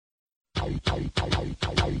Welcome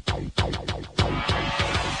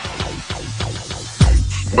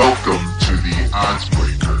to the Odds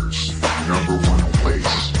Breakers, number one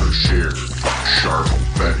place for shared, sharp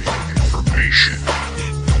betting information.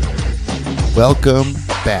 Welcome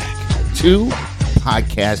back to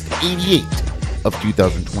podcast 88 of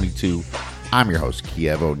 2022. I'm your host,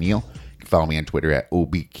 Kiev O'Neill. You can follow me on Twitter at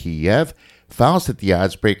OBKiev. Follow us at The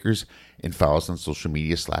Odds Breakers and follow us on social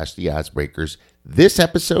media /The Odds Breakers. This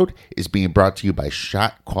episode is being brought to you by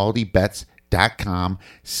ShotQualityBets.com.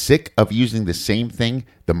 Sick of using the same thing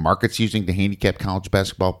the market's using to handicap college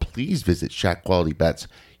basketball? Please visit Shot Quality Bets.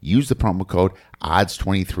 Use the promo code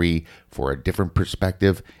ODDS23 for a different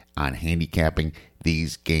perspective on handicapping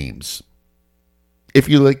these games. If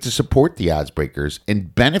you'd like to support the Odds Breakers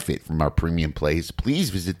and benefit from our premium plays, please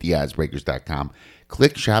visit theoddsbreakers.com.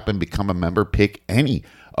 Click shop and become a member. Pick any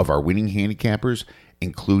of our winning handicappers,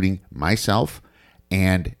 including myself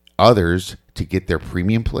and others, to get their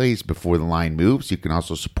premium plays before the line moves. You can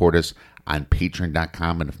also support us on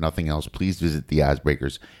patreon.com. And if nothing else, please visit the Odds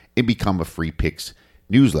Breakers and become a free picks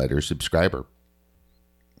newsletter subscriber.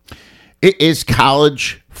 It is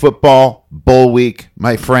college football bowl week,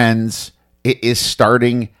 my friends. It is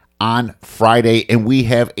starting on Friday, and we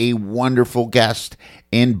have a wonderful guest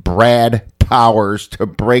in Brad Powers to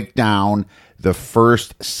break down the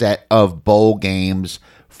first set of bowl games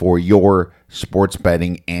for your sports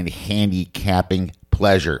betting and handicapping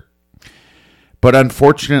pleasure. But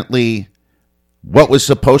unfortunately, what was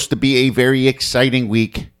supposed to be a very exciting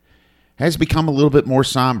week has become a little bit more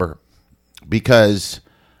somber because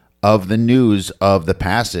of the news of the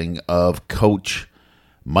passing of Coach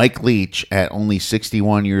Mike Leach at only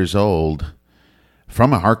 61 years old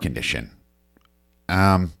from a heart condition.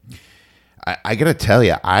 I got to tell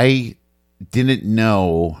you, I didn't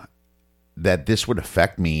know that this would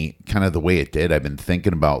affect me kind of the way it did. I've been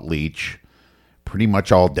thinking about Leach pretty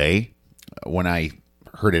much all day. When I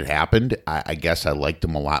heard it happened, I guess I liked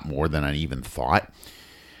him a lot more than I even thought.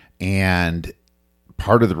 And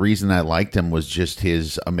part of the reason I liked him was just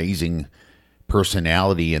his amazing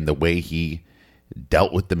personality and the way he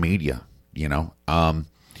dealt with the media. You know,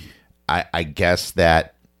 I guess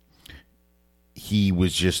that he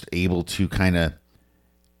was just able to kind of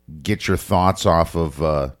get your thoughts off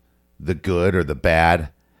of the good or the bad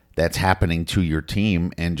that's happening to your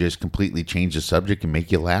team and just completely change the subject and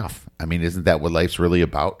make you laugh. I mean, isn't that what life's really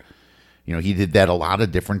about? You know, he did that a lot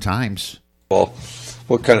of different times. Well,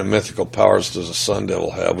 what kind of mythical powers does a Sun Devil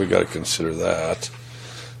have? We got to consider that.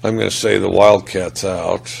 I'm going to say the Wildcat's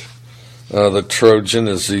out. The Trojan,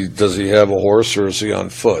 does he have a horse or is he on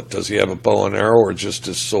foot? Does he have a bow and arrow or just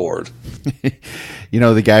his sword? You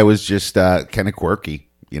know, the guy was just kind of quirky,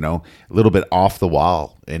 you know, a little bit off the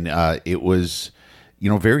wall. And it was, you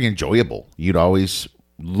know, very enjoyable. You'd always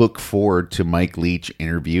look forward to Mike Leach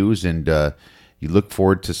interviews and you look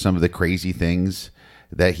forward to some of the crazy things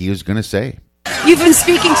that he was going to say. You've been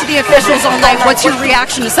speaking to the officials all night. What's your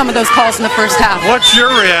reaction to some of those calls in the first half? What's your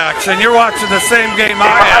reaction? You're watching the same game I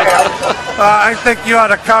am. I think you ought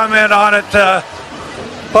to comment on it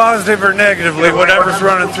positive or negatively, whatever's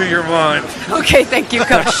running through your mind. Okay, thank you,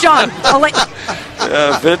 Coach. Sean, I'll let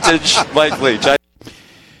vintage Mike Leach.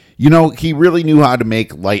 You know, he really knew how to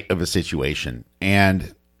make light of a situation,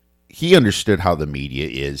 and he understood how the media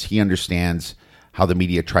is. He understands how the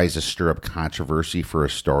media tries to stir up controversy for a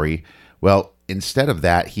story. Well, instead of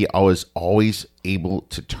that, he was always able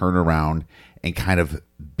to turn around and kind of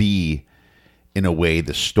be, in a way,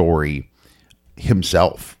 the story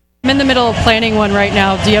himself. I'm in the middle of planning one right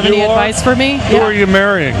now. Do you have any advice for me? Who are you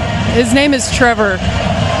marrying? His name is Trevor.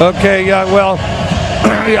 Okay, well,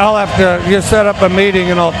 I'll have to set up a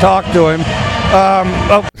meeting and I'll talk to him.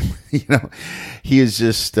 You know, he is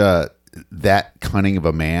just that cunning of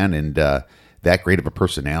a man and that great of a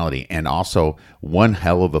personality, and also one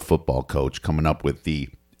hell of a football coach, coming up with the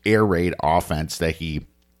air raid offense that he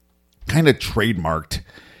kind of trademarked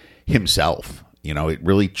himself. You know, it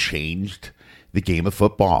really changed the game of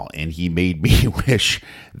football, and he made me wish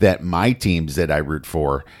that my teams that I root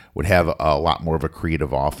for would have a lot more of a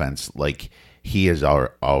creative offense like he has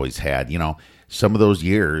always had. You know, some of those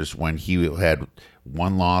years when he had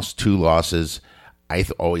one loss, two losses, I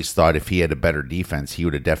always thought if he had a better defense, he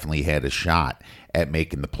would have definitely had a shot at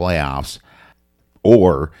making the playoffs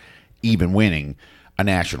or even winning a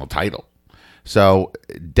national title. So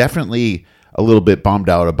definitely a little bit bummed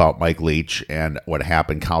out about Mike Leach and what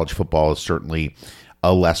happened. College football is certainly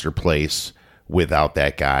a lesser place without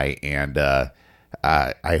that guy. And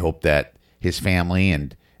I hope that his family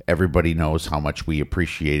and everybody knows how much we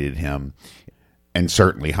appreciated him and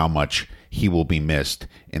certainly how much he will be missed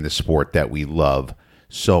in the sport that we love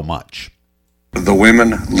so much. The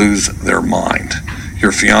women lose their mind.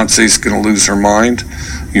 Your fiance's going to lose her mind.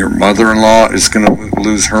 Your mother-in-law is going to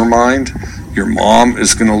lose her mind. Your mom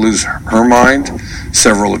is going to lose her mind.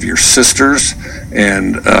 Several of your sisters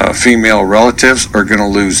and female relatives are going to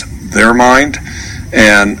lose their mind,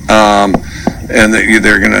 and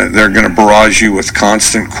they're going to barrage you with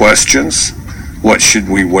constant questions. What should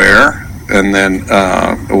we wear? And then,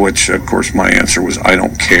 which of course my answer was, I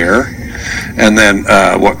don't care. And then,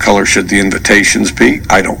 what color should the invitations be?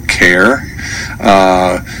 I don't care.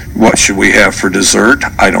 What should we have for dessert?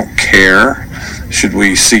 I don't care. Should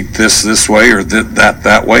we seat this way or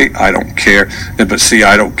that way? I don't care. But see,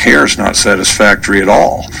 I don't care is not satisfactory at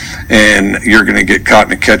all. And you're going to get caught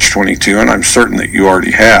in a catch-22, and I'm certain that you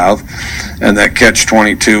already have. And that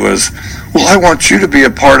catch-22 is, well, I want you to be a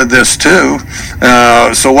part of this too.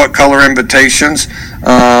 So what color invitations?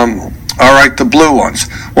 All right, the blue ones.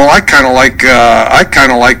 Well, I kind of like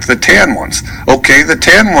the tan ones. Okay, the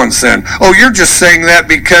tan ones then. Oh, you're just saying that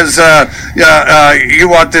because you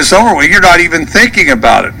want this over with. You're not even thinking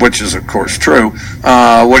about it, which is of course true.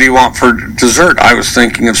 What do you want for dessert? I was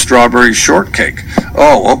thinking of strawberry shortcake.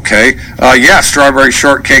 Oh, okay. Yeah, strawberry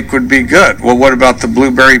shortcake would be good. Well, what about the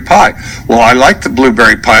blueberry pie? Well, I like the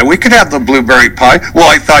blueberry pie. We could have the blueberry pie. Well,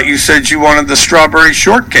 I thought you said you wanted the strawberry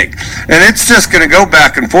shortcake. And it's just going to go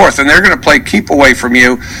back and forth, and they're going to play keep away from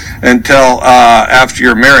you until after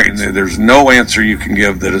you're married. There's no answer you can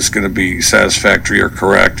give that is going to be satisfactory or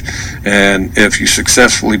correct. And if you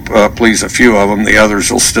successfully please a few of them, the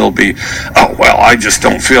others will still be, oh, well, I just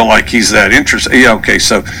don't feel like he's that interested. Yeah, okay,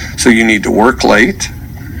 so you need to work late,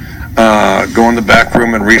 go in the back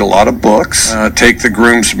room and read a lot of books, take the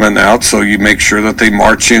groomsmen out so you make sure that they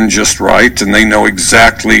march in just right and they know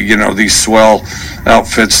exactly, these swell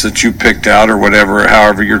outfits that you picked out or whatever,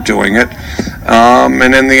 however you're doing it.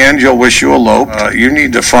 And in the end, you'll wish you eloped. You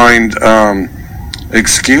need to find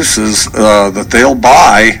excuses that they'll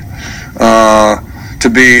buy to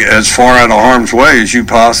be as far out of harm's way as you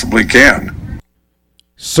possibly can.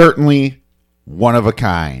 Certainly one of a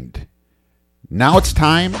kind. Now it's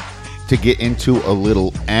time to get into a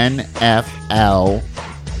little NFL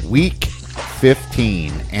Week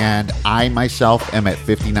 15. And I myself am at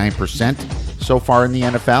 59% so far in the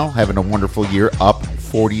NFL, having a wonderful year, up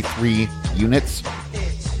 43 units.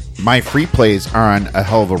 My free plays are on a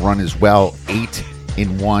hell of a run as well,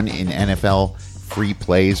 8-1 in NFL free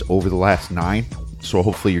plays over the last 9. So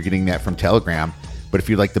hopefully you're getting that from Telegram. But if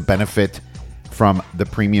you'd like to benefit from the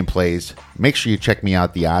premium plays, make sure you check me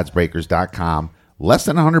out, theoddsbreakers.com. Less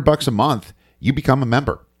than $100 a month, you become a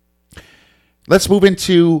member. Let's move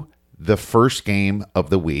into the first game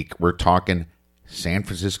of the week. We're talking San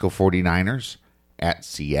Francisco 49ers at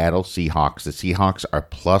Seattle Seahawks. The Seahawks are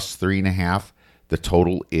plus 3.5. The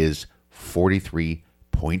total is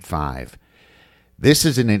 43.5. This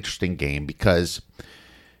is an interesting game because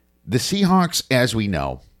the Seahawks, as we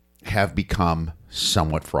know, have become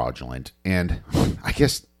somewhat fraudulent. And I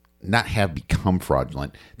guess not have become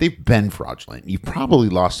fraudulent. They've been fraudulent. You've probably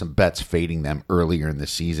lost some bets fading them earlier in the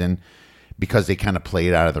season because they kind of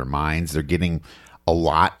played out of their minds. They're getting a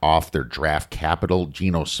lot off their draft capital.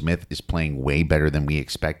 Geno Smith is playing way better than we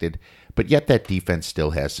expected, but yet that defense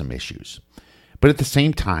still has some issues. But at the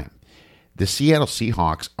same time, the Seattle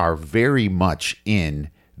Seahawks are very much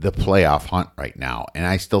in the playoff hunt right now, and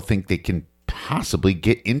I still think they can possibly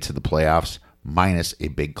get into the playoffs minus a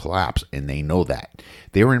big collapse, and they know that.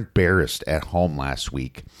 They were embarrassed at home last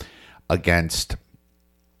week against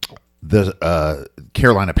the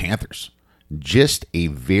Carolina Panthers. Just a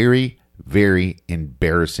very, very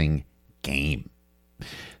embarrassing game.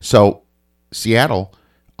 So Seattle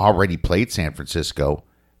already played San Francisco.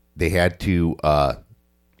 They had to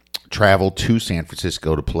travel to San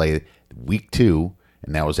Francisco to play week 2,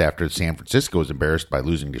 and that was after San Francisco was embarrassed by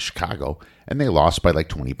losing to Chicago, and they lost by like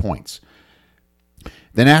 20 points.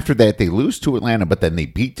 Then after that, they lose to Atlanta, but then they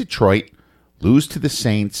beat Detroit, lose to the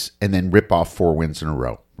Saints, and then rip off 4 wins in a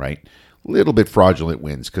row, right? Little bit fraudulent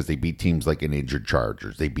wins because they beat teams like an injured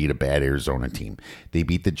Chargers. They beat a bad Arizona team. They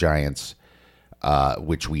beat the Giants,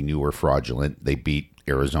 which we knew were fraudulent. They beat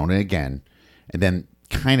Arizona again, and then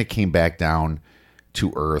kind of came back down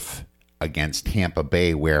to earth against Tampa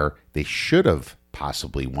Bay, where they should have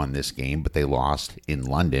possibly won this game, but they lost in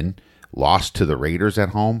London, lost to the Raiders at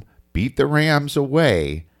home, beat the Rams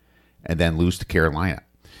away, and then lose to Carolina.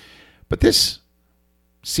 But this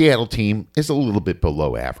Seattle team is a little bit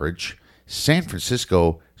below average. San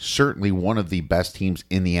Francisco, certainly one of the best teams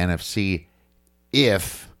in the NFC,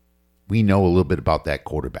 if we know a little bit about that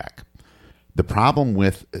quarterback. The problem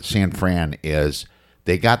with San Fran is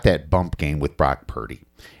they got that bump game with Brock Purdy,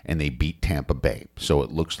 and they beat Tampa Bay. So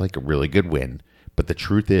it looks like a really good win. But the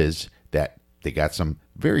truth is that they got some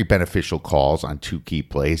very beneficial calls on 2 key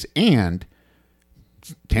plays, and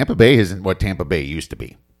Tampa Bay isn't what Tampa Bay used to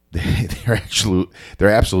be. They're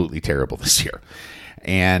absolutely terrible this year.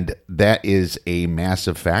 And that is a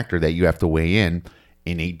massive factor that you have to weigh in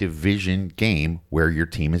a division game where your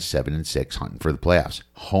team is 7-6 hunting for the playoffs.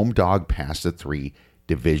 Home dog past the 3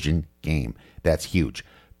 division game. That's huge.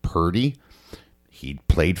 Purdy, he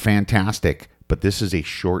played fantastic, but this is a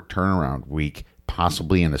short turnaround week,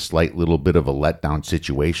 possibly in a slight little bit of a letdown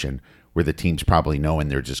situation where the team's probably knowing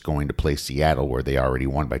they're just going to play Seattle where they already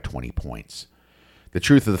won by 20 points. The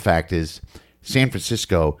truth of the fact is San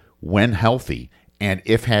Francisco, when healthy, and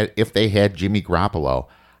if they had Jimmy Garoppolo,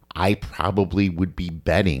 I probably would be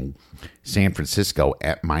betting San Francisco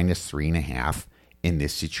at -3.5 in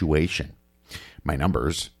this situation. My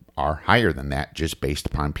numbers are higher than that just based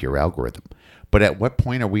upon pure algorithm. But at what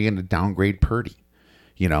point are we going to downgrade Purdy?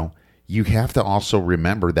 You know, you have to also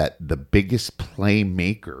remember that the biggest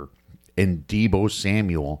playmaker in Deebo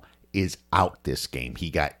Samuel is out this game. He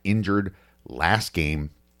got injured last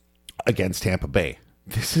game against Tampa Bay.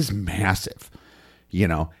 This is massive. You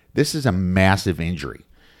know, this is a massive injury,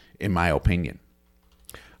 in my opinion.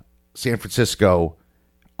 San Francisco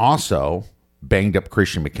also banged up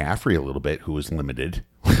Christian McCaffrey a little bit, who was limited,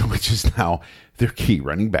 which is now their key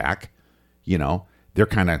running back. You know, they're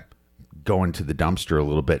kind of going to the dumpster a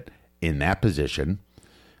little bit in that position.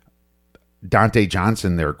 Dante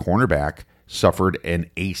Johnson, their cornerback, suffered an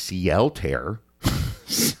ACL tear.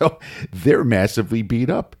 So they're massively beat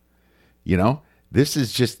up. You know, this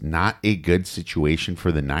is just not a good situation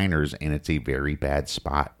for the Niners, and it's a very bad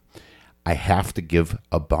spot. I have to give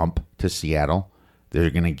a bump to Seattle. They're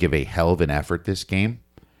going to give a hell of an effort this game.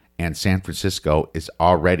 And San Francisco is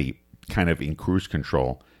already kind of in cruise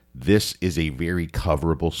control. This is a very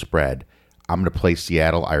coverable spread. I'm going to play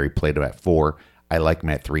Seattle. I already played them at 4. I like them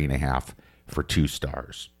at 3.5 for 2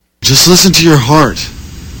 stars. Just listen to your heart.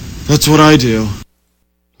 That's what I do.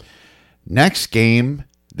 Next game,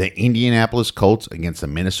 the Indianapolis Colts against the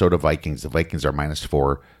Minnesota Vikings. The Vikings are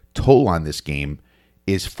 -4. Total on this game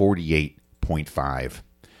is 48.5.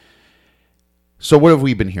 So what have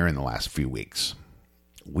we been hearing the last few weeks?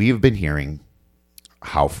 We have been hearing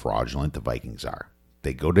how fraudulent the Vikings are.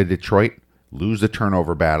 They go to Detroit, lose the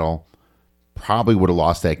turnover battle, probably would have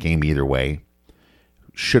lost that game either way.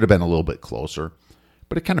 Should have been a little bit closer,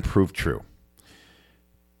 but it kind of proved true.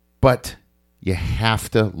 But you have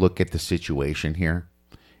to look at the situation here,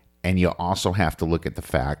 and you also have to look at the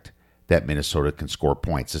fact that Minnesota can score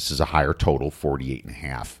points. This is a higher total,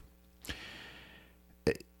 48.5.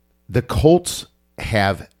 The Colts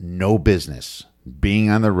have no business being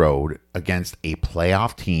on the road against a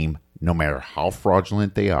playoff team, no matter how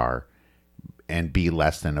fraudulent they are, and be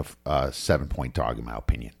less than a 7-point dog, in my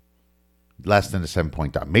opinion. Less than a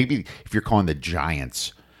 7-point dog. Maybe if you're calling the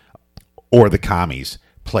Giants or the Commies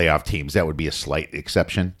playoff teams, that would be a slight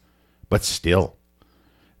exception. But still,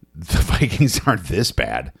 the Vikings aren't this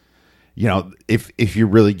bad. You know, if you're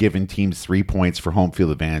really giving teams 3 points for home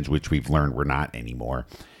field advantage, which we've learned we're not anymore,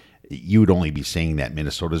 you would only be saying that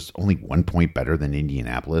Minnesota's only 1 point better than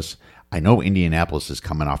Indianapolis. I know Indianapolis is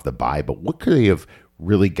coming off the bye, but what could they have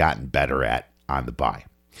really gotten better at on the bye?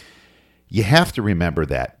 You have to remember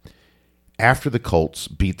that after the Colts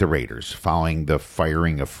beat the Raiders following the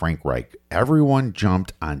firing of Frank Reich, everyone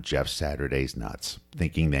jumped on Jeff Saturday's nuts,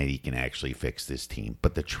 thinking that he can actually fix this team.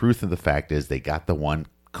 But the truth of the fact is they got the one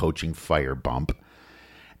coaching fire bump,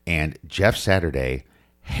 and Jeff Saturday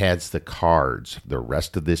has the cards the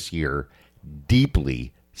rest of this year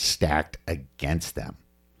deeply stacked against them.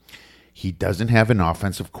 He doesn't have an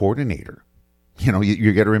offensive coordinator. You know,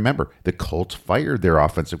 you got to remember, the Colts fired their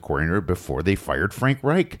offensive coordinator before they fired Frank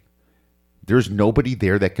Reich. There's nobody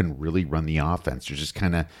there that can really run the offense. They're just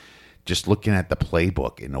kind of just looking at the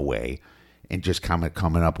playbook in a way and just kind of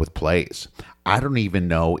coming up with plays. I don't even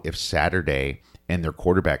know if Saturday and their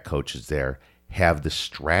quarterback coaches there have the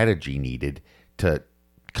strategy needed to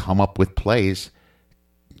come up with plays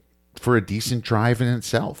for a decent drive in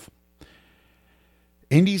itself.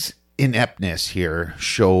 Indy's ineptness here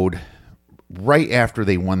showed right after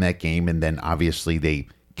they won that game, and then obviously they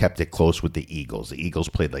kept it close with the Eagles. The Eagles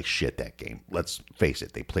played like shit that game. Let's face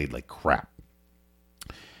it, they played like crap.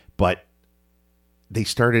 But they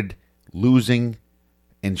started losing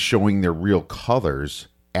and showing their real colors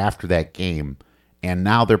after that game, and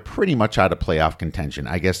now they're pretty much out of playoff contention.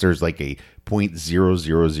 I guess there's like a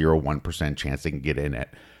 0.0001% chance they can get in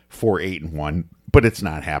at 4-8-1, but it's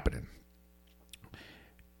not happening.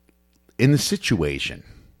 In the situation,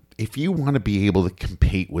 if you want to be able to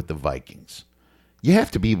compete with the Vikings, you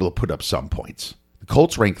have to be able to put up some points. The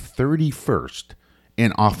Colts rank 31st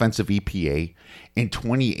in offensive EPA and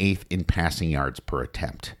 28th in passing yards per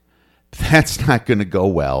attempt. That's not going to go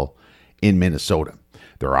well in Minnesota.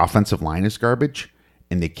 Their offensive line is garbage,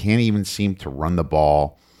 and they can't even seem to run the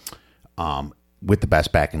ball with the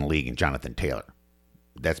best back in the league in Jonathan Taylor.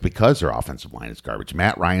 That's because their offensive line is garbage.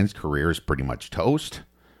 Matt Ryan's career is pretty much toast.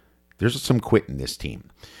 There's some quit in this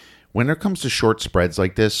team. When it comes to short spreads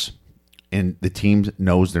like this, and the team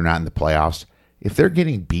knows they're not in the playoffs, if they're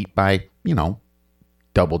getting beat by,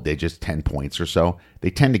 double digits, 10 points or so,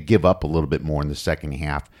 they tend to give up a little bit more in the second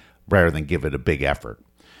half rather than give it a big effort.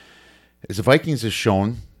 As the Vikings have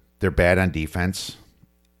shown, they're bad on defense,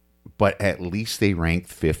 but at least they ranked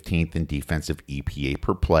 15th in defensive EPA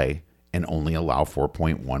per play and only allow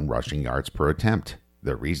 4.1 rushing yards per attempt.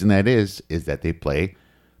 The reason that is that they play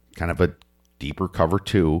kind of a deeper cover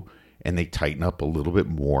 2, and they tighten up a little bit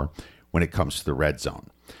more when it comes to the red zone.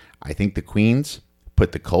 I think the Queens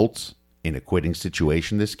put the Colts in a quitting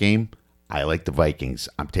situation this game. I like the Vikings.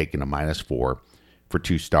 I'm taking a -4 for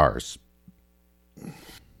 2 stars.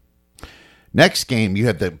 Next game, you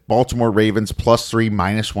have the Baltimore Ravens +3,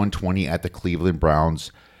 -120 at the Cleveland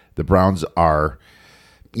Browns. The Browns are,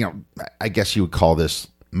 I guess you would call this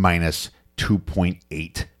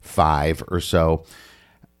 -2.85 or so.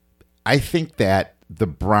 I think that the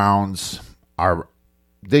Browns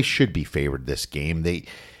they should be favored this game.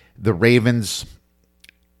 The Ravens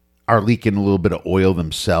are leaking a little bit of oil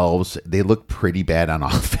themselves. They look pretty bad on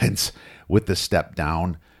offense with the step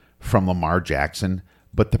down from Lamar Jackson.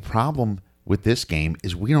 But the problem with this game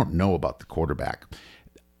is we don't know about the quarterback.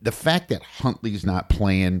 The fact that Huntley's not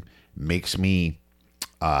playing makes me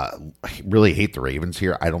really hate the Ravens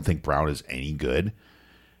here. I don't think Brown is any good.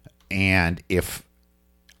 And if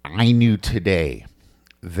I knew today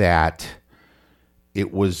that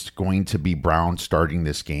it was going to be Brown starting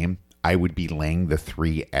this game, I would be laying the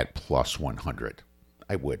 3 at +100.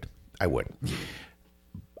 I would. I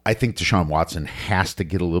think Deshaun Watson has to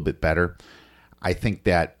get a little bit better. I think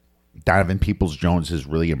that Donovan Peoples-Jones has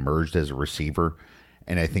really emerged as a receiver,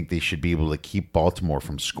 and I think they should be able to keep Baltimore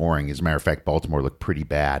from scoring. As a matter of fact, Baltimore looked pretty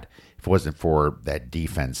bad. If it wasn't for that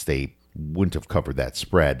defense, they wouldn't have covered that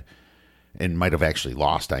spread and might have actually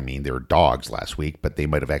lost. They were dogs last week, but they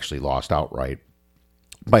might have actually lost outright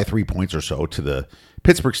by 3 points or so to the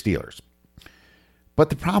Pittsburgh Steelers. But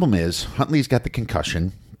the problem is Huntley's got the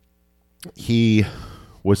concussion. He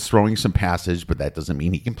was throwing some passes, but that doesn't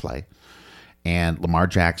mean he can play. And Lamar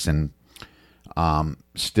Jackson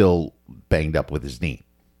still banged up with his knee.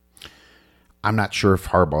 I'm not sure if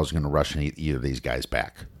Harbaugh's going to rush either of these guys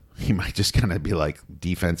back. He might just kind of be like,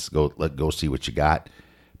 defense, go see what you got.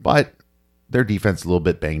 But their defense is a little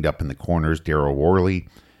bit banged up in the corners. Darryl Worley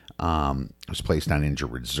was placed on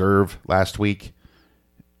injured reserve last week.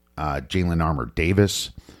 Jalen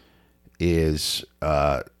Armour-Davis is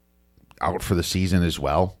out for the season as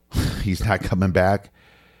well. He's not coming back.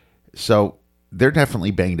 So they're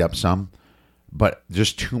definitely banged up some, but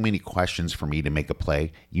there's too many questions for me to make a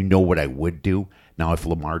play. You know what I would do? Now, if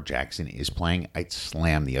Lamar Jackson is playing, I'd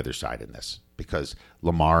slam the other side in this because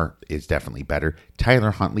Lamar is definitely better.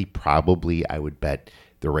 Tyler Huntley, probably I would bet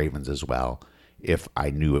the Ravens as well if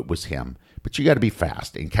I knew it was him. But you got to be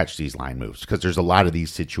fast and catch these line moves because there's a lot of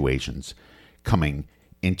these situations coming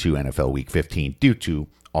into NFL Week 15 due to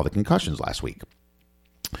all the concussions last week.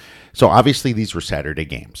 So obviously these were Saturday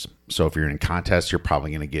games. So if you're in contests, you're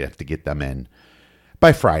probably going to have to get them in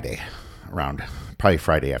by Friday, around probably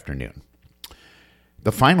Friday afternoon.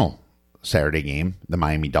 The final Saturday game, the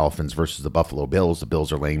Miami Dolphins versus the Buffalo Bills. The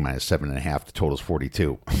Bills are laying -7.5. The total is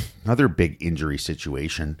 42. Another big injury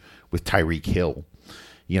situation with Tyreek Hill.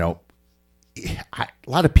 A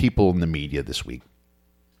lot of people in the media this week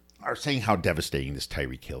are saying how devastating this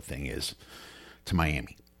Tyreek Hill thing is to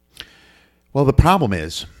Miami. Well, the problem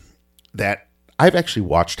is that I've actually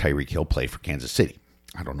watched Tyreek Hill play for Kansas City.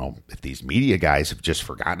 I don't know if these media guys have just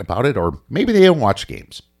forgotten about it or maybe they don't watch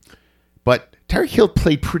games. But Tyreek Hill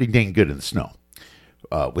played pretty dang good in the snow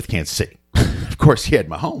with Kansas City. Of course, he had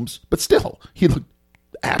Mahomes, but still, he looked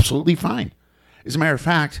absolutely fine. As a matter of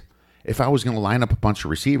fact, if I was going to line up a bunch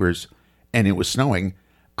of receivers and it was snowing,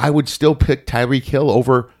 I would still pick Tyreek Hill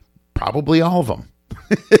over probably all of them.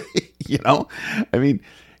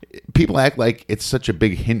 People act like it's such a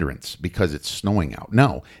big hindrance because it's snowing out.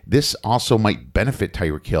 No, this also might benefit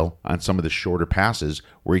Tyreek Hill on some of the shorter passes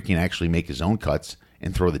where he can actually make his own cuts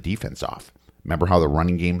and throw the defense off. Remember how the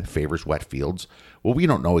running game favors wet fields? Well, we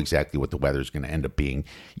don't know exactly what the weather is going to end up being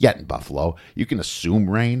yet in Buffalo. You can assume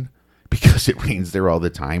rain because it rains there all the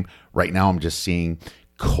time. Right now, I'm just seeing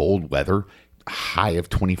cold weather, high of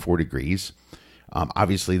 24 degrees.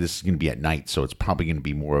 Obviously, this is going to be at night, so it's probably going to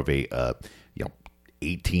be more of a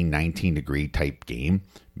 18, 19 degree type game,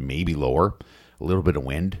 maybe lower, a little bit of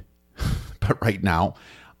wind. But right now,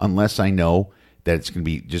 unless I know that it's going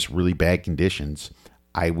to be just really bad conditions,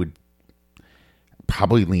 I would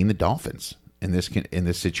probably lean the Dolphins in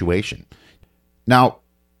this situation. Now,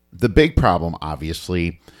 the big problem,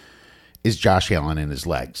 obviously, is Josh Allen and his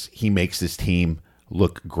legs. He makes this team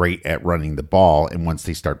look great at running the ball, and once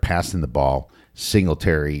they start passing the ball,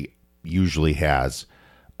 Singletary usually has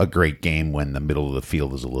a great game when the middle of the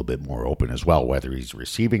field is a little bit more open as well, whether he's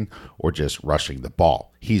receiving or just rushing the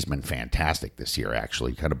ball. He's been fantastic this year,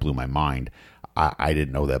 actually. Kind of blew my mind. I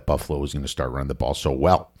didn't know that Buffalo was going to start running the ball so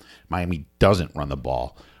well. Miami doesn't run the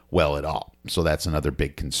ball well at all, so that's another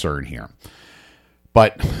big concern here.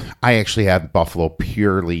 But I actually have Buffalo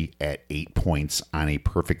purely at 8 points on a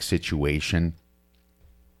perfect situation.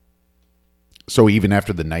 So even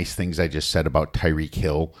after the nice things I just said about Tyreek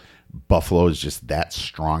Hill, Buffalo is just that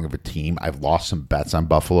strong of a team. I've lost some bets on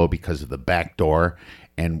Buffalo because of the back door.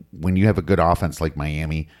 And when you have a good offense like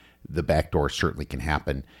Miami, the back door certainly can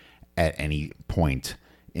happen at any point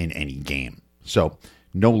in any game. So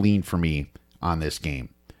no lean for me on this game.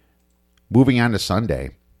 Moving on to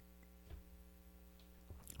Sunday.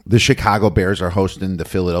 The Chicago Bears are hosting the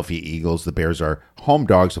Philadelphia Eagles. The Bears are home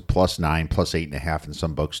dogs of +9, +8.5 in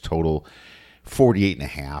some books, total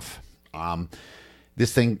 48.5.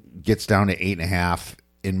 This thing gets down to 8.5.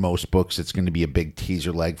 In most books, it's going to be a big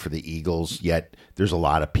teaser leg for the Eagles, yet there's a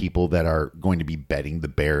lot of people that are going to be betting the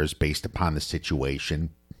Bears based upon the situation.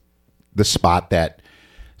 The spot that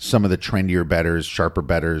some of the trendier bettors, sharper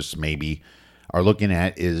bettors maybe are looking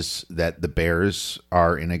at is that the Bears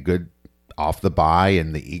are in a good off the bye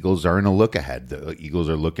and the Eagles are in a look ahead. The Eagles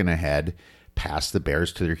are looking ahead past the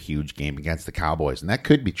Bears to their huge game against the Cowboys, and that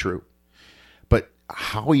could be true. But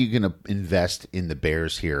how are you going to invest in the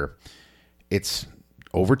Bears here? It's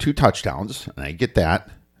over 2 touchdowns, and I get that.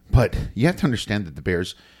 But you have to understand that the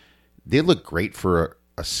Bears, they look great for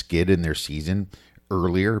a skid in their season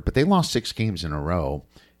earlier, but they lost 6 games in a row.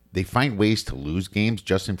 They find ways to lose games.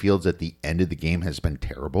 Justin Fields at the end of the game has been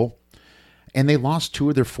terrible. And they lost 2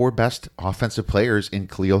 of their 4 best offensive players in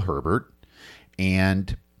Khalil Herbert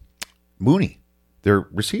and Mooney, their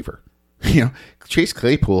receiver. Chase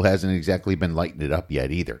Claypool hasn't exactly been lighting it up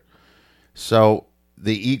yet either. So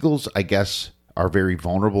the Eagles, I guess, are very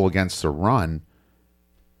vulnerable against the run.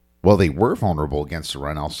 Well, they were vulnerable against the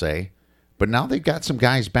run, I'll say. But now they've got some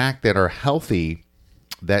guys back that are healthy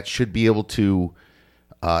that should be able to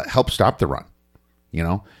help stop the run,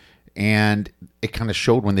 And it kind of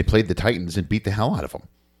showed when they played the Titans and beat the hell out of them.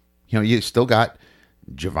 You still got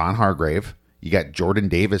Javon Hargrave. You got Jordan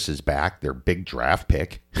Davis is back, their big draft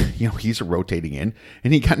pick. He's a rotating in.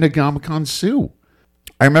 And you got Ndamukong Suh.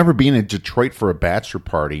 I remember being in Detroit for a bachelor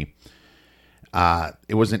party.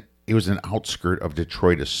 It was an outskirt of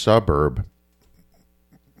Detroit, a suburb.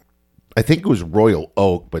 I think it was Royal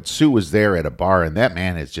Oak, but Sue was there at a bar, and that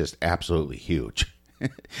man is just absolutely huge.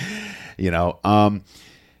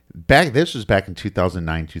 This was back in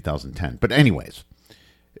 2009, 2010. But anyways,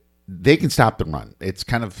 they can stop the run. It's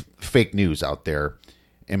kind of fake news out there,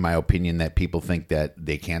 in my opinion, that people think that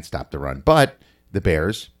they can't stop the run. But the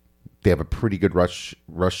Bears, they have a pretty good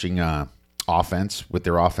rushing offense with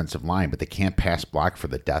their offensive line, but they can't pass block for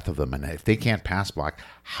the death of them. And if they can't pass block,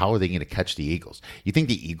 how are they going to catch the Eagles? You think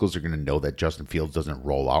the Eagles are going to know that Justin Fields doesn't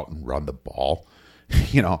roll out and run the ball?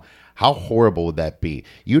 How horrible would that be?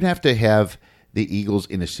 You'd have to have the Eagles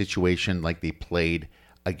in a situation like they played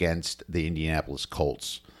against the Indianapolis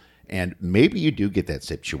Colts. And maybe you do get that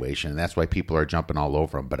situation, and that's why people are jumping all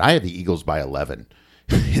over them. But I have the Eagles by 11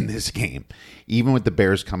 in this game. Even with the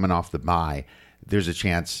Bears coming off the bye, there's a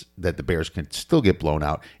chance that the Bears can still get blown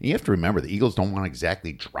out. And you have to remember, the Eagles don't want to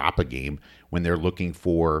exactly drop a game when they're looking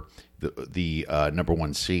for the number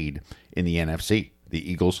 1 seed in the NFC. The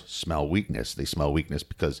Eagles smell weakness. They smell weakness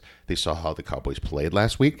because they saw how the Cowboys played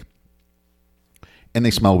last week. And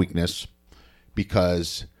they smell weakness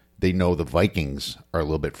because they know the Vikings are a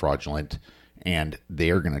little bit fraudulent and they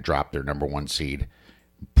are going to drop their number 1 seed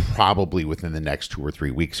probably within the next 2 or 3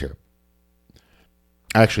 weeks here.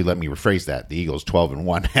 Actually, let me rephrase that. The Eagles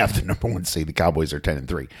 12-1 have the number 1 seed. The Cowboys are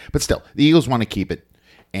 10-3. But still, the Eagles want to keep it.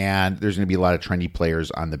 And there's going to be a lot of trendy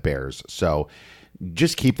players on the Bears. So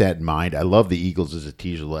just keep that in mind. I love the Eagles as a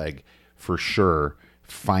teaser leg for sure.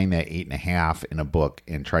 Find that 8.5 in a book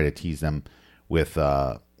and try to tease them with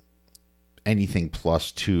anything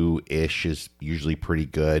 +2-ish is usually pretty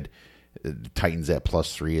good. The Titans at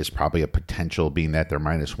 +3 is probably a potential, being that they're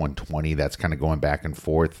 -120. That's kind of going back and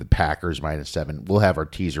forth. The Packers -7. We'll have our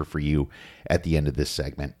teaser for you at the end of this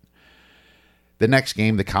segment. The next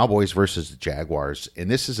game, the Cowboys versus the Jaguars.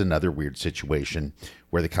 And this is another weird situation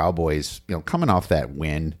where the Cowboys, coming off that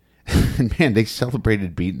win, and man, they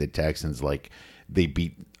celebrated beating the Texans like they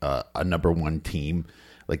beat a number one team,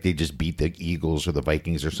 like they just beat the Eagles or the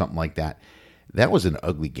Vikings or something like that. That was an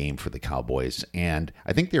ugly game for the Cowboys, and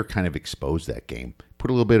I think they were kind of exposed that game. Put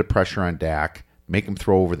a little bit of pressure on Dak, make him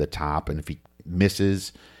throw over the top, and if he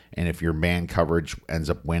misses, and if your man coverage ends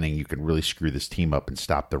up winning, you can really screw this team up and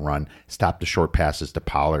stop the run, stop the short passes to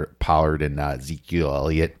Pollard and Ezekiel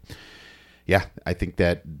Elliott. Yeah, I think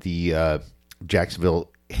that the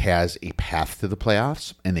Jacksonville has a path to the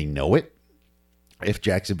playoffs, and they know it. If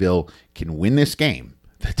Jacksonville can win this game,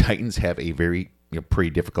 the Titans have a very pretty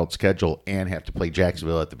difficult schedule and have to play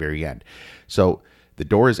Jacksonville at the very end. So the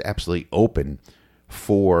door is absolutely open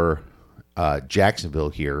for Jacksonville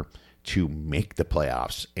here to make the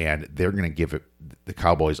playoffs, and they're going to give the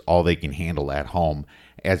Cowboys all they can handle at home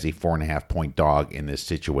as a 4.5-point dog in this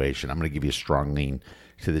situation. I'm going to give you a strong lean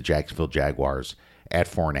to the Jacksonville Jaguars at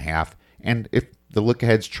 4.5. And if the look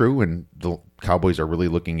ahead's true and the Cowboys are really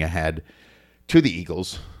looking ahead to the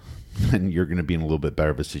Eagles, then you're going to be in a little bit better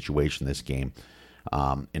of a situation this game.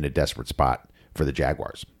 In a desperate spot for the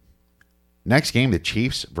Jaguars. Next game, the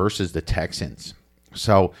Chiefs versus the Texans.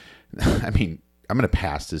 So, I'm going to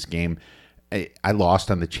pass this game. I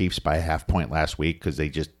lost on the Chiefs by a 0.5 point last week because they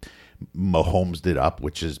just Mahomes did up,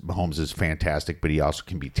 Mahomes is fantastic, but he also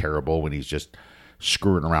can be terrible when he's just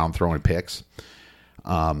screwing around throwing picks.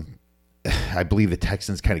 I believe the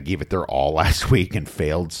Texans kind of gave it their all last week and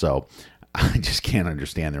failed, so I just can't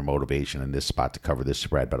understand their motivation in this spot to cover this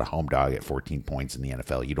spread. But a home dog at 14 points in the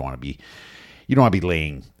NFL, you don't want to be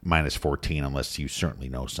laying -14 unless you certainly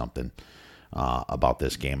know something about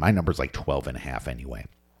this game. My number's like 12.5 anyway.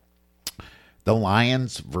 The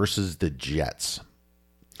Lions versus the Jets.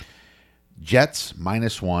 Jets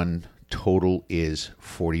 -1, total is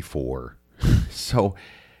 44. So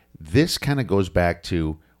this kind of goes back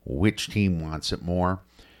to which team wants it more.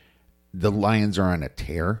 The Lions are on a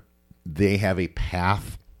tear. They have a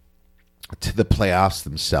path to the playoffs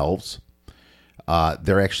themselves.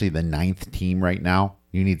 They're actually the 9th team right now.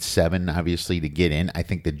 You need 7, obviously, to get in. I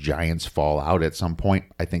think the Giants fall out at some point.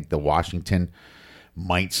 I think the Washington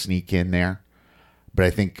might sneak in there. But I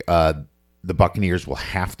think the Buccaneers will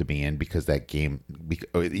have to be in because that game,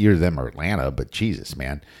 either them or Atlanta, but Jesus,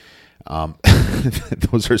 man.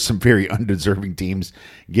 Those are some very undeserving teams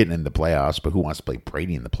getting in the playoffs, but who wants to play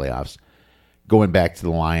Brady in the playoffs? Going back to the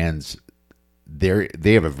Lions,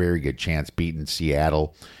 they have a very good chance beating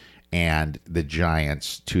Seattle and the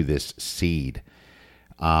Giants to this seed.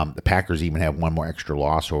 The Packers even have one more extra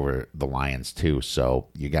loss over the Lions too, so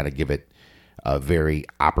you got to give it a very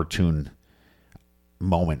opportune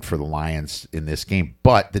moment for the Lions in this game.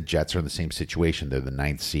 But the Jets are in the same situation. They're the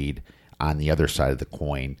 9th seed on the other side of the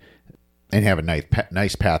coin and have a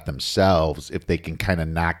nice path themselves if they can kind of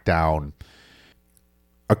knock down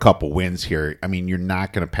a couple wins here. I mean, you're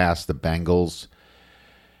not going to pass the Bengals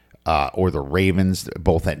or the Ravens,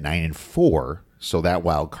 both at 9-4. So that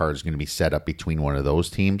wild card is going to be set up between one of those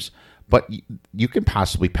teams. But you can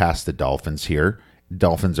possibly pass the Dolphins here.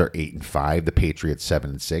 Dolphins are 8-5. The Patriots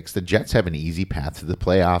 7-6. The Jets have an easy path to the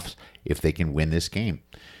playoffs if they can win this game.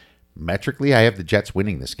 Metrically, I have the Jets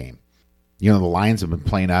winning this game. The Lions have been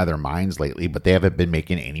playing out of their minds lately, but they haven't been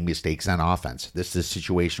making any mistakes on offense. This is a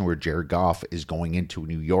situation where Jared Goff is going into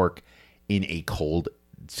New York in a cold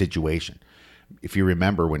situation. If you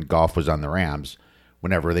remember when Goff was on the Rams,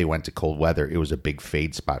 whenever they went to cold weather, it was a big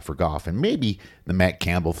fade spot for Goff. And maybe the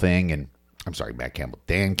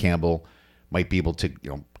Dan Campbell might be able to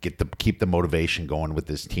keep the motivation going with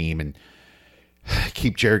this team and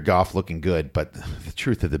keep Jared Goff looking good. But the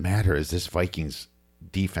truth of the matter is this Vikings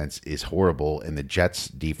defense is horrible and the Jets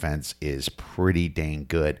defense is pretty dang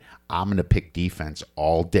good. I'm going to pick defense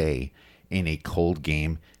all day in a cold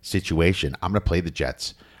game situation. I'm going to play the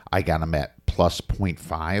Jets. I got them at plus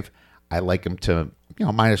 0.5. I like them to,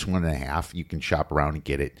 minus 1.5. You can shop around and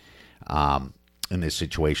get it. In this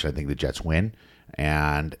situation, I think the Jets win.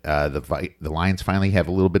 And the Lions finally have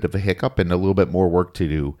a little bit of a hiccup and a little bit more work to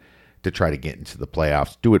do to try to get into the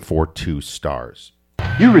playoffs. Do it for 2 stars.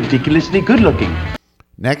 You're ridiculously good looking.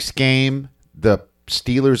 Next game, the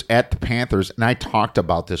Steelers at the Panthers. And I talked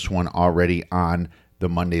about this one already on the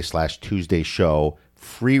Monday/Tuesday show.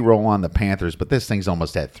 Free roll on the Panthers, but this thing's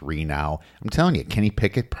almost at 3 now. I'm telling you, Kenny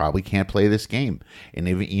Pickett probably can't play this game. And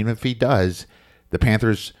even if he does, the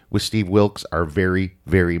Panthers with Steve Wilks are very,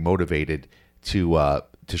 very motivated to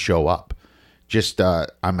to show up. Just on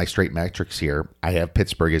my straight metrics here, I have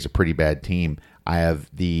Pittsburgh as a pretty bad team. I have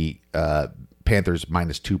the Panthers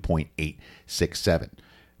minus 2.867.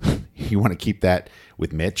 You want to keep that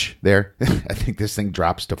with Mitch there? I think this thing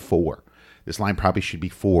drops to 4. This line probably should be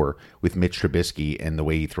 4 with Mitch Trubisky and the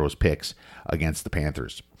way he throws picks against the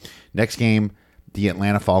Panthers. Next game, the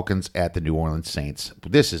Atlanta Falcons at the New Orleans Saints.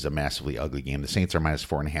 This is a massively ugly game. The Saints are minus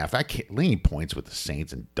 4.5. I can't lean points with the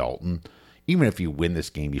Saints and Dalton. Even if you win this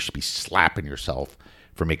game, you should be slapping yourself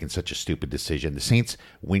for making such a stupid decision. The Saints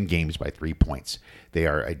win games by 3 points. They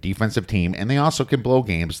are a defensive team, and they also can blow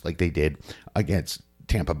games like they did against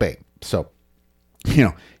Tampa Bay. So,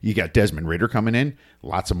 you got Desmond Ridder coming in,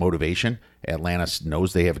 lots of motivation. Atlanta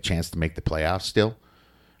knows they have a chance to make the playoffs still.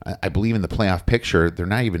 I believe in the playoff picture, they're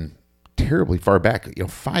not even terribly far back.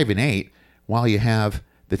 5-8, while you have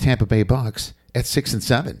the Tampa Bay Bucks at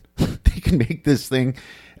 6-7. They can make this thing.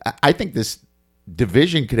 I think this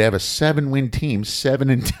division could have a 7-win team,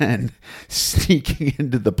 7-10, sneaking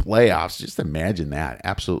into the playoffs. Just imagine that.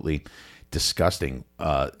 Absolutely disgusting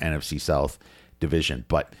NFC South division.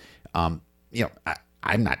 But,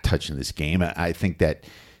 I'm not touching this game. I think that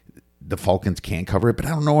the Falcons can cover it, but I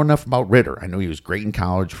don't know enough about Ridder. I know he was great in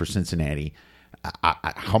college for Cincinnati.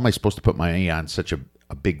 How am I supposed to put my money on such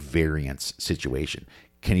a big variance situation?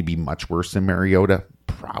 Can he be much worse than Mariota?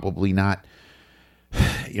 Probably not.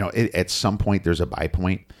 At some point there's a buy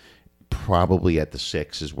point. Probably at the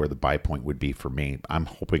 6 is where the buy point would be for me. I'm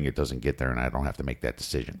hoping it doesn't get there and I don't have to make that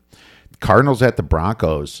decision. Cardinals at the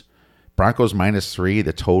Broncos. Broncos minus 3.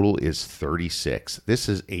 The total is 36. This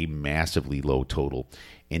is a massively low total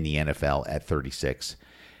in the NFL at 36.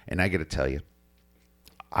 And I got to tell you,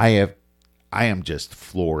 I am just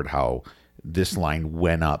floored how this line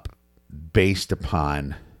went up based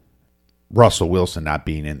upon Russell Wilson not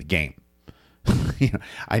being in the game.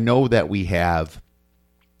 I know that we have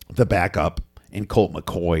the backup in Colt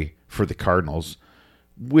McCoy for the Cardinals,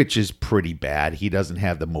 which is pretty bad. He doesn't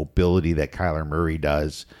have the mobility that Kyler Murray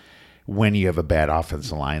does. When you have a bad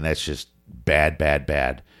offensive line, that's just bad, bad,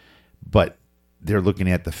 bad. But they're looking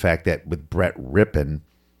at the fact that with Brett Rippon,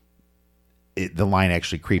 the line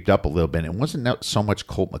actually creeped up a little bit. It wasn't so much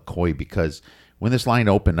Colt McCoy because when this line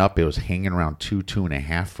opened up, it was hanging around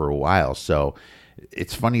 2.5 for a while. So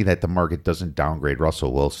it's funny that the market doesn't downgrade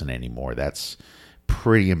Russell Wilson anymore. That's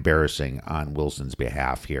pretty embarrassing on Wilson's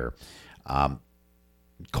behalf here. Colt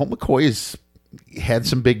McCoy has had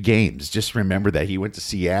some big games. Just remember that he went to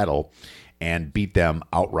Seattle and beat them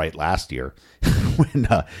outright last year when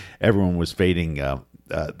everyone was fading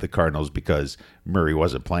the Cardinals because Murray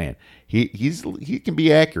wasn't playing. He can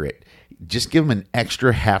be accurate. Just give him an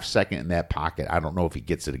extra half second in that pocket. I don't know if he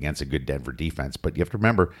gets it against a good Denver defense, but you have to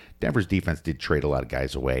remember Denver's defense did trade a lot of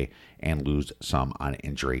guys away and lose some on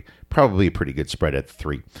injury. Probably a pretty good spread at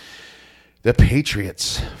 3. The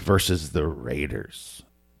Patriots versus the Raiders.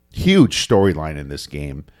 Huge storyline in this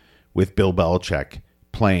game with Bill Belichick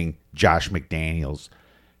playing Josh McDaniels,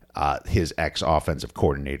 his ex-offensive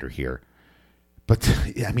coordinator here. But,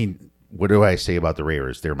 I mean, what do I say about the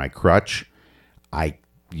Raiders? They're my crutch. I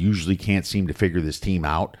usually can't seem to figure this team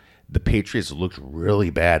out. The Patriots looked really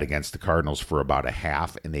bad against the Cardinals for about a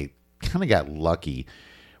half, and they kind of got lucky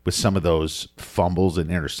with some of those fumbles and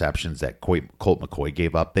interceptions that Colt McCoy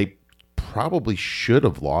gave up. They probably should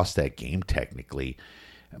have lost that game technically,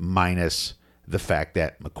 minus the fact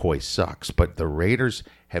that McCoy sucks. But the Raiders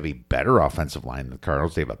have a better offensive line than the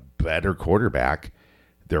Cardinals. They have a better quarterback.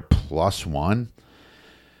 They're +1.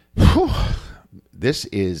 Whew. This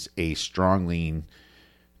is a strong lean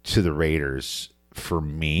to the Raiders for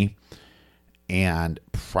me, and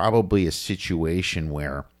probably a situation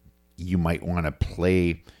where you might want to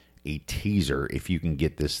play a teaser if you can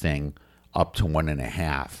get this thing up to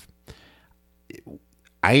 1.5.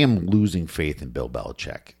 I am losing faith in Bill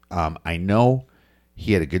Belichick. I know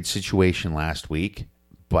he had a good situation last week,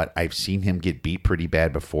 but I've seen him get beat pretty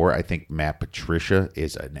bad before. I think Matt Patricia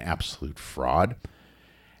is an absolute fraud.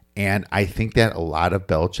 And I think that a lot of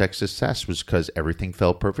Belichick's success was because everything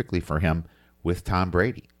fell perfectly for him with Tom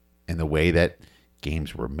Brady and the way that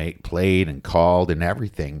games were played and called and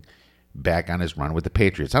everything back on his run with the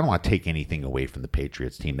Patriots. I don't want to take anything away from the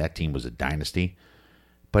Patriots team. That team was a dynasty.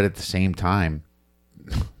 But at the same time,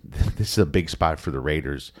 this is a big spot for the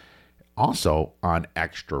Raiders. Also on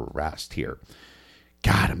extra rest here.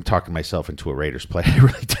 God, I'm talking myself into a Raiders play. I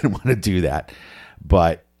really didn't want to do that.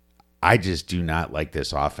 But I just do not like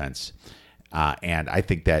this offense. And I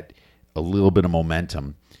think that a little bit of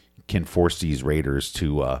momentum can force these Raiders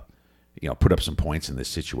to put up some points in this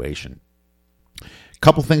situation. A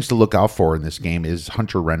couple things to look out for in this game is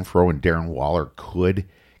Hunter Renfrow and Darren Waller could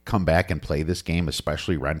come back and play this game,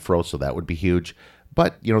 especially Renfrow, so that would be huge.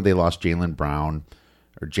 But, they lost Jayon Brown,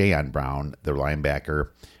 their linebacker,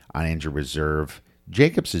 on injured reserve.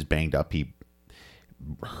 Jacobs is banged up. He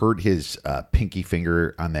hurt his pinky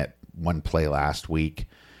finger on that one play last week.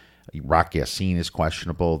 Rock Yassin is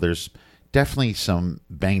questionable. There's definitely some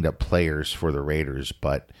banged up players for the Raiders,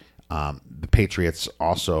 but the Patriots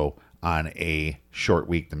also on a short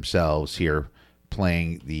week themselves here,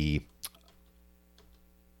 playing the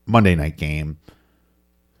Monday night game.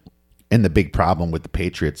 And the big problem with the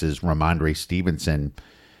Patriots is Ramondre Stevenson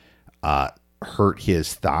hurt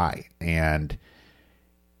his thigh, and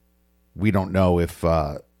we don't know if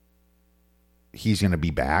he's going to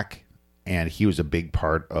be back. And he was a big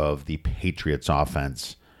part of the Patriots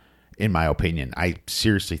offense, in my opinion. I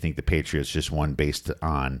seriously think the Patriots just won based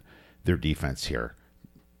on their defense here.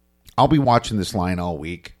 I'll be watching this line all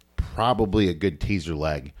week, probably a good teaser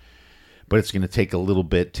leg, but it's going to take a little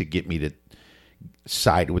bit to get me to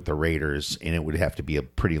side with the Raiders, and it would have to be a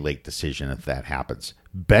pretty late decision if that happens.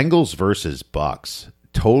 Bengals versus Bucks,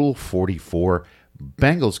 total 44.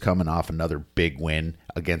 Bengals coming off another big win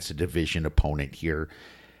against a division opponent here.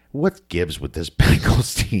 What gives with this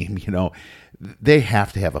Bengals team? They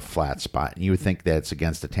have to have a flat spot, and you would think that's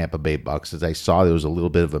against the Tampa Bay Bucks. As I saw, there was a little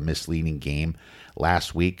bit of a misleading game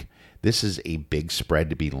last week. This is a big spread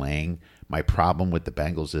to be laying. My problem with the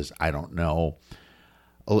Bengals is I don't know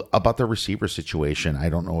about their receiver situation. I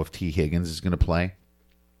don't know if T. Higgins is going to play.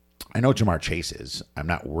 I know Jamar Chase is. I'm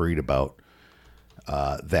not worried about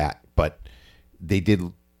that, but they did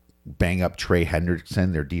bang up Trey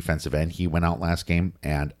Hendrickson, their defensive end. He went out last game,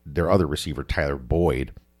 and their other receiver, Tyler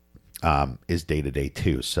Boyd, is day-to-day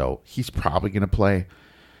too, so he's probably going to play.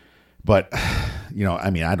 But I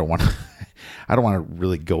don't want to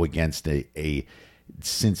really go against a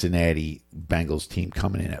Cincinnati Bengals team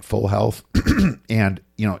coming in at full health. And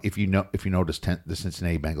if you notice, the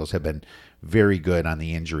Cincinnati Bengals have been very good on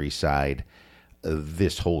the injury side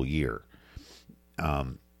this whole year.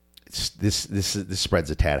 This spread's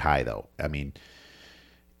a tad high, though. I mean,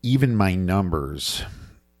 even my numbers,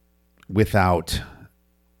 without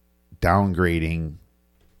downgrading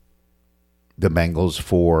the Bengals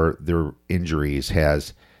for their injuries,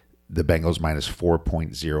 has the Bengals minus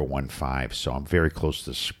 4.015. So I'm very close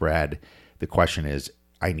to the spread. The question is,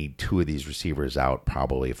 I need two of these receivers out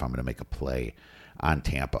probably if I'm going to make a play on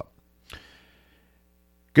Tampa.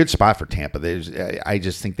 Good spot for Tampa. I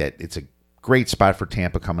just think that it's a great spot for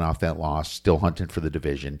Tampa coming off that loss, still hunting for the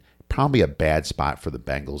division. Probably a bad spot for the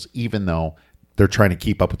Bengals, even though they're trying to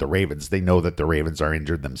keep up with the Ravens. They know that the Ravens are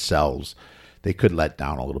injured themselves. They could let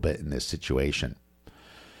down a little bit in this situation.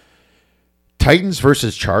 Titans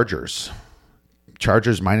versus Chargers.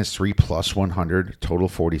 Chargers -3 plus 100, total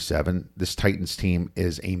 47. This Titans team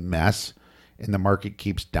is a mess, and the market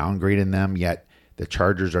keeps downgrading them, yet the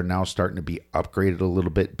Chargers are now starting to be upgraded a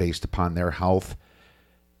little bit based upon their health.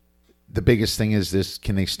 The biggest thing is this: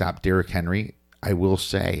 can they stop Derrick Henry? I will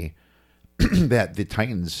say that the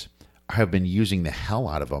Titans have been using the hell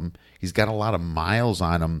out of him. He's got a lot of miles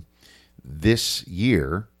on him this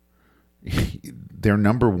year. They're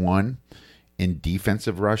number one in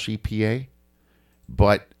defensive rush EPA,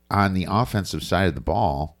 but on the offensive side of the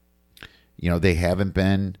ball, they haven't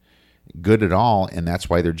been good at all, and that's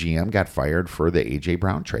why their GM got fired for the A.J.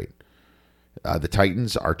 Brown trade. The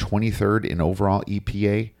Titans are 23rd in overall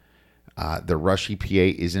EPA. The rush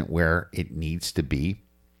EPA isn't where it needs to be.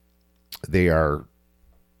 The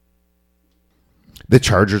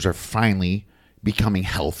Chargers are finally becoming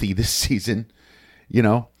healthy this season.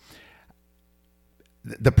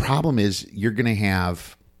 The problem is you're going to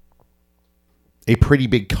have a pretty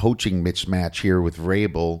big coaching mismatch here with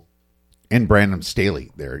Vrabel and Brandon Staley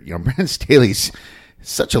there. Brandon Staley's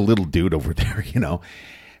such a little dude over there,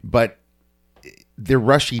 but their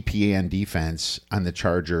rush EPA on defense on the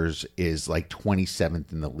Chargers is like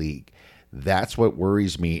 27th in the league. That's what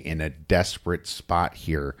worries me in a desperate spot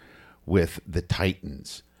here with the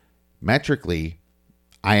Titans. Metrically,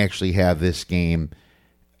 I actually have this game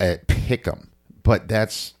at pick'em, but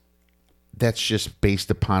that's just based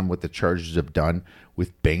upon what the Chargers have done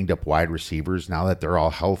with banged up wide receivers. Now that they're all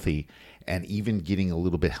healthy and even getting a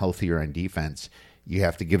little bit healthier on defense, you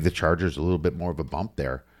have to give the Chargers a little bit more of a bump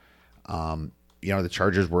there. The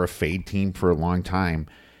Chargers were a fade team for a long time.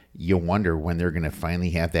 You wonder when they're going to finally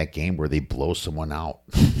have that game where they blow someone out.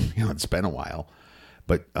 It's been a while.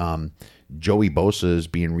 But Joey Bosa is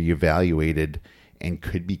being reevaluated and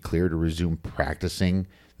could be clear to resume practicing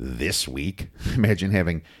this week. Imagine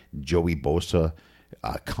having Joey Bosa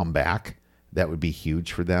come back. That would be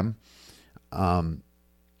huge for them.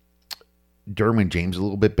 Derwin James a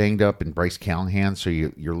little bit banged up and Bryce Callahan, so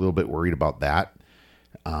you're a little bit worried about that.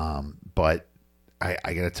 But I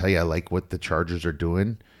got to tell you, I like what the Chargers are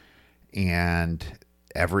doing. And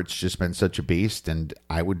Everett's just been such a beast, and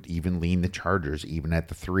I would even lean the Chargers, even at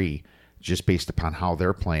the 3, just based upon how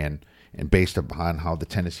they're playing and based upon how the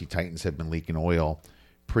Tennessee Titans have been leaking oil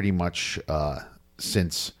pretty much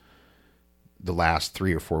since the last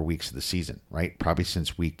 3 or 4 weeks of the season, right? Probably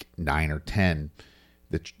since week 9 or 10,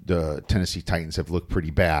 the Tennessee Titans have looked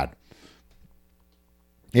pretty bad.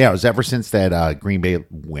 Yeah, it was ever since that Green Bay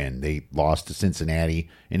win. They lost to Cincinnati,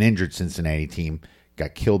 an injured Cincinnati team,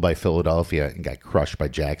 got killed by Philadelphia, and got crushed by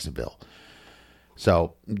Jacksonville.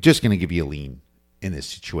 So I'm just going to give you a lean in this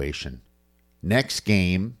situation. Next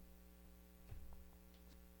game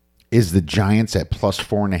is the Giants at plus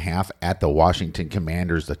 4.5 at the Washington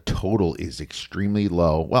Commanders. The total is extremely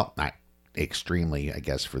low. Well, not extremely, I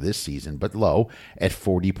guess, for this season, but low at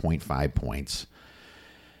 40.5 points.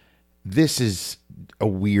 This is a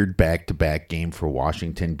weird back-to-back game for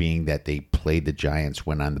Washington, being that they played the Giants,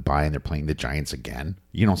 went on the bye, and they're playing the Giants again.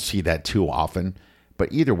 You don't see that too often.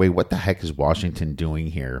 But either way, what the heck is Washington doing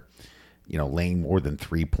here? Laying more than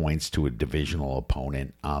 3 points to a divisional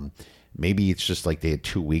opponent. Maybe it's just like they had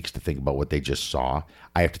 2 weeks to think about what they just saw.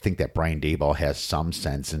 I have to think that Brian Daboll has some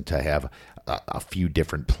sense and to have a few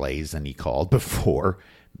different plays than he called before.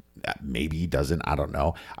 Maybe he doesn't. I don't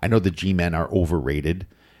know. I know the G-men are overrated,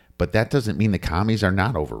 but that doesn't mean the Commies are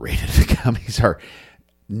not overrated. The Commies are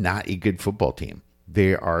not a good football team.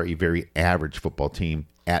 They are a very average football team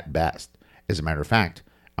at best. As a matter of fact,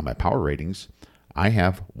 on my power ratings, I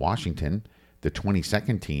have Washington, the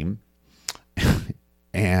 22nd team, the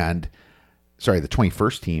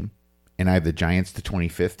 21st team, and I have the Giants, the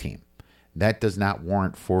 25th team. That does not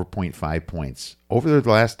warrant 4.5 points. Over the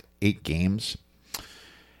last 8 games,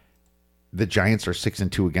 the Giants are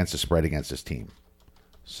 6-2 against the spread against this team.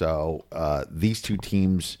 So these two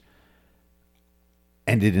teams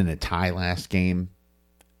ended in a tie last game.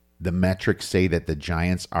 The metrics say that the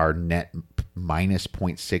Giants are net minus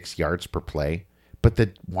 0.6 yards per play, but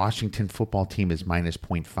the Washington football team is minus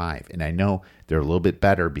 0.5. And I know they're a little bit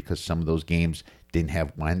better because some of those games didn't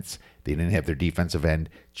have Wentz. They didn't have their defensive end,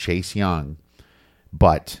 Chase Young.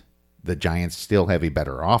 But the Giants still have a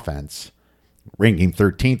better offense, ranking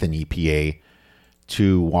 13th in EPA,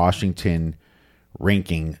 to Washington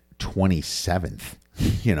ranking 27th.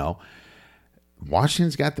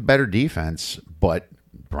 Washington's got the better defense, but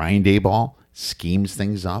Brian Daboll schemes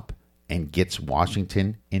things up and gets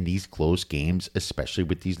Washington in these close games, especially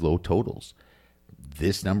with these low totals.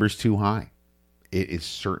 This number's too high. It is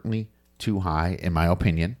certainly too high, in my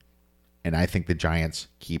opinion, and I think the Giants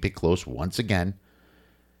keep it close once again.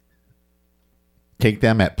 Take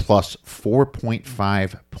them at plus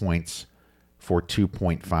 4.5 points for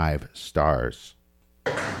 2.5 stars.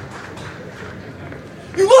 You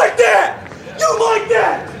like that? You like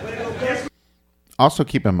that? Also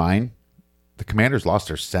keep in mind, the Commanders lost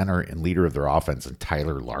their center and leader of their offense in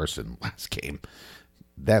Tyler Larson last game.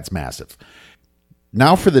 That's massive.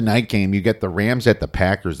 Now for the night game, you get the Rams at the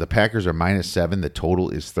Packers. The Packers are -7. The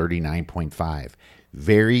total is 39.5.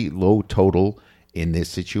 Very low total in this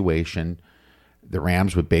situation. The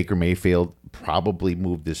Rams with Baker Mayfield probably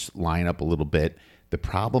moved this line up a little bit. The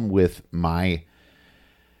problem with my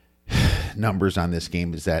numbers on this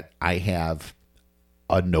game is that I have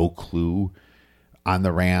a no clue on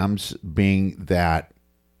the Rams, being that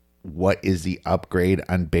what is the upgrade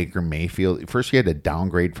on Baker Mayfield? First, you had a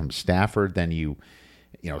downgrade from Stafford. Then you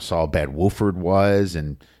saw how bad Wolford was,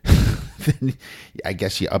 and then I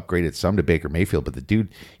guess you upgraded some to Baker Mayfield. But the dude,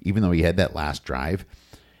 even though he had that last drive,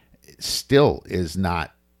 still is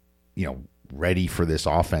not, ready for this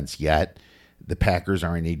offense yet. The Packers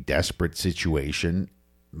are in a desperate situation.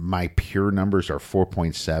 My pure numbers are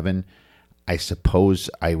 4.7. I suppose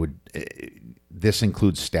I would. This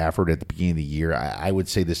includes Stafford at the beginning of the year. I would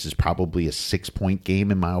say this is probably a 6-point game,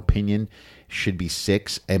 in my opinion. Should be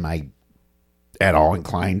 6. Am I at all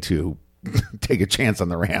inclined to take a chance on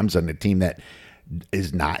the Rams, on a team that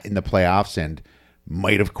is not in the playoffs and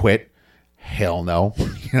might have quit? Hell no.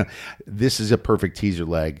 This is a perfect teaser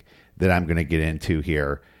leg that I'm going to get into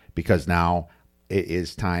here, because now it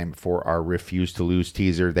is time for our Refuse to Lose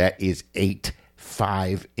teaser. That is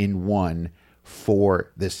 8-5-1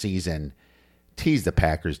 for the season. Tease the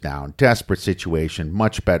Packers down. Desperate situation.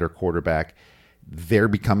 Much better quarterback. They're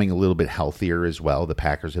becoming a little bit healthier as well. The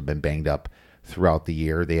Packers have been banged up throughout the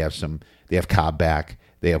year. They have Cobb back.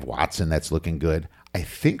 They have Watson that's looking good. I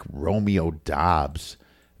think Romeo Doubs,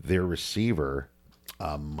 their receiver,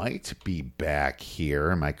 might be back here.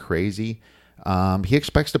 Am I crazy? He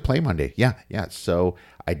expects to play Monday. Yeah. So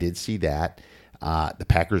I did see that. The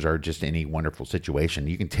Packers are just in a wonderful situation.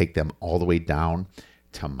 You can take them all the way down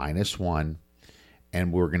to -1,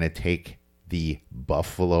 and we're going to take the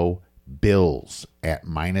Buffalo Bills at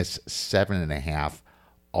 -7.5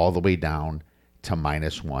 all the way down to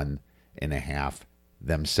 -1.5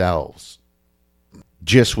 themselves.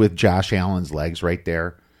 Just with Josh Allen's legs right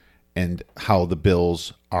there and how the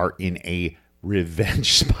Bills are in a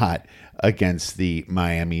revenge spot against the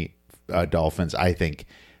Miami Dolphins, I think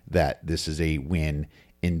that this is a win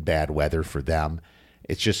in bad weather for them.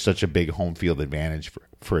 It's just such a big home field advantage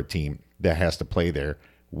for a team that has to play there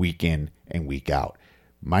week in and week out.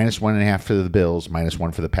 -1.5 for the Bills,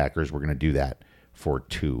 -1 for the Packers. We're going to do that for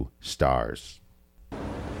 2 stars.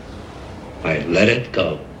 I let it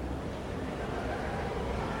go.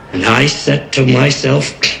 And I said to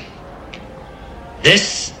myself,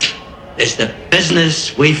 this is the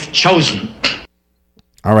business we've chosen.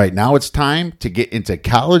 All right, now it's time to get into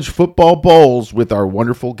college football bowls with our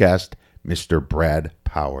wonderful guest, Mr. Brad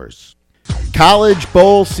Powers. College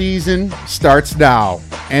bowl season starts now,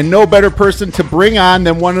 and no better person to bring on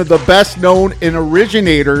than one of the best known and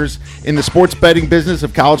originators in the sports betting business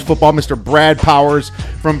of college football, Mr. Brad Powers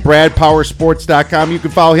from BradPowersports.com. You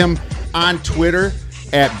can follow him on Twitter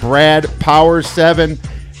at BradPowers7.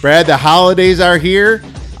 Brad, the holidays are here.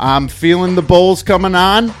 I'm feeling the bowls coming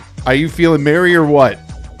on. Are you feeling merry or what?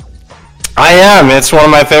 I am. It's one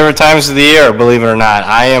of my favorite times of the year, believe it or not.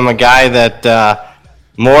 I am a guy that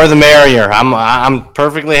more the merrier. I'm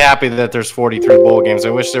perfectly happy that there's 43 bowl games. I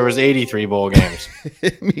wish there was 83 bowl games.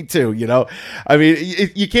 Me too, you know. I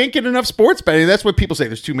mean, you can't get enough sports betting. That's what people say.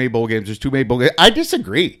 There's too many bowl games. There's too many bowl games. I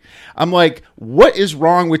disagree. I'm like, what is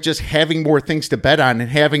wrong with just having more things to bet on and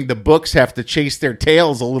having the books have to chase their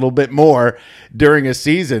tails a little bit more during a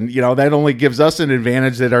season? You know, that only gives us an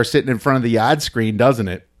advantage that are sitting in front of the odds screen, doesn't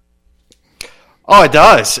it? Oh, it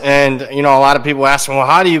does. And, you know, a lot of people ask, well,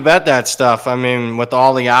 how do you bet that stuff? I mean, with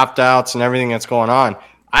all the opt-outs and everything that's going on,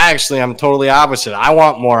 I'm totally opposite. I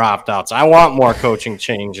want more opt-outs. I want more coaching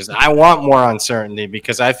changes. I want more uncertainty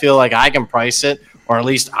because I feel like I can price it, or at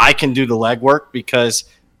least I can do the legwork, because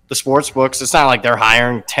the sports books, it's not like they're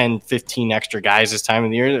hiring 10, 15 extra guys this time of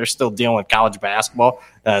the year. They're still dealing with college basketball,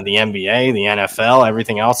 the NBA, the NFL,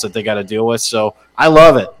 everything else that they got to deal with. So I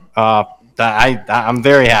love it. I'm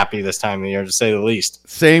very happy this time of year, to say the least.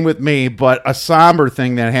 Same with me, but a somber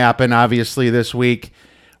thing that happened, obviously, this week.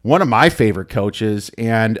 One of my favorite coaches,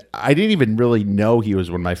 and I didn't even really know he was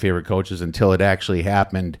one of my favorite coaches until it actually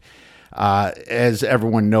happened. As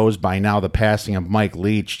everyone knows by now, the passing of Mike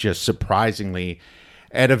Leach, just surprisingly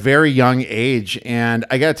at a very young age. And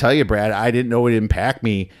I got to tell you, Brad, I didn't know it impact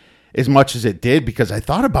me as much as it did, because I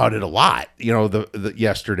thought about it a lot, you know, the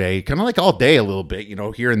yesterday, kind of like all day a little bit, you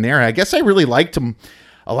know, here and there. I guess I really liked him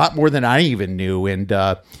a lot more than I even knew. And,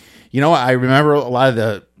 you know, I remember a lot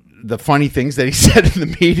of the funny things that he said in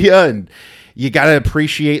the media, and you got to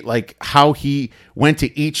appreciate like how he went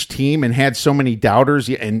to each team and had so many doubters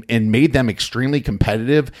and made them extremely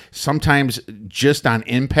competitive, sometimes just on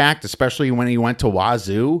impact, especially when he went to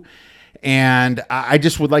Wazoo. And I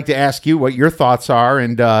just would like to ask you what your thoughts are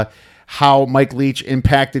and how Mike Leach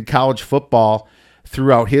impacted college football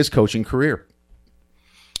throughout his coaching career.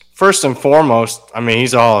 First and foremost, I mean,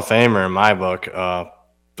 he's a Hall of Famer in my book.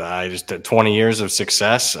 I just did 20 years of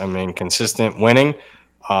success. I mean, consistent winning.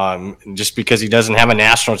 Just because he doesn't have a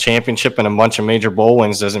national championship and a bunch of major bowl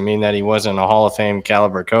wins doesn't mean that he wasn't a Hall of Fame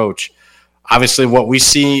caliber coach. Obviously, what we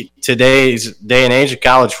see today's day and age of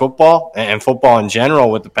college football and football in general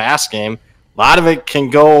with the pass game, a lot of it can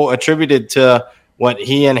go attributed to what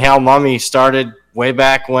he and Hal Mumme started way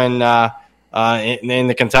back when in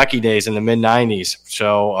the Kentucky days in the mid-'90s.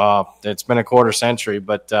 So it's been a quarter century,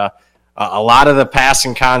 but a lot of the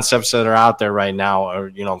passing concepts that are out there right now are,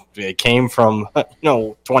 you know, it came from,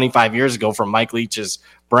 25 years ago from Mike Leach's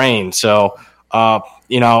brain. So,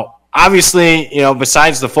 obviously,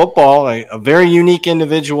 besides the football, a very unique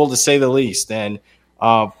individual to say the least, and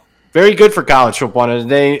very good for college football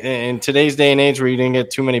in today's day and age, where you didn't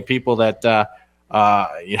get too many people that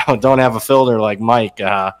don't have a filter like Mike.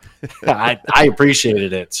 I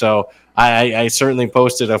appreciated it. So I certainly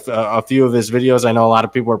posted a few of his videos. I know a lot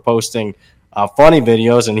of people are posting funny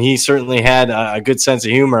videos, and he certainly had a good sense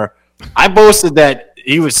of humor. I posted that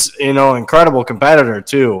he was, incredible competitor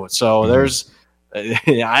too. So there's.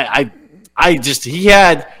 He had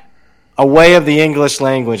a way of the English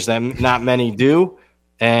language that not many do,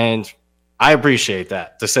 and I appreciate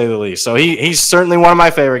that, to say the least. So he's certainly one of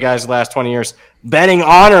my favorite guys the last 20 years. Betting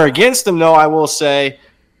on or against him, though, I will say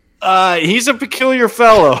He's a peculiar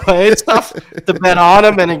fellow. It's tough to bet on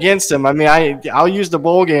him and against him. I mean, I'll use the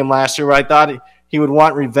bowl game last year where I thought he would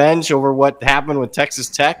want revenge over what happened with Texas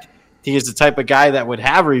Tech. He is the type of guy that would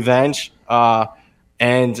have revenge,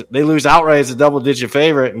 and they lose outright as a double-digit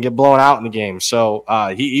favorite and get blown out in the game. So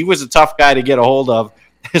he was a tough guy to get a hold of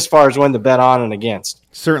as far as when to bet on and against.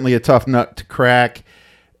 Certainly a tough nut to crack.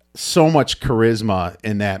 So much charisma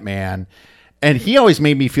in that man. And he always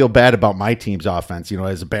made me feel bad about my team's offense. You know,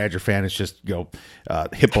 as a Badger fan, it's just,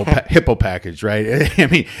 hippo package, right? I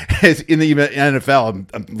mean, as in the NFL,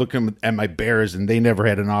 I'm looking at my Bears, and they never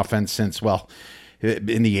had an offense since,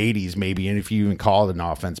 in the 80s maybe, and if you even call it an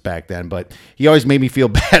offense back then. But he always made me feel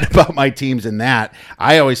bad about my teams in that.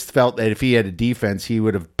 I always felt that if he had a defense, he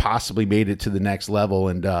would have possibly made it to the next level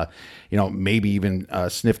and, maybe even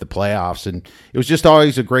sniff the playoffs. And it was just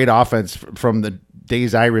always a great offense from the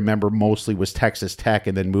days I remember. Mostly was Texas Tech,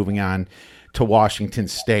 and then moving on to Washington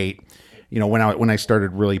State, when I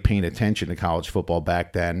started really paying attention to college football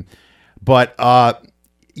back then. But,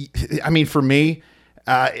 for me,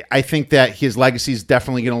 I think that his legacy is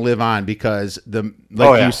definitely going to live on because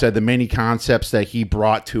you said, the many concepts that he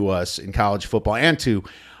brought to us in college football and to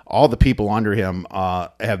all the people under him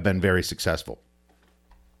have been very successful.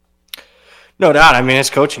 No doubt. I mean,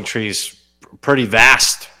 his coaching tree is pretty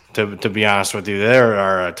vast, to be honest with you. There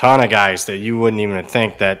are a ton of guys that you wouldn't even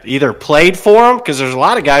think that either played for him, because there's a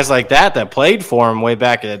lot of guys like that played for him way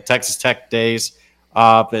back at Texas Tech days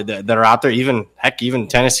that are out there. Even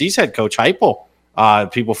Tennessee's head coach, Heupel.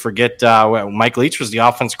 People forget Mike Leach was the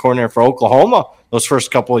offensive coordinator for Oklahoma those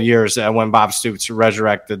first couple of years when Bob Stoops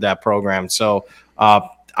resurrected that program. So,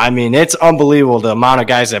 it's unbelievable the amount of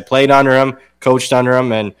guys that played under him, coached under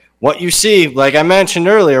him, and what you see, like I mentioned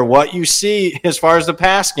earlier, what you see as far as the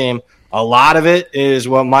pass game, a lot of it is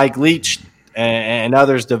what Mike Leach and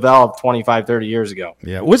others developed 25, 30 years ago.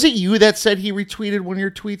 Yeah. Was it you that said he retweeted one of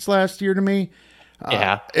your tweets last year to me?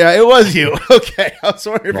 Yeah, it was you. Okay, I was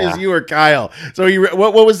wondering if it was you or Kyle. So,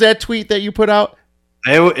 what was that tweet that you put out?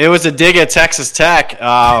 It was a dig at Texas Tech.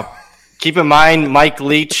 Keep in mind, Mike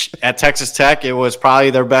Leach at Texas Tech, it was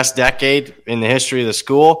probably their best decade in the history of the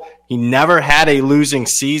school. He never had a losing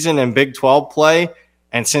season in Big 12 play,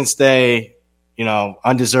 and since they,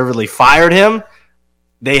 undeservedly fired him,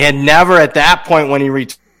 they had never at that point when he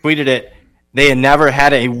retweeted it, they had never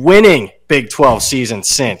had a winning Big 12 season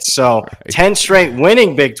since. So 10 straight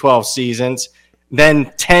winning Big 12 seasons,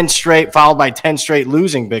 then 10 straight, followed by 10 straight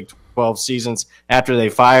losing Big 12 seasons after they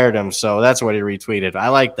fired him. So that's what he retweeted. I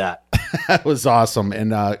like that. That was awesome,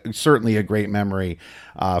 and certainly a great memory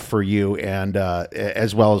for you, and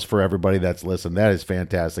as well as for everybody that's listened. That is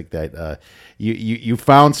fantastic that you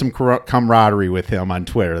found some camaraderie with him on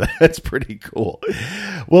Twitter. That's pretty cool.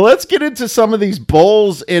 Well, let's get into some of these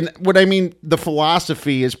bowls, and the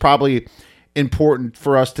philosophy is probably important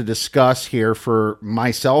for us to discuss here for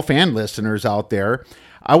myself and listeners out there.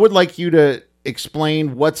 I would like you to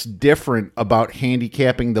explain what's different about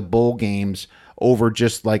handicapping the bowl games over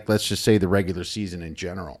just let's just say the regular season in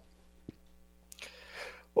general.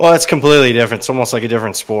 Well, it's completely different. It's almost like a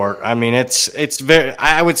different sport. I mean, it's very,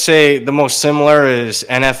 I would say the most similar is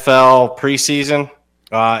NFL preseason.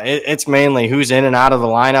 It's mainly who's in and out of the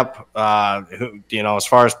lineup, as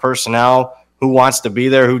far as personnel, who wants to be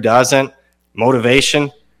there, who doesn't,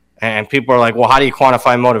 motivation. And people are like, well, how do you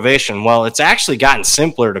quantify motivation? Well, it's actually gotten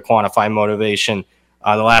simpler to quantify motivation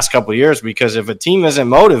the last couple of years, because if a team isn't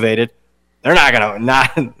motivated, they're not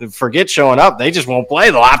going to forget showing up. They just won't play.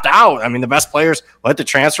 They'll opt out. I mean, the best players will hit the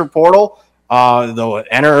transfer portal. They'll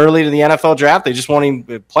enter early to the NFL draft. They just won't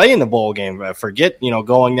even play in the bowl game. Forget,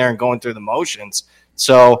 going there and going through the motions.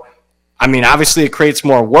 So, obviously it creates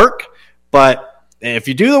more work, but if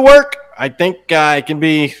you do the work, I think it can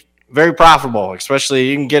be very profitable, especially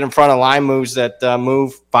you can get in front of line moves that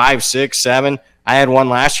move 5, 6, 7. I had one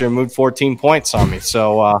last year, moved 14 points on me.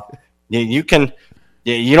 So you can –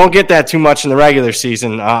 you don't get that too much in the regular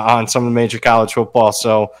season on some of the major college football.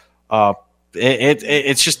 So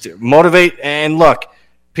it's just motivate. And look,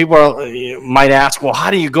 people might ask, well, how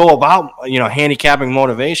do you go about, handicapping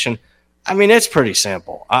motivation? It's pretty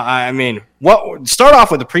simple. Start off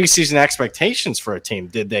with the preseason expectations for a team.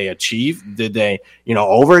 Did they achieve? Did they,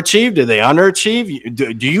 overachieve? Did they underachieve?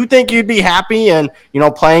 Do you think you'd be happy and,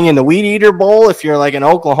 playing in the Weed Eater Bowl if you're like in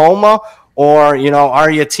Oklahoma? Or, are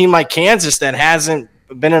you a team like Kansas that hasn't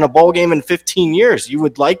been in a bowl game in 15 years. You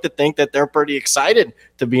would like to think that they're pretty excited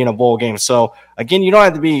to be in a bowl game. So, again, you don't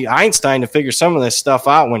have to be Einstein to figure some of this stuff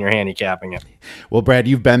out when you're handicapping it. Well, Brad,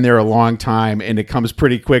 you've been there a long time, and it comes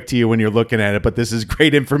pretty quick to you when you're looking at it. But this is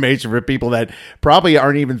great information for people that probably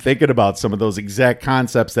aren't even thinking about some of those exact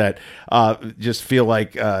concepts that just feel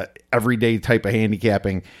like everyday type of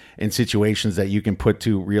handicapping in situations that you can put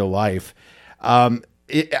to real life.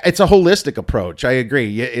 It's a holistic approach. I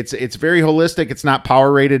agree. It's very holistic. It's not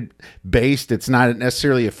power rated based. It's not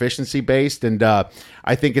necessarily efficiency based. And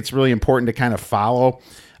I think it's really important to kind of follow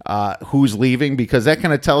who's leaving, because that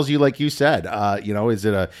kind of tells you, like you said, is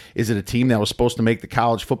it a team that was supposed to make the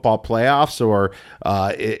college football playoffs, or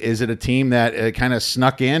is it a team that kind of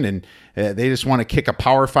snuck in and they just want to kick a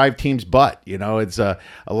Power 5 team's butt? It's a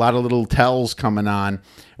lot of little tells coming on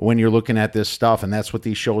when you're looking at this stuff, and that's what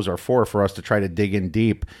these shows are for us to try to dig in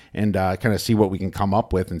deep and kind of see what we can come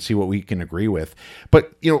up with and see what we can agree with.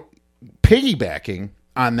 But, piggybacking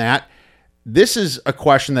on that, this is a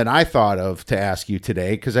question that I thought of to ask you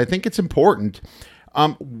today, because I think it's important.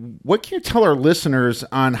 What can you tell our listeners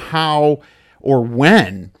on how or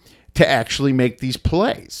when to actually make these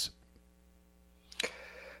plays?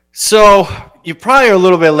 So you probably are a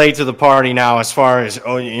little bit late to the party now as far as,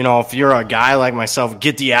 if you're a guy like myself,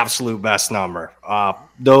 get the absolute best number.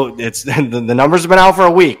 Though it's the numbers have been out for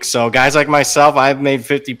a week. So guys like myself, I've made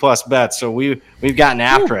 50+ bets. So we've gotten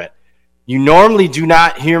after it. You normally do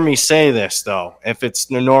not hear me say this, though, if it's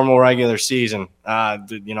the normal regular season.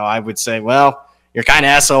 I would say, well, you're kind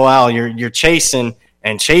of SOL. You're chasing,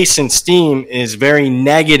 and chasing steam is very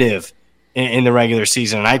negative in the regular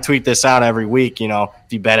season. And I tweet this out every week. If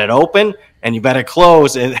you bet it open and you bet it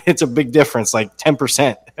close, it's a big difference, like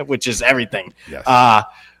 10%, which is everything. Yes.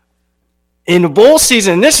 In the bowl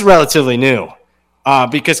season, this is relatively new.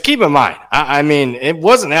 Because keep in mind, it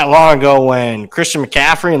wasn't that long ago when Christian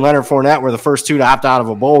McCaffrey and Leonard Fournette were the first two to opt out of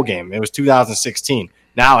a bowl game. It was 2016.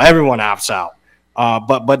 Now everyone opts out.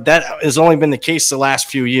 But that has only been the case the last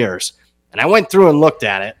few years. And I went through and looked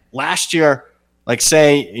at it. Last year, like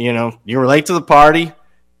say, you were late to the party,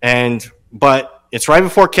 but it's right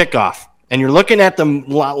before kickoff. And you're looking at the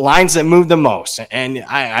lines that move the most. And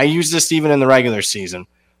I use this even in the regular season.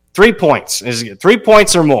 3 points. Is 3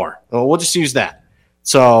 points or more. Well, we'll just use that.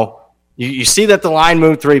 So you see that the line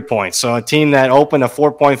moved 3 points. So a team that opened a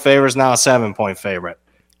 4-point favorite is now a 7-point favorite.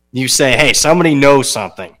 You say, hey, somebody knows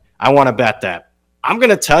something. I want to bet that. I'm going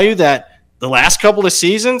to tell you that the last couple of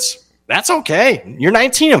seasons, that's okay. You're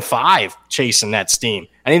 19-5 chasing that steam.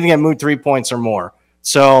 Anything that moved 3 points or more.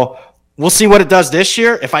 So we'll see what it does this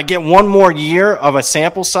year. If I get one more year of a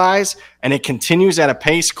sample size and it continues at a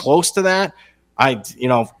pace close to that,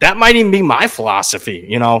 that might even be my philosophy,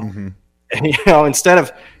 Mm-hmm. Instead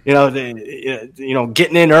of,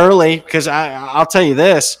 getting in early, because I'll tell you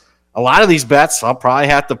this, a lot of these bets, I'll probably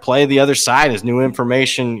have to play the other side as new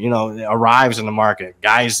information, arrives in the market.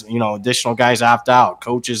 Guys, additional guys opt out,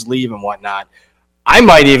 coaches leave and whatnot. I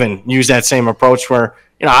might even use that same approach where,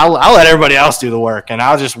 I'll let everybody else do the work, and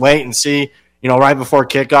I'll just wait and see, right before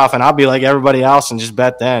kickoff, and I'll be like everybody else and just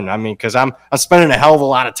bet then. Because I'm spending a hell of a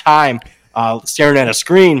lot of time staring at a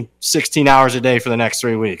screen 16 hours a day for the next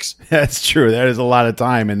 3 weeks. That's true. That is a lot of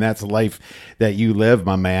time, and that's life that you live,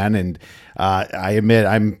 my man. And I admit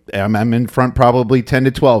I'm in front probably 10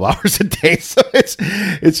 to 12 hours a day. So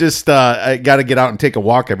it's just I got to get out and take a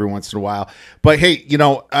walk every once in a while. But hey,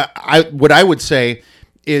 what I would say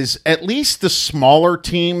is at least the smaller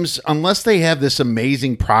teams, unless they have this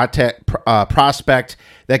amazing prospect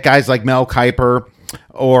that guys like Mel Kiper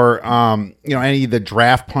or any of the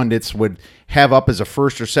draft pundits would have up as a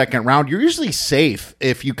first or second round, you're usually safe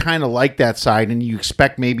if you kind of like that side and you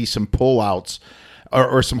expect maybe some pullouts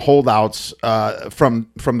or some holdouts from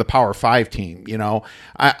the Power 5 team.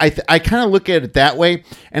 I kind of look at it that way,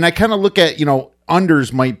 and I kind of look at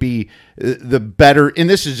unders might be the better, and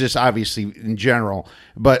this is just obviously in general,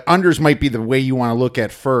 but unders might be the way you want to look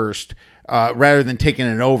at first, rather than taking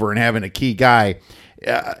it over and having a key guy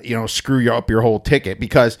screw you up your whole ticket,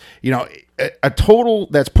 because a total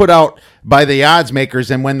that's put out by the odds makers,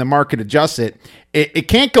 and when the market adjusts it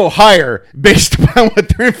can't go higher based upon what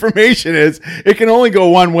their information is. It can only go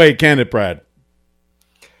one way, can it, Brad?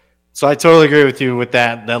 So I totally agree with you with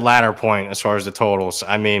that latter point as far as the totals.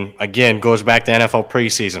 Again, goes back to NFL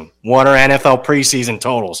preseason. What are NFL preseason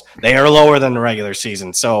totals? They are lower than the regular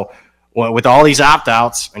season. So with all these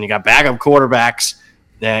opt-outs, and you got backup quarterbacks,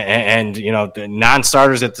 and the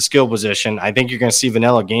non-starters at the skill position, I think you're going to see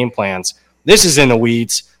vanilla game plans. This is in the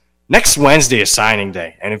weeds. Next Wednesday is signing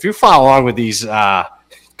day, and if you follow along with these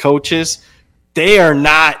coaches, they are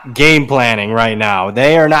not game planning right now.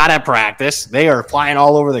 They are not at practice. They are flying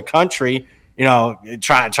all over the country,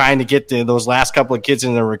 trying to get those last couple of kids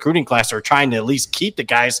in the recruiting class, or trying to at least keep the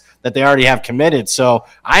guys that they already have committed. So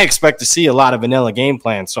I expect to see a lot of vanilla game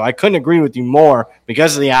plans. So I couldn't agree with you more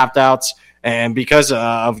because of the opt-outs and because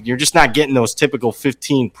of you're just not getting those typical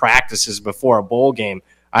 15 practices before a bowl game.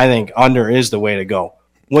 I think under is the way to go.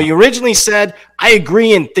 What you originally said, I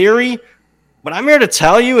agree in theory, but I'm here to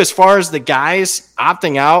tell you, as far as the guys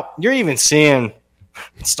opting out, you're even seeing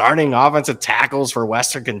starting offensive tackles for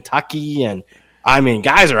Western Kentucky. And,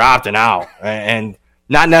 guys are opting out and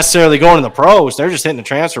not necessarily going to the pros. They're just hitting the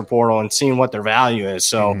transfer portal and seeing what their value is.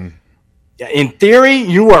 So, in theory,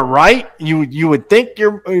 you are right. You would think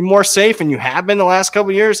you're more safe, and you have been the last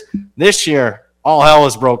couple of years. This year, all hell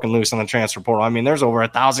is broken loose on the transfer portal. There's over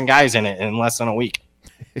 1,000 guys in it in less than a week.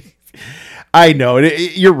 I know.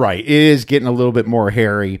 You're right. It is getting a little bit more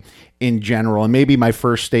hairy in general. And maybe my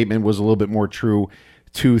first statement was a little bit more true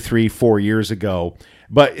 2, 3, 4 years ago.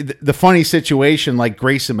 But the funny situation, like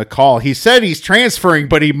Grayson McCall, he said he's transferring,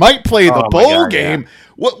 but he might play the bowl game. Yeah.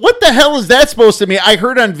 What the hell is that supposed to mean? I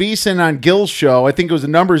heard on VSiN on Gill's show, I think it was a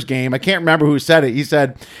numbers game. I can't remember who said it. He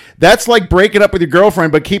said, that's like breaking up with your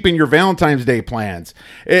girlfriend, but keeping your Valentine's Day plans.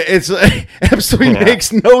 It's absolutely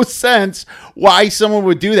makes no sense why someone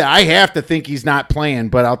would do that. I have to think he's not playing,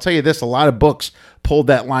 but I'll tell you this, a lot of books pulled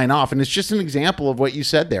that line off. And it's just an example of what you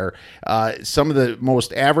said there. Some of the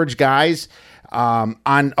most average guys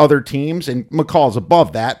on other teams, and McCall's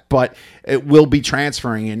above that, but it will be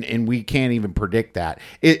transferring, and we can't even predict that.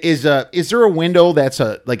 Is there a window that's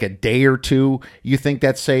like a day or two you think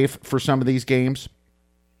that's safe for some of these games?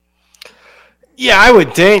 Yeah, I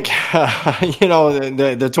would think,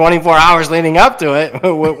 the 24 hours leading up to it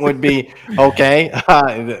would be okay.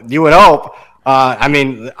 You would hope.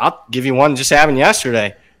 I'll give you one just happened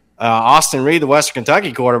yesterday. Austin Reed, the Western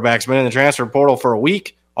Kentucky quarterback, has been in the transfer portal for a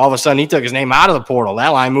week. All of a sudden, he took his name out of the portal. That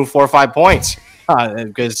line moved 4 or 5 points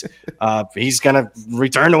because he's going to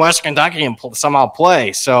return to Western Kentucky and somehow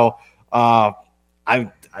play. So I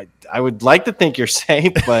would like to think you're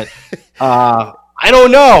safe, but I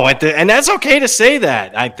don't know. And that's okay to say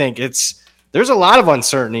that. I think there's a lot of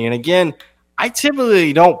uncertainty. And again, I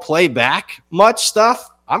typically don't play back much stuff.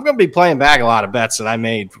 I'm going to be playing back a lot of bets that I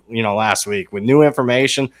made, last week with new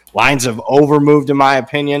information. Lines have overmoved, in my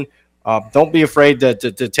opinion. Don't be afraid to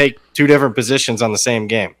take two different positions on the same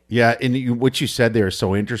game. Yeah, and what you said there is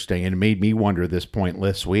so interesting, and it made me wonder this point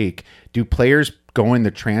this week. Do players go in the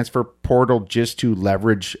transfer portal just to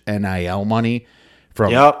leverage NIL money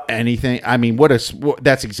from anything?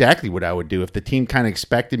 That's exactly what I would do. If the team kind of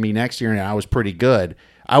expected me next year and I was pretty good,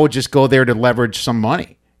 I would just go there to leverage some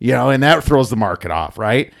money, and that throws the market off,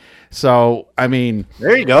 right? So,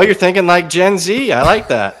 there you go. You're thinking like Gen Z. I like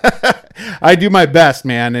that. I do my best,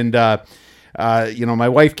 man. And, my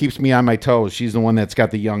wife keeps me on my toes. She's the one that's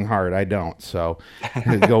got the young heart. I don't. So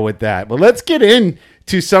go with that. But let's get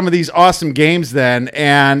into some of these awesome games then.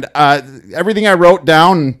 And everything I wrote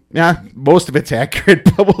down, most of it's accurate.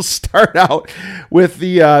 But we'll start out with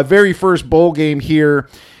the very first bowl game here.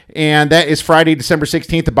 And that is Friday, December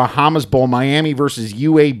 16th, the Bahamas Bowl, Miami versus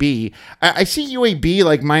UAB. I see UAB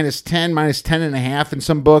like -10, -10.5 in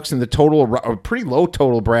some books, and the total, a pretty low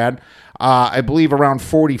total, Brad. I believe around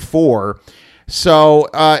 44. So,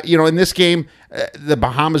 in this game, the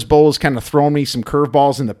Bahamas Bowl has kind of thrown me some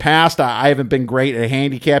curveballs in the past. I haven't been great at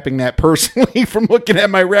handicapping that personally from looking at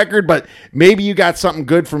my record, but maybe you got something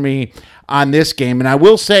good for me on this game. And I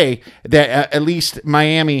will say that at least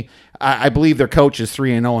Miami, I believe their coach is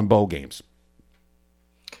 3-0 in bowl games.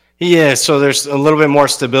 Yeah, so there's a little bit more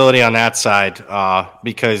stability on that side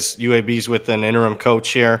because UAB's with an interim coach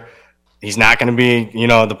here. He's not going to be,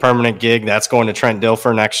 the permanent gig. That's going to Trent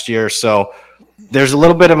Dilfer next year. So there's a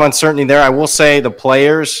little bit of uncertainty there. I will say the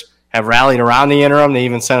players have rallied around the interim. They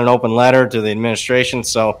even sent an open letter to the administration.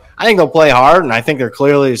 So I think they'll play hard, and I think they're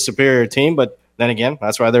clearly a superior team. But then again,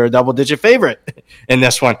 that's why they're a double-digit favorite in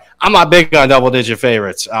this one. I'm not big on double-digit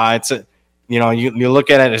favorites. You look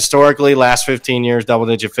at it historically, last 15 years,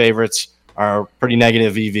 double-digit favorites are pretty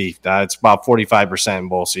negative EV. It's about 45% in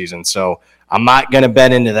bowl season. So I'm not going to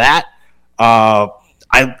bet into that.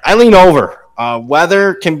 I lean over.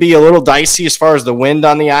 Weather can be a little dicey as far as the wind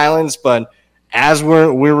on the islands, but as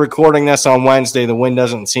we're recording this on Wednesday, the wind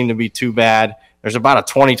doesn't seem to be too bad. There's about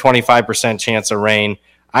a 20-25% chance of rain.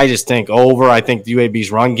 I just think over. I think the UAB's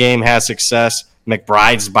run game has success.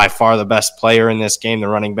 McBride's by far the best player in this game, the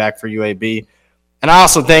running back for UAB. And I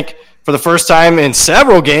also think for the first time in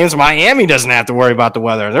several games, Miami doesn't have to worry about the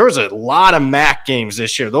weather. There was a lot of MAC games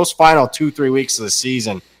this year. Those final 2-3 weeks of the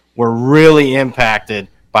season were really impacted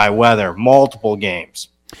by weather, multiple games.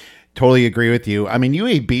 Totally agree with you. I mean,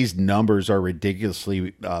 UAB's numbers are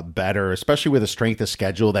ridiculously better, especially with a strength of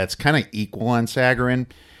schedule that's kind of equal on Sagarin.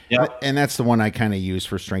 Yeah. And that's the one I kind of use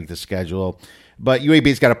for strength of schedule. But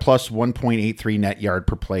UAB's got a plus 1.83 net yard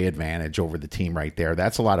per play advantage over the team right there.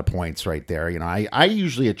 That's a lot of points right there. You know, I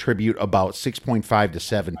usually attribute about 6.5 to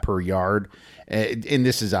 7 per yard. And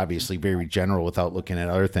this is obviously very general without looking at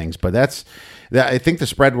other things. But I think the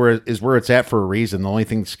spread is where it's at for a reason. The only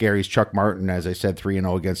thing scary is Chuck Martin, as I said,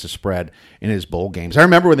 3-0 against the spread in his bowl games. I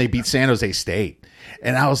remember when they beat San Jose State.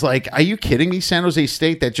 And I was like, are you kidding me? San Jose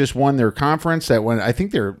State that just won their conference, I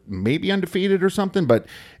think they're maybe undefeated or something, but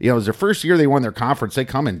you know, it was their first year they won their conference. They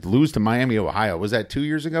come and lose to Miami, Ohio. Was that 2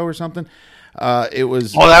 years ago or something? It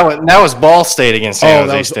was. Oh, that was Ball State against San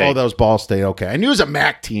Jose State. Oh, that was Ball State. Okay, I knew it was a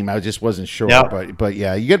MAC team. I just wasn't sure. Yep. But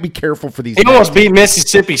yeah, you got to be careful for these. They almost beat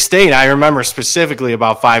Mississippi State. I remember specifically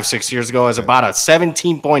about 5-6 years ago as about a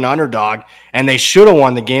 17-point underdog, and they should have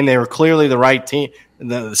won the game. They were clearly the right team,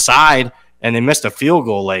 the side, and they missed a field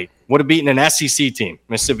goal late. Would have beaten an SEC team,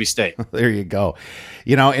 Mississippi State. There you go.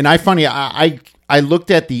 You know, and I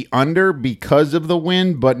looked at the under because of the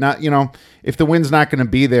win, but not, you know, if the win's not going to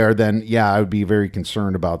be there, then yeah, I would be very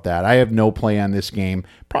concerned about that. I have no play on this game.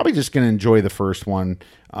 Probably just going to enjoy the first one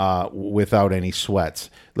without any sweats.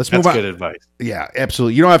 Let's move on. That's good advice. Yeah,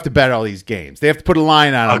 absolutely. You don't have to bet all these games. They have to put a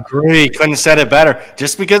line on them. Agree. Couldn't have said it better.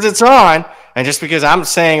 Just because it's on, and just because I'm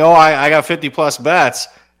saying, oh, I got 50-plus bets,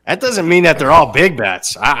 that doesn't mean that they're all big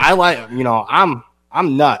bets. I like, you know, I'm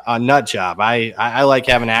a nut job. I like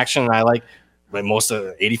having action, and I like. But most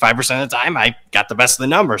of 85% of the time, I got the best of the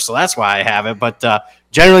numbers, so that's why I have it. But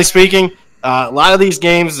generally speaking, a lot of these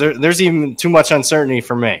games, there's even too much uncertainty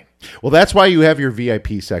for me. Well, that's why you have your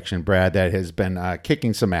VIP section, Brad, that has been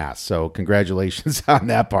kicking some ass. So congratulations on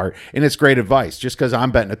that part, and it's great advice. Just because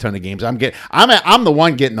I'm betting a ton of games, I'm the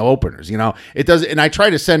one getting the openers. You know, it does, and I try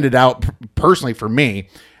to send it out personally for me,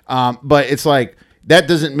 but it's like. That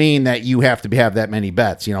doesn't mean that you have to have that many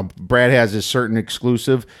bets. You know, Brad has a certain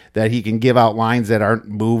exclusive that he can give out lines that aren't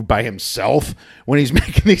moved by himself when he's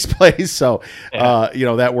making these plays. So, you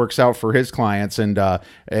know, that works out for his clients, and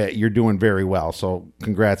you're doing very well. So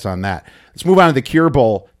congrats on that. Let's move on to the Cure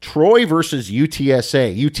Bowl. Troy versus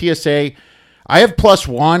UTSA. UTSA, I have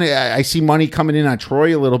 +1. I see money coming in on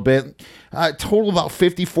Troy a little bit. Total about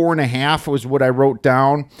 54.5 was what I wrote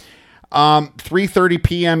down. 3:30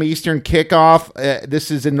 p.m. Eastern kickoff.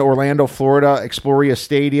 This is in Orlando, Florida, Exploria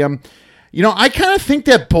Stadium. You know, I kind of think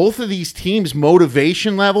that both of these teams'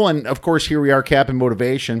 motivation level, and of course here we are capping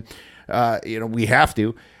motivation, you know, we have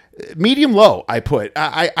to. Medium low, I put.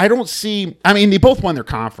 I don't see, I mean, they both won their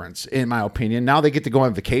conference, in my opinion. Now they get to go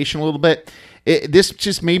on vacation a little bit. This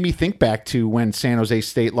just made me think back to when San Jose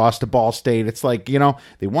State lost to Ball State. It's like, you know,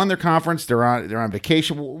 they won their conference. They're on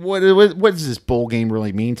vacation. What does this bowl game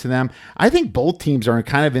really mean to them? I think both teams are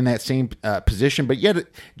kind of in that same position. But yet,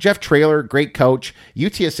 Jeff Traylor, great coach.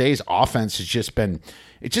 UTSA's offense has just been.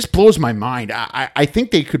 It just blows my mind. I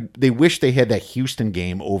think they wish they had that Houston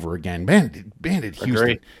game over again. Man, did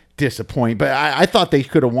Houston disappoint. But I thought they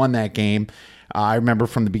could have won that game. I remember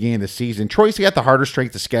from the beginning of the season, Troy's got the harder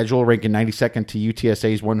strength of schedule, ranking 92nd to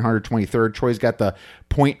UTSA's 123rd. Troy's got the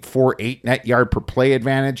 0.48 net yard per play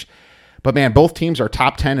advantage. But man, both teams are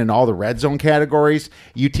top 10 in all the red zone categories.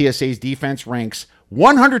 UTSA's defense ranks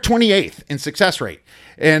 128th in success rate,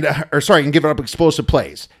 and give up explosive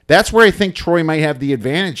plays. That's where I think Troy might have the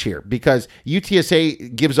advantage here, because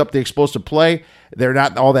UTSA gives up the explosive play. They're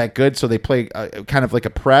not all that good, so they play kind of like a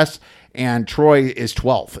press. And Troy is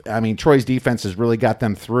 12th. I mean, Troy's defense has really got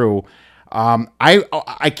them through.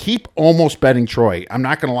 I keep almost betting Troy. I'm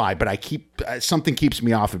not going to lie, but something keeps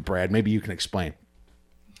me off it, Brad. Maybe you can explain.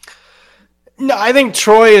 No, I think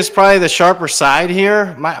Troy is probably the sharper side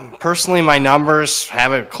here. Personally, my numbers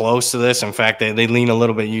have it close to this. In fact, they lean a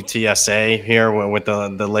little bit UTSA here with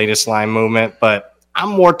the latest line movement. But I'm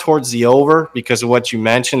more towards the over because of what you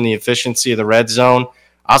mentioned, the efficiency of the red zone.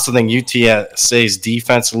 I also think UTSA's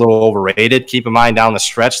defense a little overrated. Keep in mind, down the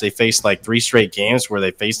stretch, they faced like 3 straight games where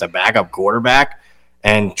they faced a backup quarterback.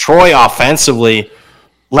 And Troy offensively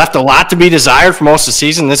left a lot to be desired for most of the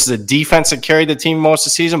season. This is a defense that carried the team most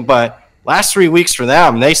of the season, but last 3 weeks for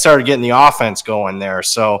them, they started getting the offense going there.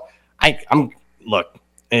 So it's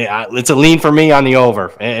a lean for me on the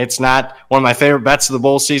over. It's not one of my favorite bets of the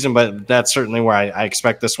bowl season, but that's certainly where I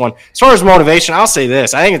expect this one. As far as motivation, I'll say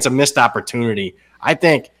this. I think it's a missed opportunity. I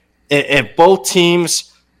think if both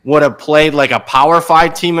teams would have played like a Power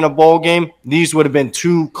 5 team in a bowl game, these would have been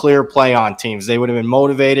 2 clear play-on teams. They would have been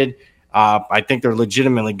motivated. I think they're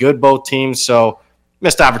legitimately good, both teams. So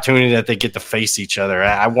missed opportunity that they get to face each other.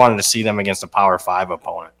 I wanted to see them against a Power 5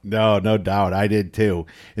 opponent. No doubt. I did too.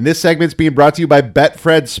 And this segment's being brought to you by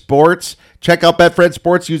Betfred Sports. Check out Betfred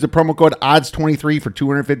Sports. Use the promo code odds23 for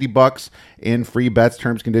 $250 in free bets.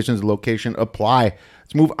 Terms, conditions, and location apply.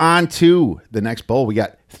 Let's move on to the next bowl. We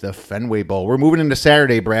got the Fenway Bowl. We're moving into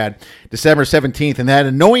Saturday, Brad, December 17th, and that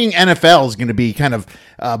annoying NFL is going to be kind of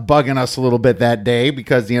bugging us a little bit that day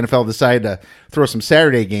because the NFL decided to throw some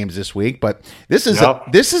Saturday games this week. But this is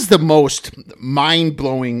this is the most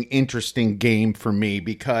mind-blowing, interesting game for me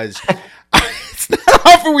because it's not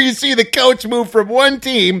often where you see the coach move from one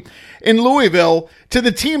team in Louisville to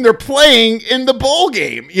the team they're playing in the bowl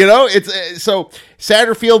game. You know, it's so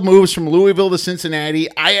Satterfield moves from Louisville to Cincinnati.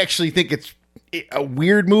 I actually think it's a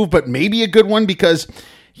weird move, but maybe a good one because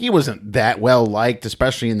he wasn't that well liked,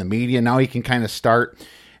 especially in the media. Now he can kind of start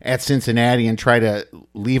at Cincinnati and try to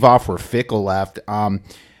leave off where Fickle left.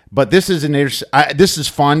 But this is this is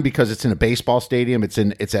fun because it's in a baseball stadium.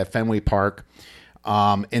 It's at Fenway Park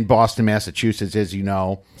in Boston, Massachusetts, as you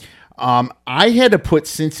know. I had to put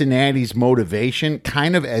Cincinnati's motivation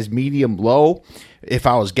kind of as medium low if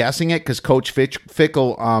I was guessing it, because Coach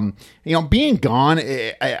Fickle, being gone,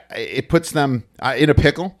 it puts them in a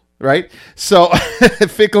pickle, right? So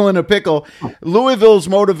Fickle in a pickle. Louisville's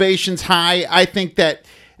motivation's high. I think that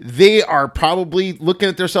they are probably looking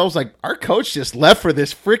at themselves like, our coach just left for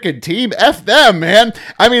this freaking team. F them, man.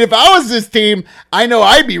 I mean, if I was this team, I know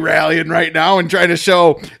I'd be rallying right now and trying to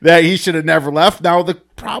show that he should have never left. Now, the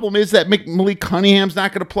problem is that Malik Cunningham's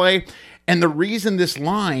not going to play. And the reason this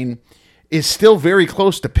line is still very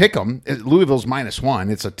close to Pick'em, Louisville's -1.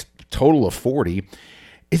 It's a total of 40.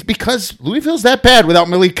 It's because Louisville's that bad without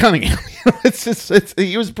Malik Cunningham.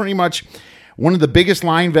 He was pretty much one of the biggest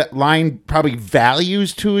line probably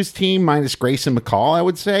values to his team, minus Grayson McCall, I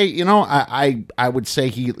would say. I would say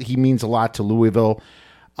he means a lot to Louisville.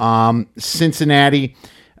 Cincinnati,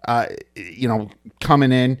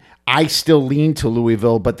 coming in, I still lean to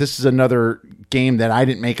Louisville, but this is another game that I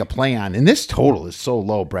didn't make a play on. And this total is so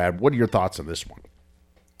low, Brad. What are your thoughts on this one?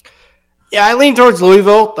 Yeah, I lean towards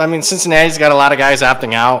Louisville. I mean, Cincinnati's got a lot of guys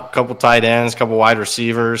opting out, a couple tight ends, a couple wide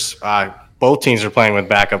receivers. Both teams are playing with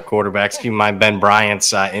backup quarterbacks. Keep in mind, Ben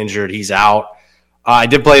Bryant's injured. He's out. I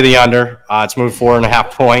did play the under. It's moved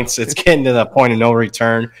 4.5 points. It's getting to the point of no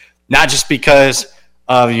return, not just because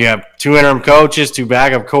you have 2 interim coaches, 2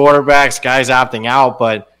 backup quarterbacks, guys opting out,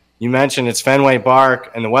 but you mentioned it's Fenway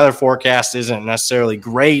Park, and the weather forecast isn't necessarily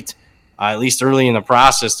great. At least early in the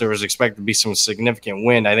process, there was expected to be some significant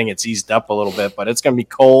wind. I think it's eased up a little bit, but it's going to be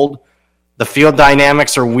cold. The field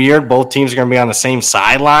dynamics are weird. Both teams are going to be on the same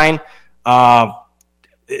sideline.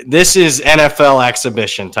 This is NFL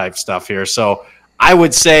exhibition type stuff here. So I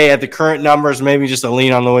would say at the current numbers, maybe just a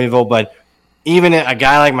lean on Louisville, but even a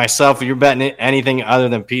guy like myself, if you're betting anything other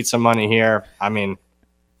than pizza money here, I mean,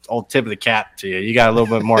 old tip of the cap to you. You got a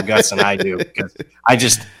little bit more guts than I do, because I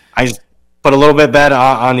just put a little bit bet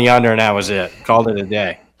on the under, and that was it. Called it a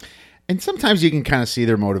day. And sometimes you can kind of see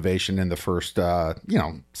their motivation in the first,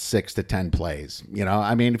 6 to 10 plays.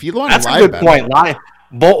 I mean, if you want that's to a good point.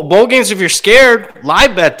 Bowl games, if you're scared,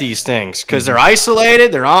 live bet these things because they're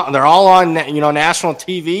isolated. They're all on national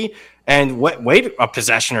TV. And wait a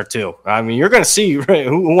possession or two. I mean, you're going to see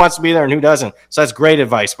who wants to be there and who doesn't. So that's great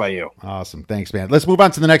advice by you. Awesome. Thanks, man. Let's move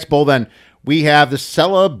on to the next bowl then. We have the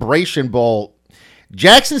Celebration Bowl.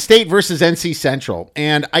 Jackson State versus NC Central.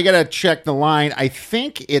 And I got to check the line. I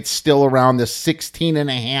think it's still around the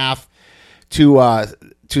 16.5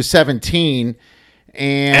 to 17.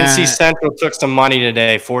 And NC Central took some money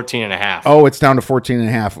today, 14.5. Oh, it's down to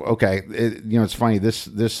 14.5. Okay, it's funny. This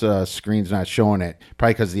screen's not showing it,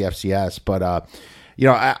 probably because of the FCS. But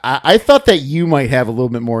I thought that you might have a little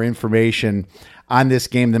bit more information on this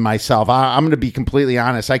game than myself. I'm going to be completely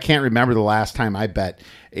honest. I can't remember the last time I bet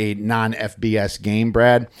a non-FBS game,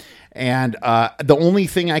 Brad. And the only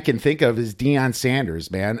thing I can think of is Deion Sanders,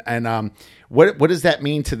 man. And what does that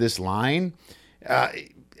mean to this line?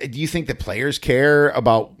 Do you think the players care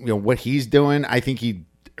about what he's doing? I think he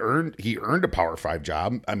earned a Power 5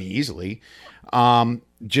 job. I mean, easily,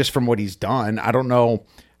 just from what he's done. I don't know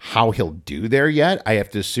how he'll do there yet. I have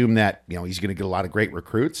to assume that he's going to get a lot of great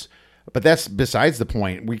recruits. But that's besides the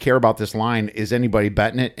point. We care about this line. Is anybody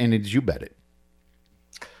betting it? And did you bet it?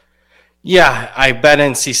 Yeah, I bet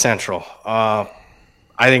NC Central.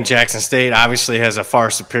 I think Jackson State obviously has a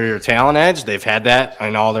far superior talent edge. They've had that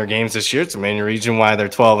in all their games this year. It's the main reason why they're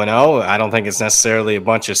 12-0. I don't think it's necessarily a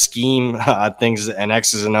bunch of scheme things and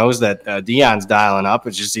X's and O's that Deion's dialing up.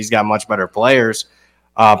 It's just he's got much better players.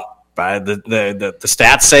 The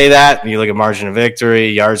stats say that. You look at margin of victory,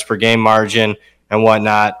 yards per game margin, and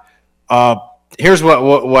whatnot. here's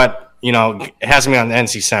what has me on the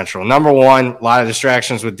NC Central. Number one, a lot of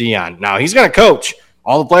distractions with Deion. Now, he's going to coach.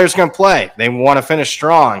 All the players are going to play. They want to finish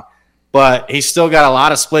strong. But he's still got a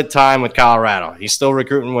lot of split time with Colorado. He's still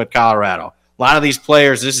recruiting with Colorado. A lot of these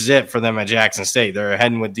players, this is it for them at Jackson State. They're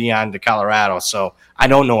heading with Deion to Colorado, so I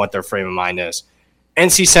don't know what their frame of mind is.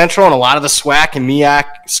 NC Central and a lot of the SWAC and MEAC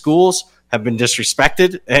schools have been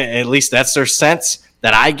disrespected. At least that's their sense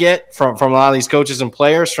that I get from a lot of these coaches and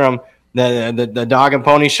players from the dog and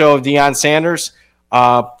pony show of Deion Sanders.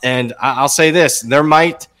 And I'll say this, there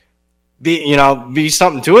might be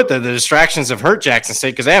something to it that the distractions have hurt Jackson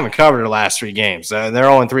State because they haven't covered their last 3 games. They're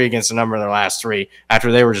 0-3 against a number of their last 3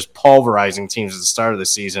 after they were just pulverizing teams at the start of the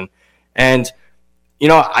season. And,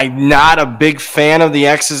 I'm not a big fan of the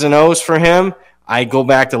X's and O's for him. I go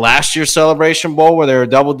back to last year's Celebration Bowl where they were a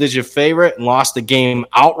double-digit favorite and lost the game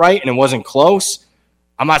outright, and it wasn't close.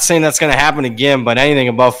 I'm not saying that's going to happen again, but anything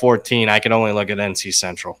above 14, I can only look at NC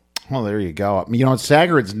Central. Well, there you go.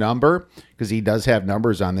 Sagarin's number, because he does have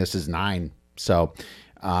numbers on this, is 9. So,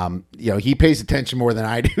 he pays attention more than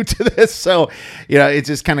I do to this. So, it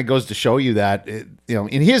just kind of goes to show you that,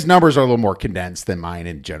 and his numbers are a little more condensed than mine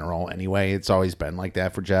in general anyway. It's always been like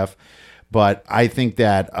that for Jeff. But I think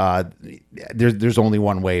that there's only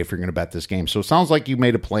one way if you're going to bet this game. So it sounds like you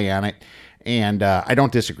made a play on it, and I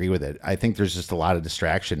don't disagree with it. I think there's just a lot of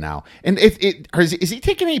distraction now. And is he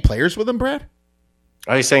taking any players with him, Brad?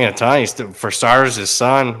 Oh, he's taking a ton. For starters, his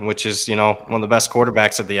son, which is, one of the best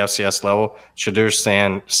quarterbacks at the FCS level, Shadur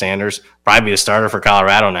Sanders, probably be the starter for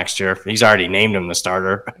Colorado next year. He's already named him the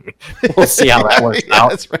starter. We'll see how that works out.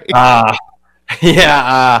 That's right.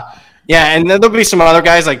 Yeah, and then there'll be some other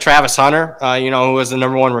guys like Travis Hunter, who was the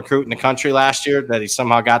number 1 recruit in the country last year that he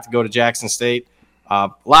somehow got to go to Jackson State. A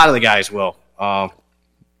lot of the guys will.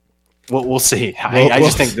 We'll see. I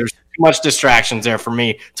just think there's too much distractions there for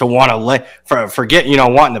me to want to forget,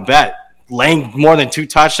 wanting to bet. Laying more than 2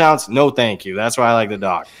 touchdowns, no thank you. That's why I like the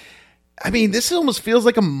dog. I mean, this almost feels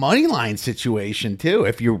like a money line situation, too,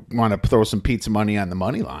 if you want to throw some pizza money on the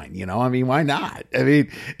money line. Why not? I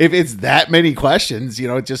mean, if it's that many questions,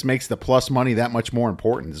 it just makes the plus money that much more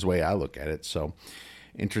important is the way I look at it. So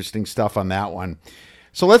interesting stuff on that one.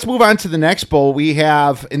 So let's move on to the next bowl. We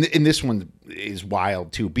have, and this one is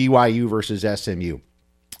wild, too, BYU versus SMU.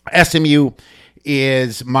 SMU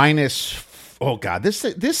is minus, oh, God,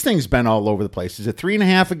 this thing's been all over the place. Is it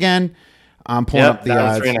 3.5 again? I'm pulling up the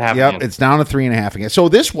odds. Yep, it's down to 3.5 again. So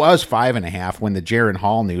this was 5.5 when the Jaron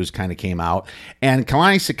Hall news kind of came out. And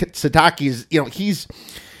Kalani Sitake is, he's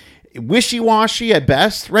wishy-washy at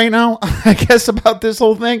best right now, I guess, about this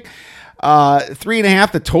whole thing.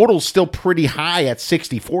 3.5. The total's still pretty high at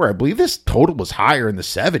 64. I believe this total was higher in the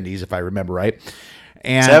 70s, if I remember right.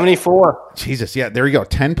 And 74. Jesus, yeah, there you go.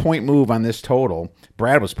 10-point move on this total.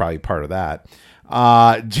 Brad was probably part of that.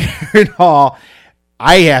 Jaron Hall,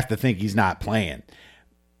 I have to think he's not playing.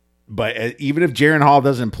 But even if Jaron Hall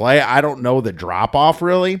doesn't play, I don't know the drop-off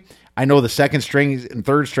really. I know the second string and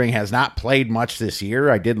third string has not played much this year.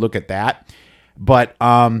 I did look at that. But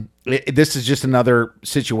this is just another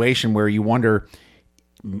situation where you wonder,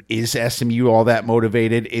 is SMU all that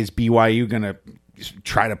motivated? Is BYU going to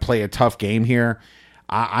try to play a tough game here?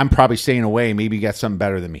 I'm probably staying away. Maybe you got something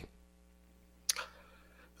better than me.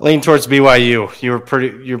 Lean towards BYU. You're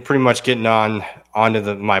pretty much getting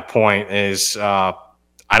onto my point is I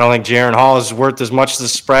don't think Jaron Hall is worth as much as the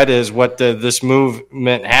spread is what this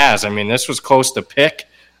movement has. I mean, this was close to pick.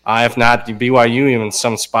 If not, the BYU even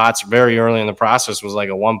some spots very early in the process was like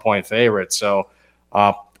a 1-point favorite. So,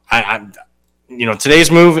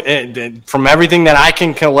 today's move from everything that I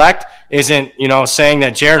can collect isn't, saying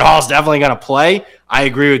that Jaron Hall is definitely going to play. I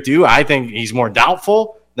agree with you. I think he's more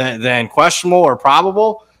doubtful than questionable or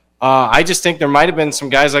probable. I just think there might have been some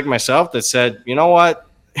guys like myself that said, you know what,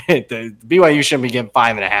 the BYU shouldn't be getting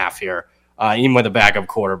 5.5 here, even with a backup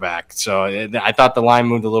quarterback. So I thought the line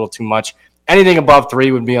moved a little too much. Anything above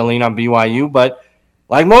 3 would be a lean on BYU, but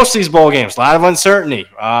like most of these bowl games, a lot of uncertainty.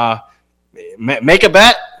 Make a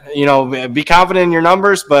bet, be confident in your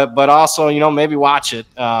numbers, but also, maybe watch it,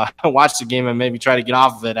 watch the game and maybe try to get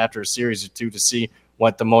off of it after a series or 2 to see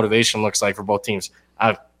what the motivation looks like for both teams.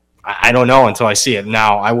 I don't know until I see it.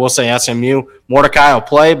 Now, I will say SMU, Mordecai will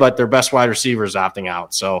play, but their best wide receiver is opting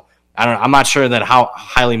out. So I'm not sure that how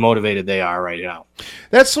highly motivated they are right now.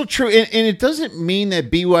 That's so true. And it doesn't mean that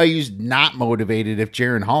BYU's not motivated if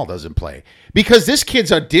Jaron Hall doesn't play, because this kid's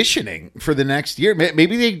auditioning for the next year.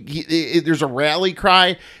 Maybe there's a rally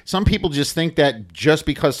cry. Some people just think that just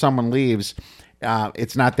because someone leaves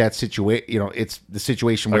It's not that situation. It's the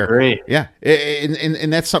situation where, Agree. yeah,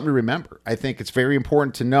 and that's something to remember. I think it's very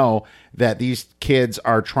important to know that these kids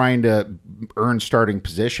are trying to earn starting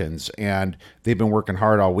positions, and they've been working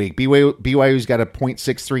hard all week. BYU's got a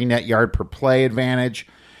 .63 net yard per play advantage.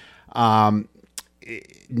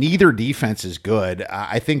 Neither defense is good.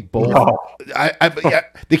 I think both. No.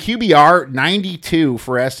 The QBR 92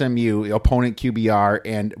 for SMU opponent QBR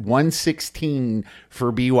and 116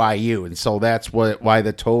 for BYU, and so that's why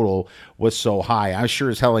the total was so high. I'm sure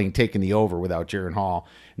as hell ain't taking the over without Jaron Hall,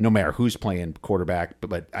 no matter who's playing quarterback.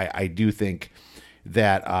 But I do think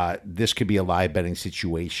that this could be a live betting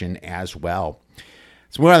situation as well.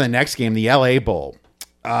 Let's move on to the next game, the LA Bowl.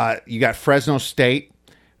 You got Fresno State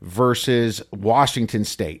versus Washington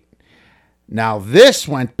State. Now, this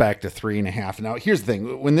went back to 3.5. Now, here's the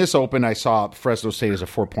thing. When this opened, I saw Fresno State as a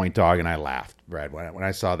 4-point dog, and I laughed, Brad. When I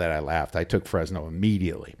saw that, I laughed. I took Fresno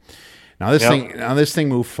immediately. Now, this thing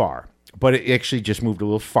moved far, but it actually just moved a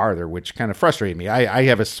little farther, which kind of frustrated me. I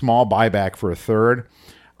have a small buyback for a third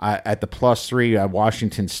at the +3 at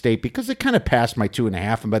Washington State because it kind of passed my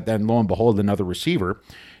 2.5, but then lo and behold, another receiver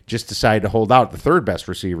just decided to hold out. The third best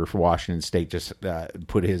receiver for Washington State just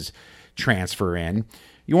put his transfer in.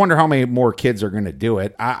 You wonder how many more kids are going to do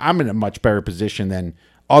it. I'm in a much better position than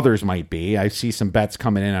others might be. I see some bets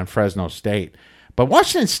coming in on Fresno State. But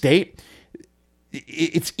Washington State,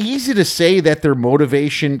 it's easy to say that their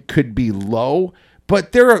motivation could be low, but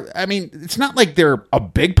it's not like they're a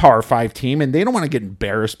big Power 5 team, and they don't want to get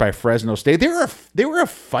embarrassed by Fresno State. They were a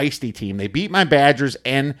feisty team. They beat my Badgers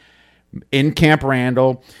and in Camp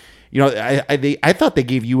Randall. I thought they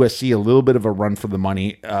gave USC a little bit of a run for the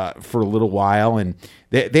money for a little while, and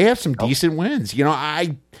they have some decent wins.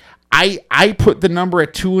 I put the number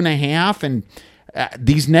at 2.5, and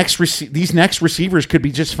these next receivers could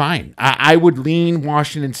be just fine. I would lean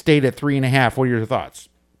Washington State at 3.5. What are your thoughts?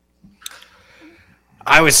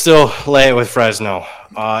 I would still lay it with Fresno.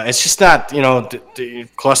 It's just not, the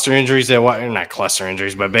cluster injuries not cluster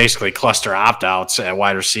injuries, but basically cluster opt-outs at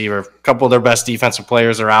wide receiver. A couple of their best defensive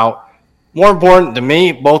players are out. More important to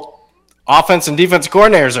me, both offense and defensive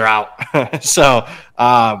coordinators are out. So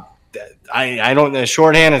I don't, the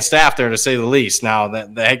shorthanded staff there to say the least. Now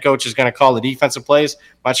the head coach is going to call the defensive plays.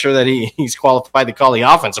 I'm not sure that he's qualified to call the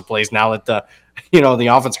offensive plays now that the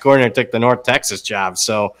offensive coordinator took the North Texas job.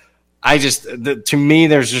 So to me,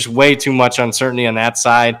 there's just way too much uncertainty on that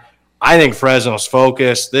side. I think Fresno's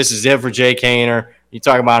focused. This is it for Jake Haener. You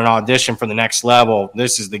talk about an audition for the next level.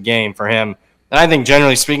 This is the game for him. And I think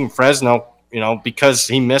generally speaking, Fresno, because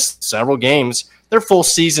he missed several games, their full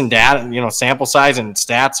season data, sample size and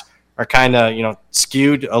stats are kind of,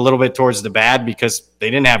 skewed a little bit towards the bad because they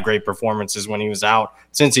didn't have great performances when he was out.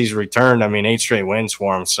 Since he's returned, 8 straight wins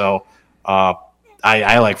for him. So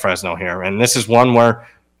I like Fresno here. And this is one where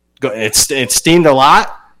it's steamed a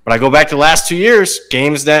lot, but I go back to the last 2 years,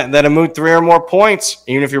 games that have moved 3 or more points,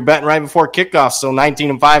 even if you're betting right before kickoff, still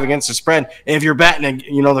 19-5 against the spread. And if you're betting,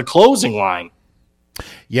 the closing line.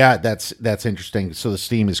 Yeah, that's interesting. So the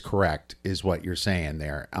steam is correct, is what you're saying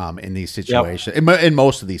there. In these situations, yep. In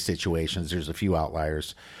most of these situations, there's a few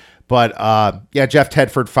outliers, but Jeff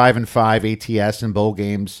Tedford 5-5 ATS in bowl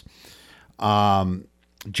games.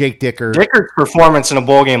 Jake Dicker's performance in a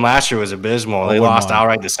bowl game last year was abysmal. They lost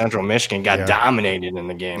outright to Central Michigan, got dominated in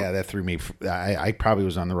the game. Yeah, that threw me. I probably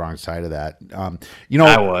was on the wrong side of that. I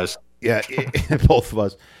was. Yeah, both of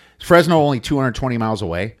us. Fresno only 220 miles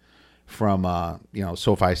away from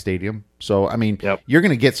SoFi Stadium, so you're going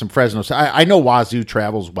to get some Fresno. I know Wazoo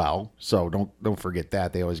travels well, so don't forget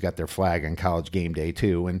that they always got their flag on College game day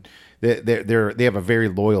too, and they have a very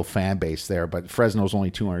loyal fan base there. But Fresno's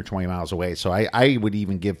only 220 miles away, so I would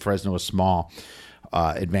even give Fresno a small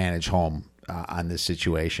advantage home on this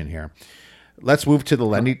situation here. Let's move to the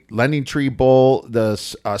Lending Tree Bowl, the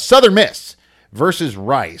Southern Miss versus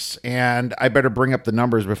Rice, and I better bring up the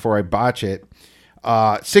numbers before I botch it.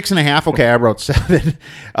 6.5. Okay, I wrote 7.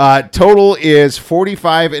 Total is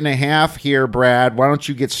 45.5 here, Brad. Why don't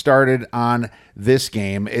you get started on this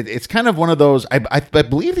game? It's kind of one of those. I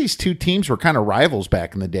believe these two teams were kind of rivals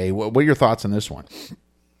back in the day. What are your thoughts on this one?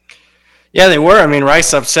 Yeah, they were.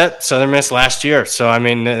 Rice upset Southern Miss last year. So,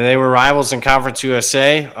 they were rivals in Conference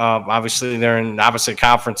USA. Obviously, they're in opposite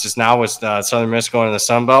conferences now with Southern Miss going to the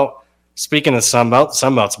Sun Belt. Speaking of Sun Belt's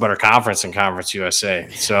a better conference than Conference USA.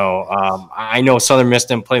 So I know Southern Miss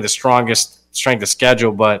didn't play the strongest strength of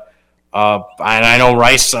schedule, but I know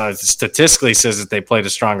Rice statistically says that they played a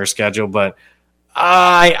stronger schedule, but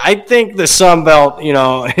I think the Sun Belt,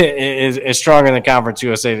 is stronger than Conference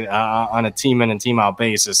USA on a team in and team out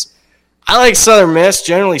basis. I like Southern Miss,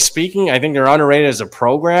 generally speaking. I think they're underrated as a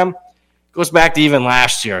program. Goes back to even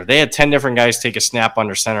last year. They had 10 different guys take a snap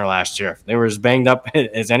under center last year. They were as banged up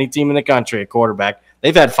as any team in the country at quarterback.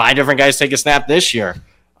 They've had 5 different guys take a snap this year.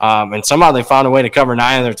 And somehow they found a way to cover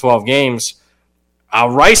 9 of their 12 games.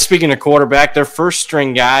 Rice, speaking of quarterback, their first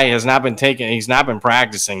string guy has not been taken. He's not been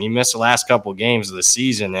practicing. He missed the last couple of games of the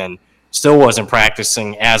season and still wasn't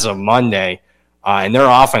practicing as of Monday. And their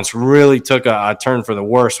offense really took a turn for the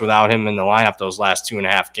worse without him in the lineup those last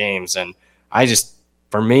 2.5 games. And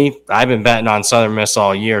for me, I've been betting on Southern Miss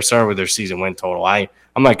all year. Started with their season win total. I'm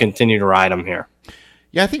going to continue to ride them here.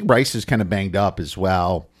 Yeah, I think Rice is kind of banged up as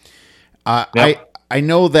well. Yep. I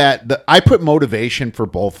know that I put motivation for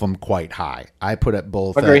both of them quite high. I put it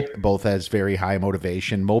both as very high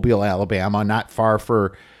motivation. Mobile, Alabama, not far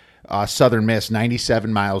for Southern Miss,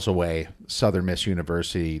 97 miles away, Southern Miss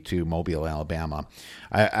University to Mobile, Alabama.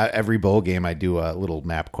 Every bowl game, I do a little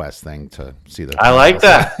MapQuest thing to see the. I like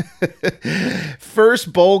that.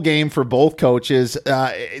 First bowl game for both coaches.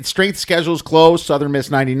 Strength schedule's close. Southern Miss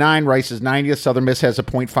 99, Rice is 90th. Southern Miss has a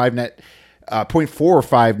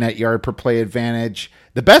 0.45 net yard per play advantage.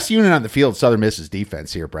 The best unit on the field, Southern Miss's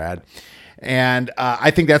defense here, Brad. And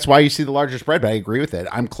I think that's why you see the larger spread, but I agree with it.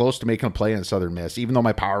 I'm close to making a play on Southern Miss, even though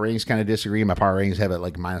my power ratings kind of disagree. My power ratings have it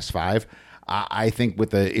like -5. I think with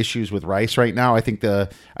the issues with Rice right now, I think the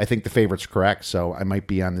favorite's correct. So I might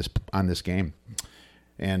be on this game.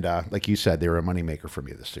 And like you said, they were a moneymaker for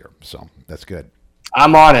me this year. So that's good.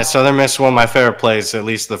 I'm on it. Southern Miss, one of my favorite plays, at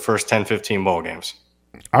least the first 10, 15 bowl games.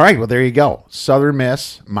 All right, well, there you go. Southern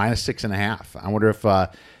Miss -6.5. I wonder if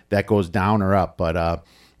that goes down or up, but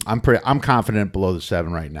I'm confident below the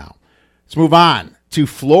 7 right now. Let's move on to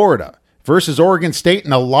Florida versus Oregon State in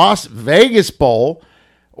the Las Vegas Bowl.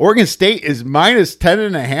 Oregon State is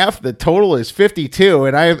 -10.5. The total is 52,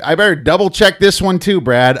 and I better double check this one too,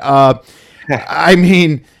 Brad. I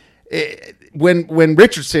mean, when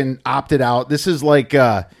Richardson opted out, this is like.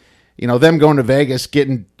 Them going to Vegas,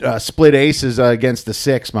 getting split aces against the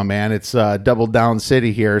 6, my man. It's double down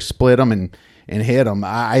city here. Split them and hit them.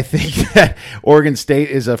 I think that Oregon State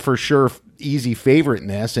is a for sure easy favorite in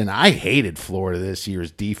this, and I hated Florida this year's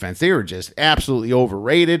defense. They were just absolutely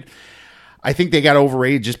overrated. I think they got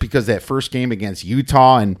overrated just because that first game against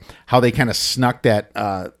Utah and how they kind of snuck that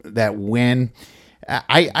win.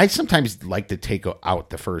 I sometimes like to take out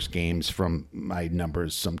the first games from my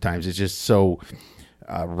numbers. Sometimes it's just so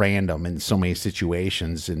random in so many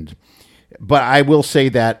situations, but I will say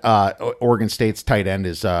that Oregon State's tight end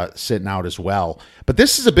is sitting out as well. But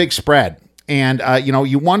this is a big spread, and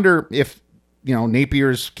you wonder if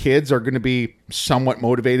Napier's kids are going to be somewhat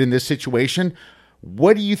motivated in this situation.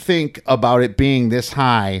 What do you think about it being this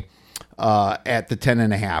high at the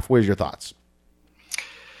 10.5? What are your thoughts?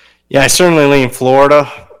 Yeah, I certainly lean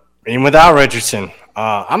Florida, even without Richardson.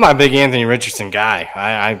 I'm not a big Anthony Richardson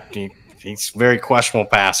guy. He's a very questionable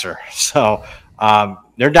passer. So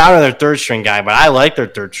they're down to their third-string guy, but I like their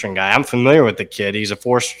third-string guy. I'm familiar with the kid. He's a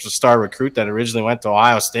four-star recruit that originally went to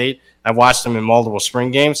Ohio State. I've watched him in multiple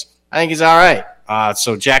spring games. I think he's all right.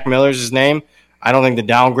 So Jack Miller's his name. I don't think the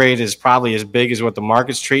downgrade is probably as big as what the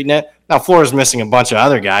market's treating it. Now, Florida's missing a bunch of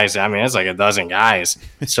other guys. I mean, it's like a dozen guys.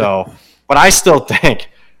 So, but I still think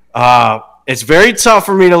it's very tough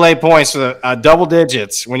for me to lay points for double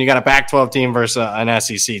digits when you got a Pac-12 team versus an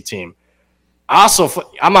SEC team. Also,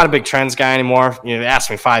 I'm not a big trends guy anymore. You asked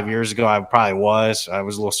me 5 years ago, I probably was. I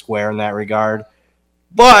was a little square in that regard.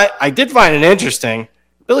 But I did find it interesting.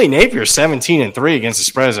 Billy Napier 17-3 against the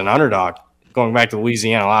spread as an underdog, going back to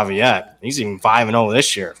Louisiana Lafayette. He's even 5-0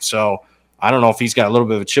 this year. So I don't know if he's got a little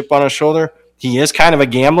bit of a chip on his shoulder. He is kind of a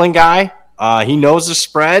gambling guy. He knows the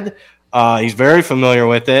spread. He's very familiar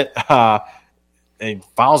with it. He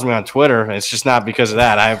follows me on Twitter. It's just not because of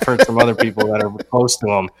that. I've heard from other people that are close to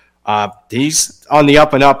him. He's on the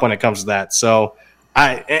up and up when it comes to that. So,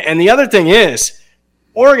 and the other thing is,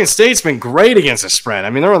 Oregon State's been great against the spread. I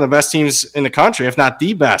mean, they're one of the best teams in the country, if not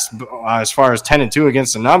the best, as far as 10-2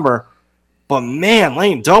 against the number. But man,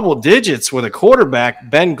 laying double digits with a quarterback,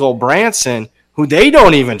 Ben Gulbranson, who they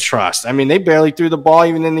don't even trust. I mean, they barely threw the ball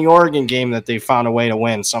even in the Oregon game that they found a way to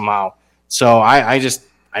win somehow. So I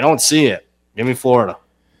don't see it. Give me Florida.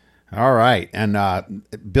 All right. And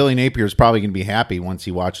Billy Napier is probably going to be happy once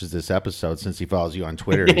he watches this episode, since he follows you on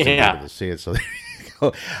Twitter. He's able to see it. So there you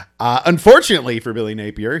go. Unfortunately for Billy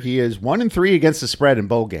Napier, he is 1-3 against the spread in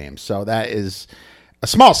bowl games. So that is a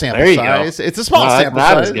small sample size. It's a small sample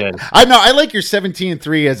size. As good. I know. I like your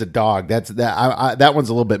 17-3 as a dog. That one's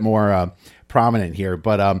a little bit more prominent here.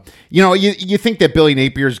 But you think that Billy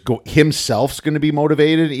Napier's himself's going to be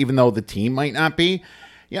motivated, even though the team might not be.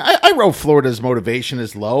 Yeah, I wrote Florida's motivation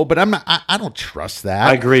is low, but I don't trust that.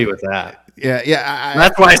 I agree with that. Yeah.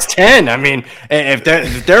 That's why it's 10. I mean,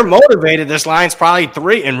 if they're motivated, this line's probably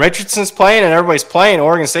 3. And Richardson's playing and everybody's playing.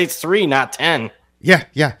 Oregon State's 3, not 10. Yeah.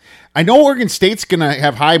 I know Oregon State's going to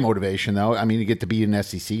have high motivation, though. I mean, you get to be an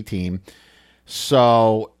SEC team.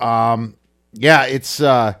 So, it's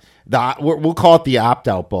we'll call it the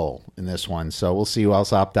opt-out bowl in this one. So we'll see who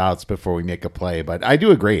else opt-outs before we make a play. But I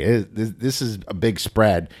do agree. This is a big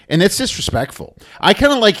spread, and it's disrespectful. I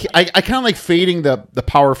kind of like fading the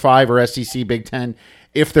Power 5 or SEC Big Ten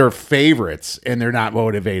if they're favorites and they're not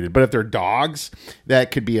motivated. But if they're dogs,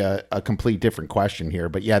 that could be a complete different question here.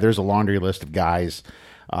 But yeah, there's a laundry list of guys.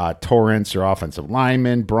 Torrance, their offensive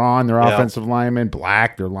lineman. Braun, their offensive lineman.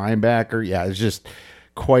 Black, their linebacker. Yeah, it's just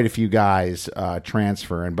quite a few guys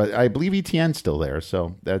transferring. But I believe ETN's still there,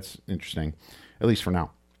 so that's interesting, at least for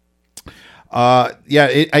now.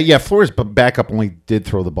 Florida's backup only did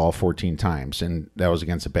throw the ball 14 times, and that was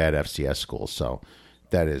against a bad FCS school, so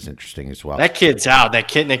that is interesting as well. That kid's out. That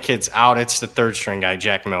kid's out. It's the third-string guy,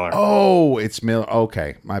 Jack Miller. Oh, it's Miller.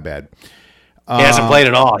 Okay, my bad. He hasn't played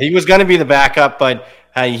at all. He was going to be the backup, but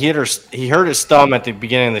he hurt his thumb at the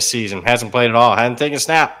beginning of the season. Hasn't played at all. Hadn't taken a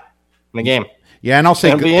snap in the game. Yeah, and I'll say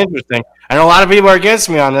it'll be interesting. I know a lot of people are against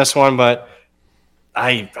me on this one, but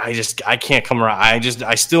I can't come around.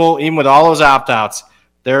 I still, even with all those opt-outs,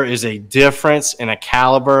 there is a difference in a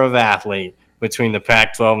caliber of athlete between the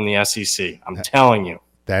Pac-12 and the SEC. I'm telling you.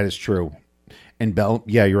 That is true. And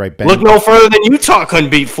you're right. Ben. Look no further than Utah couldn't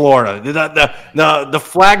beat Florida. The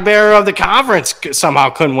flag bearer of the conference somehow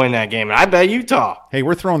couldn't win that game. And I bet Utah. Hey,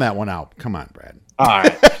 we're throwing that one out. Come on, Brad. All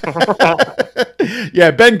right.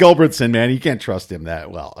 Yeah, Ben Gulbranson, man, you can't trust him that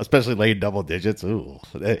well, especially late double digits. Ooh.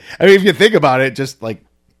 I mean, if you think about it, just like,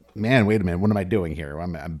 man, wait a minute, what am I doing here?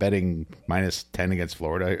 I'm betting minus 10 against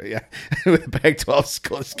Florida. Yeah, Pac-12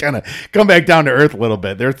 schools kind of come back down to earth a little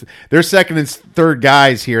bit. Their second and third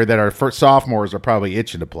guys here that are sophomores are probably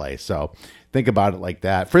itching to play. So think about it like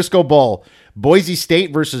that. Frisco Bowl, Boise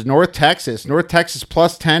State versus North Texas. North Texas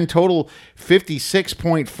plus 10, total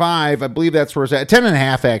 56.5. I believe that's where it's at.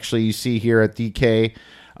 10.5, actually, you see here at DK.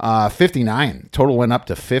 59. Total went up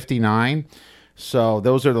to 59. So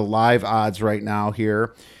those are the live odds right now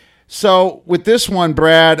here. So with this one,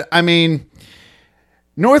 Brad, I mean,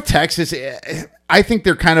 North Texas, I think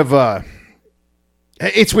they're kind of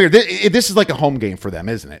it's weird. This is like a home game for them,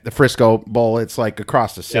 isn't it? The Frisco Bowl, it's like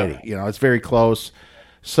across the city. Yeah. You know, it's very close.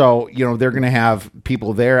 So, you know, they're going to have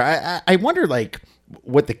people there. I wonder, like,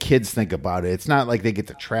 what the kids think about it. It's not like they get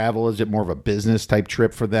to travel. Is it more of a business type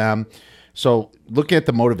trip for them? So looking at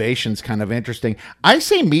the motivation's kind of interesting. I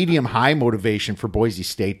say medium-high motivation for Boise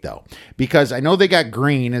State, though, because I know they got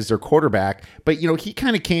Green as their quarterback, but, you know, he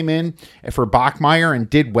kind of came in for Bachmeier and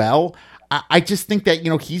did well. I just think that, you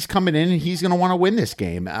know, he's coming in and he's going to want to win this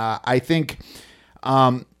game. I think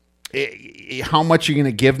how much you're going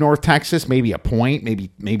to give North Texas, maybe a point,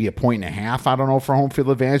 maybe a point and a half. I don't know, for home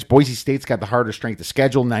field advantage. Boise State's got the harder strength of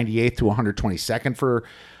schedule, 98th to 122nd for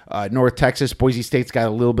North Texas. Boise State's got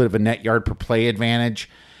a little bit of a net yard per play advantage.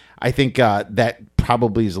 I think that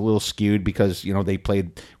probably is a little skewed because, you know, they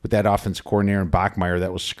played with that offensive coordinator in Bachmeier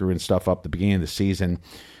that was screwing stuff up at the beginning of the season.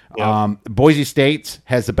 Yeah. Boise State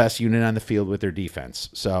has the best unit on the field with their defense.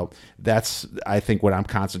 So that's, I think, what I'm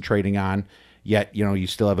concentrating on. Yet, you know, you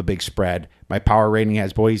still have a big spread. My power rating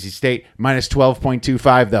has Boise State minus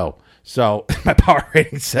 12.25, though. So my power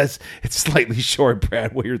rating says it's slightly short,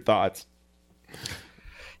 Brad. What are your thoughts?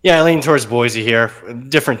 Yeah, I lean towards Boise here.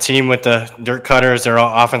 Different team with the Dirt Cutters, their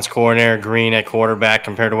offense coordinator, Green at quarterback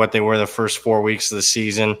compared to what they were the first 4 weeks of the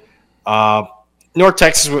season. North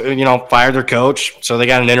Texas, you know, fired their coach, so they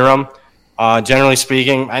got an interim. Generally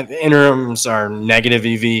speaking, interims are negative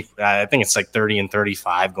EV. I think it's like 30 and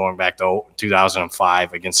 35 going back to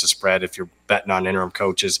 2005 against the spread. If you're betting on interim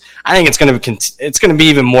coaches, I think it's going to be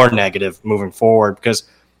even more negative moving forward because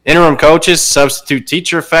interim coaches, substitute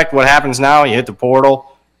teacher effect. What happens now? You hit the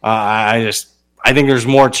portal. I think there's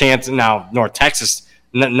more chance now. North Texas,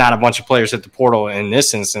 not a bunch of players hit the portal in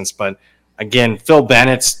this instance, but again, Phil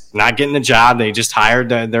Bennett's not getting the job. They just hired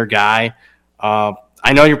their guy.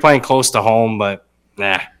 I know you're playing close to home, but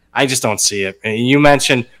I just don't see it. And you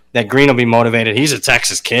mentioned that Green will be motivated. He's a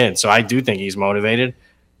Texas kid, so I do think he's motivated.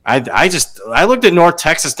 I looked at North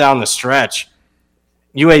Texas down the stretch.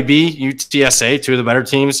 UAB, UTSA, two of the better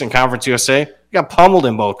teams in Conference USA, got pummeled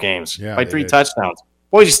in both games by 3 touchdowns.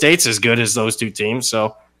 Boise State's as good as those two teams,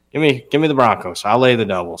 so give me the Broncos. I'll lay the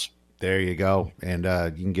doubles. There you go, and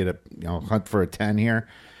you can get hunt for a 10 here.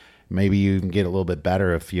 Maybe you can get a little bit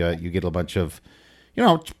better if you get a bunch of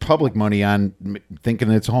public money on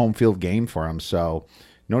thinking it's a home field game for them. So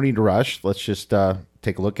no need to rush. Let's just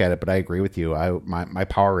take a look at it. But I agree with you. My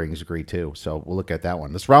power rings agree too. So we'll look at that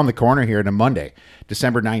one. Let's round the corner here to Monday,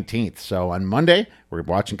 December 19th. So on Monday, we're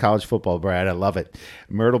watching college football, Brad. I love it.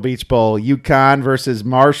 Myrtle Beach Bowl, UConn versus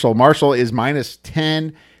Marshall. Marshall is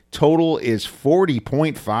 -10. Total is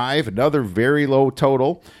 40.5. Another very low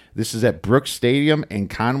total. This is at Brooks Stadium in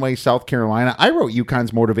Conway, South Carolina. I wrote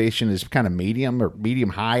UConn's motivation is kind of medium or medium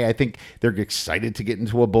high. I think they're excited to get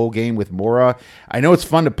into a bowl game with Mora. I know it's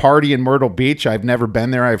fun to party in Myrtle Beach. I've never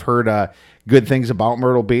been there. I've heard good things about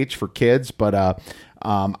Myrtle Beach for kids, but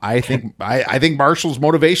I think Marshall's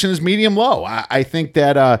motivation is medium low. I think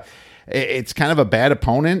that it's kind of a bad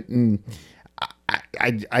opponent, and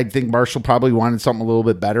I think Marshall probably wanted something a little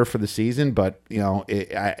bit better for the season, but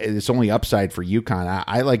it's only upside for UConn.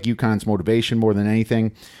 I like UConn's motivation more than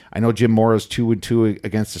anything. I know Jim Mora's 2-2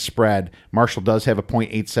 against the spread. Marshall does have a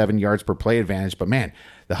 .87 yards per play advantage, but man,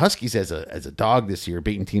 the Huskies as a dog this year,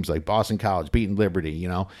 beating teams like Boston College, beating Liberty.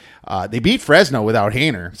 They beat Fresno without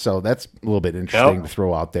Haener, so that's a little bit interesting to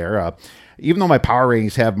throw out there. Even though my power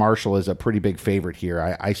ratings have Marshall as a pretty big favorite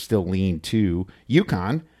here, I still lean to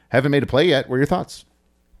UConn. Haven't made a play yet. What are your thoughts?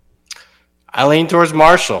 I lean towards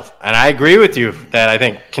Marshall, and I agree with you that I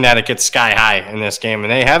think Connecticut's sky high in this game,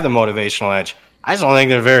 and they have the motivational edge. I just don't think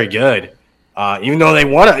they're very good. Even though they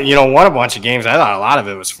won a bunch of games, I thought a lot of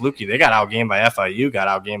it was fluky. They got outgained by FIU, got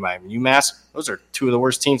outgained by UMass. Those are two of the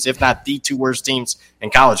worst teams, if not the two worst teams in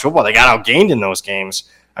college football. They got outgained in those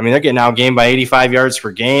games. I mean, they're getting outgained by 85 yards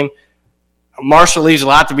per game. Marshall leaves a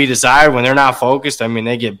lot to be desired when they're not focused. I mean,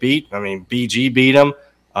 they get beat. I mean, BG beat them.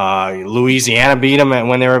 Louisiana beat them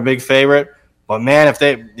when they were a big favorite. But man,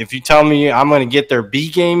 if you tell me I'm going to get their B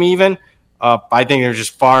game even, I think they're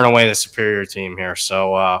just far and away the superior team here.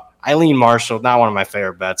 So I lean Marshall. Not one of my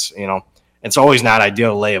favorite bets. It's always not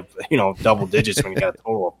ideal to lay double digits when you got a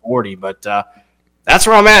total of 40. But that's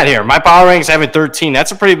where I'm at here. My power rankings have it 13.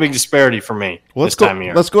 That's a pretty big disparity for me time of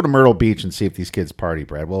year. Let's go to Myrtle Beach and see if these kids party,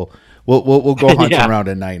 Brad. We'll go hunt around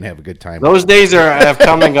at night and have a good time. Those days have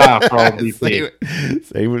come and gone for old BP.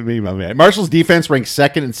 Same with me, my man. Marshall's defense ranks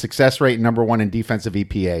second in success rate and number one in defensive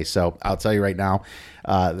EPA. So I'll tell you right now,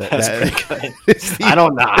 that's pretty good. I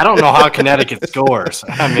don't know how Connecticut scores.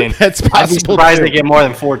 I mean, that's possible. I'd be surprised they get more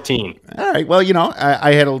than 14. All right. Well,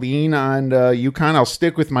 I had a lean on UConn. I'll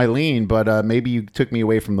stick with my lean, but maybe you took me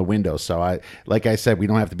away from the window. So like I said, we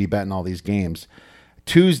don't have to be betting all these games.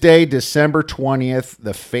 Tuesday, December 20th,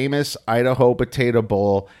 the famous Idaho Potato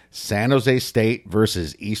Bowl, San Jose State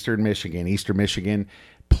versus Eastern Michigan. Eastern Michigan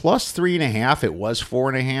plus 3.5. It was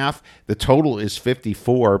 4.5. The total is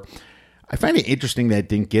 54. I find it interesting that it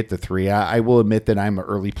didn't get the 3. I will admit that I'm an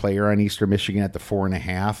early player on Eastern Michigan at the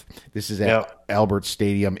 4.5. This is at Albert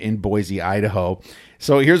Stadium in Boise, Idaho.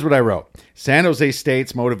 So here's what I wrote. San Jose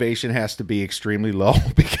State's motivation has to be extremely low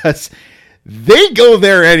because they go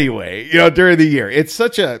there anyway, during the year. It's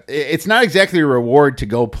not exactly a reward to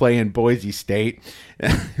go play in Boise State.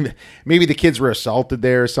 Maybe the kids were assaulted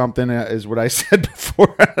there or something, is what I said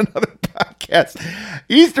before on another podcast.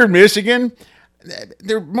 Eastern Michigan,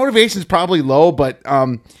 their motivation is probably low, but,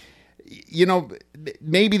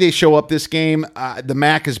 maybe they show up this game. The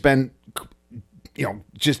MAC has been,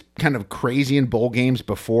 just kind of crazy in bowl games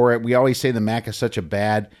before. We always say the MAC is such a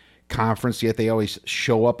bad conference, yet they always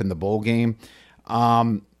show up in the bowl game.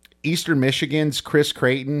 Eastern Michigan's Chris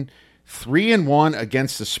Creighton, 3-1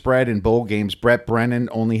 against the spread in bowl games. Brett Brennan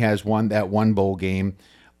only has won that one bowl game,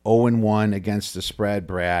 0-1 against the spread,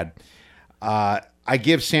 Brad. I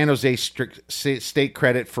give San Jose State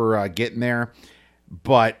credit for getting there,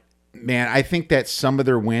 but man, I think that some of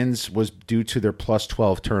their wins was due to their plus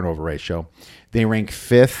 12 turnover ratio. They rank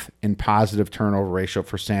 5th in positive turnover ratio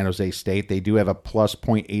for San Jose State. They do have a plus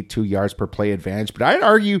 0.82 yards per play advantage, but I'd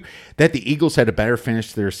argue that the Eagles had a better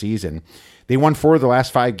finish to their season. They won 4 of the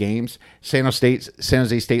last 5 games. San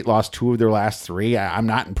Jose State lost 2 of their last 3. I'm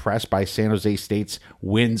not impressed by San Jose State's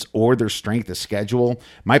wins or their strength of schedule.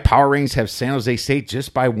 My power ratings have San Jose State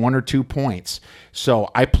just by 1 or 2 points. So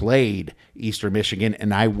I played Eastern Michigan,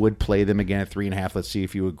 and I would play them again at 3.5. Let's see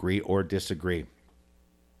if you agree or disagree.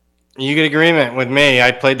 You get agreement with me.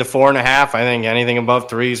 I played the 4.5. I think anything above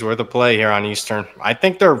 3 is worth a play here on Eastern. I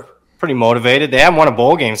think they're pretty motivated. They haven't won a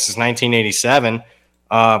bowl game since 1987.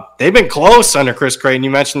 They've been close under Chris Creighton. You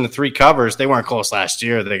mentioned the 3 covers. They weren't close last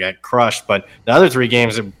year. They got crushed. But the other 3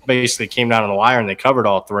 games, it basically came down to the wire, and they covered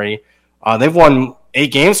all 3. They've won 8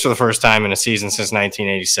 games for the first time in a season since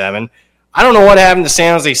 1987. I don't know what happened to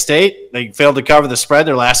San Jose State. They failed to cover the spread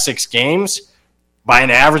their last 6 games by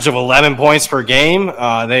an average of 11 points per game.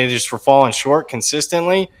 They just were falling short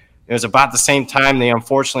consistently. It was about the same time they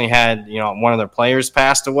unfortunately had, one of their players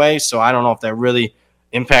passed away. So I don't know if that really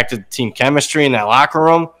impacted team chemistry in that locker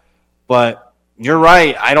room. But you're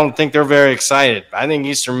right. I don't think they're very excited. I think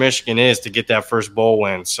Eastern Michigan is to get that first bowl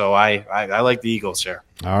win. So I like the Eagles here.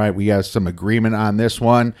 All right, we have some agreement on this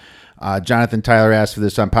one. Jonathan Tyler asked for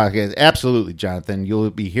this on podcast. Absolutely, Jonathan. You'll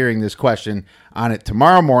be hearing this question on it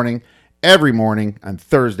tomorrow morning, every morning on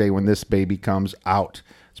Thursday when this baby comes out.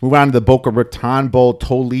 Let's move on to the Boca Raton Bowl,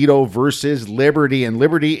 Toledo versus Liberty. And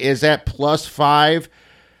Liberty is at +5.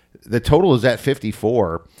 The total is at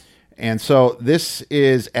 54. And so this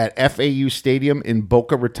is at FAU Stadium in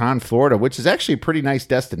Boca Raton, Florida, which is actually a pretty nice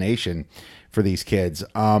destination for these kids.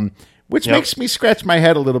 Which makes me scratch my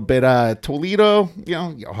head a little bit. Toledo,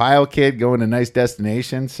 Ohio kid going to a nice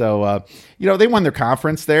destination. So, they won their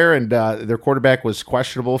conference there, and their quarterback was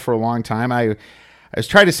questionable for a long time. I was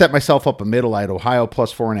trying to set myself up a middle. I had Ohio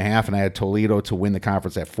 +4.5, and I had Toledo to win the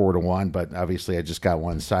conference at 4-1. But obviously, I just got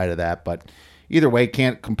one side of that. But either way,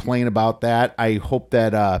 can't complain about that. I hope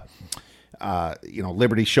that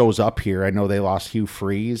Liberty shows up here. I know they lost Hugh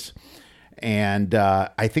Freeze, and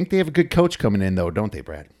I think they have a good coach coming in, though, don't they,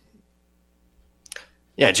 Brad?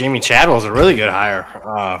 Yeah, Jamie Chadwell is a really good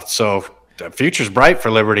hire. So the future's bright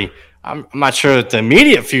for Liberty. I'm not sure that the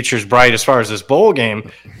immediate future's bright as far as this bowl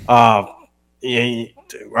game. Are they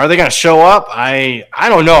going to show up? I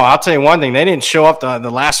don't know. I'll tell you one thing. They didn't show up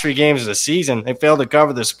the last 3 games of the season. They failed to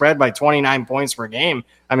cover the spread by 29 points per game.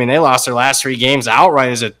 I mean, they lost their last 3 games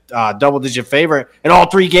outright as a double-digit favorite in all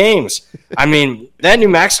 3 games. I mean, that New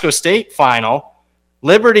Mexico State final,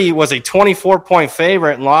 Liberty was a 24-point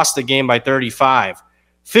favorite and lost the game by 35.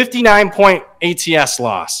 59-point ATS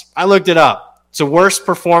loss. I looked it up. It's the worst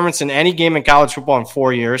performance in any game in college football in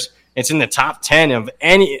 4 years. It's in the top 10 of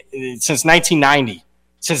any since 1990.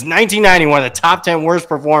 Since 1990, one of the top 10 worst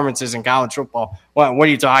performances in college football. What are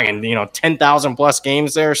you talking? 10,000 plus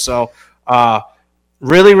games there. So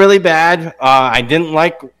really, really bad. I didn't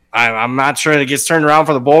like. I'm not sure it gets turned around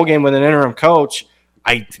for the bowl game with an interim coach.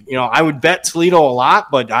 I would bet Toledo a lot,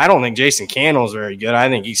 but I don't think Jason Candle is very good. I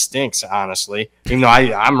think he stinks, honestly. Even though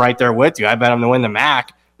I'm right there with you. I bet him to win the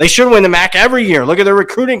MAC. They should win the MAC every year. Look at their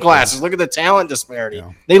recruiting classes. Look at the talent disparity.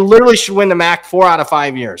 Yeah. They literally should win the MAC 4 out of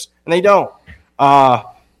 5 years, and they don't. They're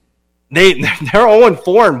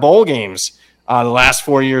 0-4 in bowl games the last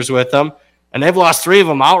 4 years with them, and they've lost 3 of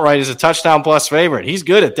them outright as a touchdown plus favorite. He's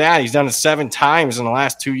good at that. He's done it 7 times in the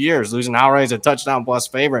last 2 years, losing outright as a touchdown plus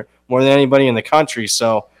favorite more than anybody in the country.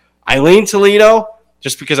 So I lean Toledo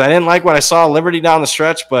just because I didn't like what I saw Liberty down the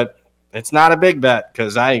stretch, but it's not a big bet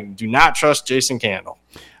because I do not trust Jason Candle.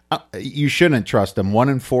 You shouldn't trust him.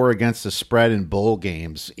 1-4 against the spread in bowl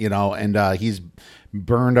games, and he's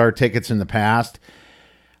burned our tickets in the past.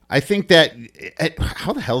 I think that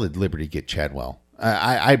how the hell did Liberty get Chadwell?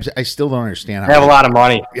 I still don't understand. They have a lot of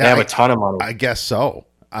money. They have a ton of money. I guess so.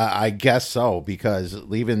 I guess so, because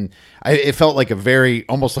it felt like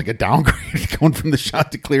almost like a downgrade going from the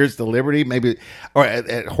Chanticleers to Liberty, maybe, or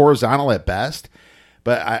at horizontal at best.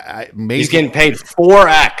 But he's getting paid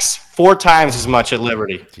 4x, 4 times as much at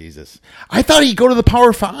Liberty. Jesus, I thought he'd go to the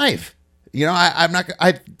Power 5. I'm not.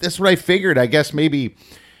 That's what I figured. I guess maybe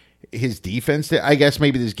his defense. I guess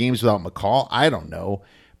maybe this game's without McCall. I don't know.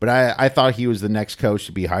 But I thought he was the next coach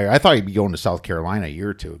to be hired. I thought he'd be going to South Carolina a year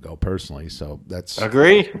or 2 ago, personally. So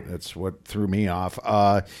agree. That's what threw me off.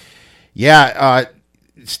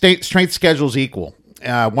 Strength schedule's equal.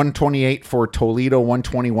 128 for Toledo,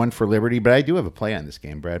 121 for Liberty. But I do have a play on this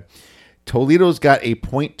game, Brad. Toledo's got a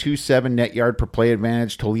 .27 net yard per play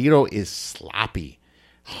advantage. Toledo is sloppy.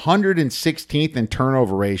 116th in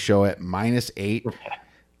turnover ratio at -8.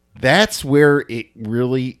 That's where it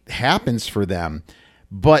really happens for them.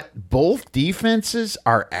 But both defenses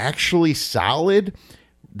are actually solid.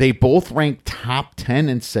 They both rank top 10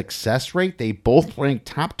 in success rate. They both rank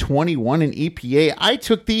top 21 in EPA. I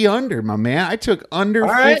took the under, my man. I took under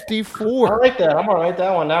 54. I like that. I'm going to write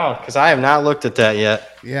that one down because I have not looked at that yet.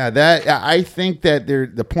 Yeah, I think that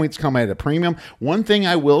the points come at a premium. One thing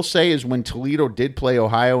I will say is when Toledo did play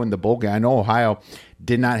Ohio in the bowl game, I know Ohio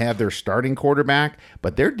did not have their starting quarterback,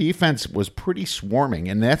 but their defense was pretty swarming,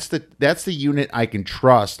 and that's the unit I can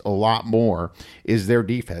trust a lot more is their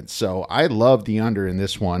defense. So I love the under in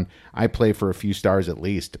this one. I play for a few stars at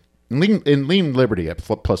least, and lean Liberty at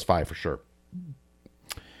 +5 for sure.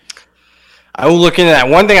 I will look into that.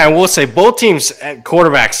 One thing I will say, both teams'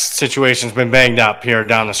 quarterbacks situation's been banged up here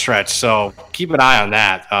down the stretch, so keep an eye on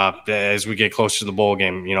that as we get closer to the bowl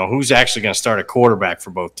game. Who's actually going to start a quarterback for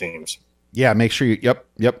both teams? Yeah, make sure you.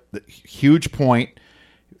 Yep. Huge point.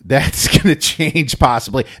 That's going to change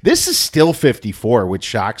possibly. This is still 54, which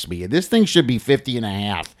shocks me. This thing should be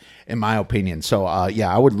 50.5, in my opinion. So,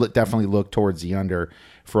 I would definitely look towards the under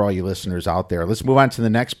for all you listeners out there. Let's move on to the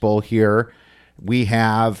next bowl here. We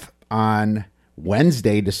have on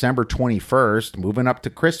Wednesday, December 21st, moving up to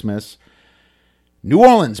Christmas, New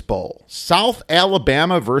Orleans Bowl, South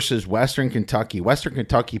Alabama versus Western Kentucky. Western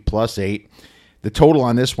Kentucky +8. The total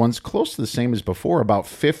on this one's close to the same as before, about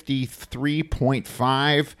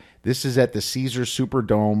 53.5. This is at the Caesars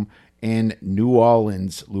Superdome in New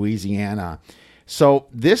Orleans, Louisiana. So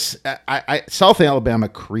this, South Alabama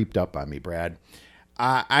creeped up on me, Brad.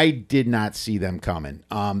 I did not see them coming.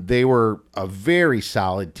 They were a very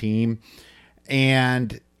solid team,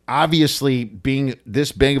 and obviously being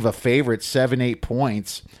this big of a favorite, 7-8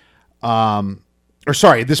 points.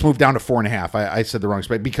 This moved down to 4.5. I said the wrong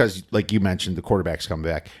spot because, like you mentioned, the quarterback's coming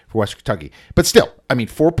back for Western Kentucky. But still,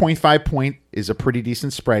 4.5 point is a pretty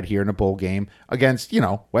decent spread here in a bowl game against,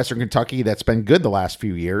 Western Kentucky that's been good the last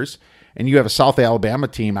few years. And you have a South Alabama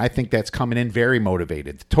team, I think that's coming in very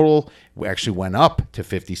motivated. The total actually went up to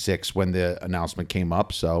 56 when the announcement came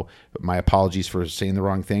up. So my apologies for saying the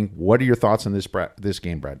wrong thing. What are your thoughts on this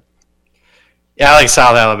game, Brad? Yeah, I like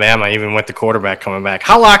South Alabama, even with the quarterback coming back.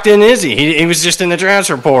 How locked in is he? He was just in the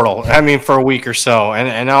transfer portal, for a week or so.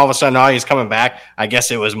 And all of a sudden, he's coming back. I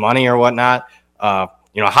guess it was money or whatnot.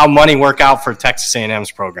 How money work out for Texas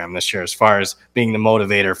A&M's program this year as far as being the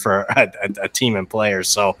motivator for a team and players.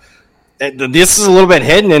 So this is a little bit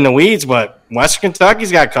hidden in the weeds, but Western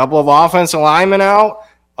Kentucky's got a couple of offensive linemen out,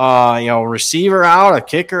 receiver out, a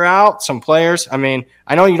kicker out, some players. I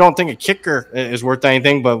know you don't think a kicker is worth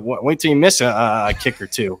anything, but wait till you miss a kicker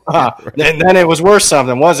too. Then it was worth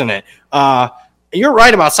something, wasn't it? You're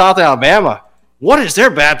right about South Alabama. What is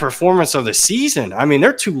their bad performance of the season?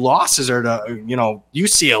 Their 2 losses are to,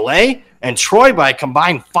 UCLA and Troy by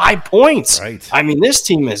combined 5 points. Right. This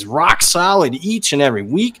team is rock solid each and every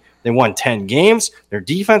week. They won 10 games. Their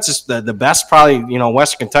defense is the best probably,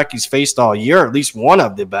 Western Kentucky's faced all year, at least one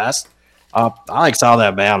of the best. I like South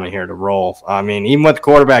Alabama here to roll. Even with the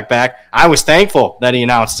quarterback back, I was thankful that he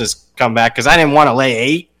announced his comeback because I didn't want to lay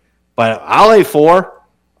 8, but I'll lay 4,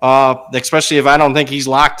 especially if I don't think he's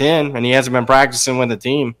locked in and he hasn't been practicing with the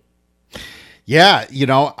team. Yeah,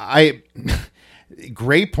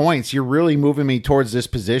 great points. You're really moving me towards this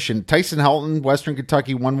position. Tyson Helton, Western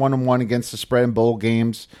Kentucky, 1-1-1 against the spread in bowl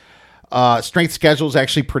games. Strength schedule is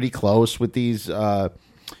actually pretty close with these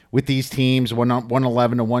teams,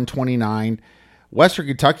 111 to 129. Western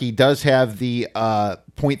Kentucky does have the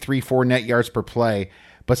 0.34 net yards per play,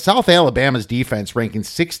 but South Alabama's defense ranking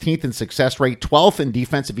 16th in success rate, 12th in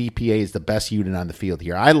defensive EPA is the best unit on the field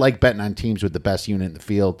here. I like betting on teams with the best unit in the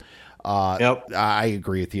field. Yep. I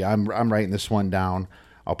agree with you. I'm writing this one down.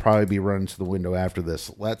 I'll probably be running to the window after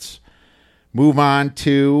this. Let's move on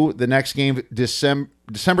to the next game,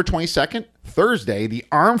 December 22nd, Thursday, the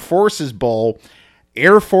Armed Forces Bowl,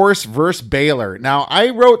 Air Force versus Baylor. Now, I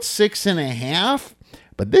wrote 6.5,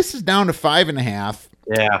 but this is down to 5.5.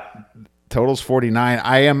 Yeah. Total's 49.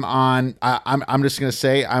 I'm just going to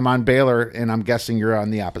say I'm on Baylor, and I'm guessing you're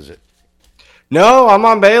on the opposite. No, I'm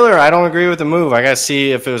on Baylor. I don't agree with the move. I got to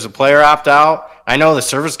see if it was a player opt-out. I know the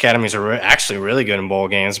service academies are actually really good in bowl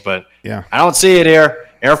games, but yeah, I don't see it here.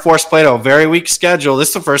 Air Force played a very weak schedule. This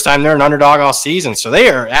is the first time they're an underdog all season, so they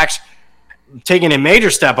are actually taking a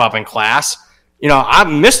major step up in class.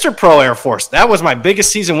 I'm Mr. Pro Air Force. That was my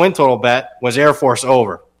biggest season win total bet was Air Force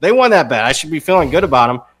over. They won that bet. I should be feeling good about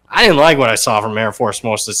them. I didn't like what I saw from Air Force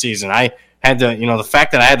most of the season. I had to, the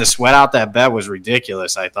fact that I had to sweat out that bet was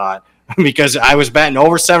ridiculous, I thought, because I was betting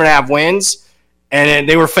over 7.5 wins, and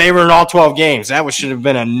they were favored in all 12 games. That should have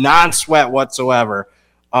been a non-sweat whatsoever.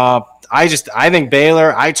 I think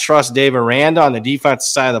Baylor, I trust Dave Aranda on the defensive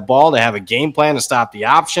side of the ball to have a game plan to stop the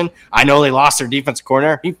option. I know they lost their defensive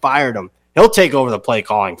coordinator. He fired him. He'll take over the play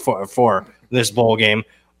calling for this bowl game.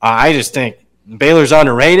 I just think Baylor's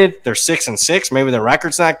underrated. They're 6-6. Maybe their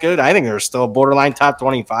record's not good. I think they're still a borderline top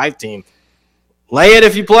 25 team. Lay it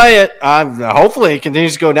if you play it. Hopefully it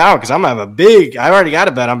continues to go down because I already got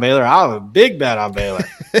a bet on Baylor. I'll have a big bet on Baylor.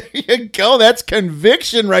 There you go. That's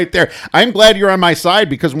conviction right there. I'm glad you're on my side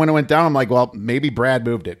because when it went down, I'm like, well, maybe Brad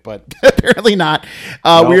moved it, but apparently not.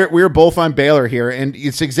 Nope. We're both on Baylor here, and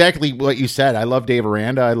it's exactly what you said. I love Dave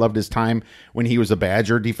Aranda. I loved his time when he was a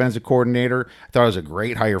Badger defensive coordinator. I thought it was a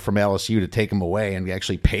great hire from LSU to take him away and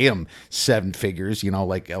actually pay him 7 figures,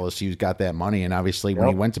 like LSU's got that money. And obviously when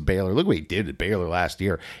he went to Baylor, look what he did at Baylor. Baylor last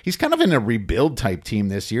year. He's kind of in a rebuild type team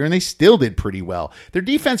this year, and they still did pretty well. Their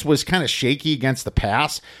defense was kind of shaky against the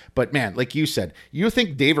pass, but man, like you said, you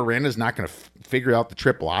think Dave Aranda's not going to figure out the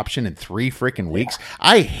triple option in 3 freaking weeks?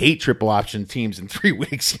 I hate triple option teams in 3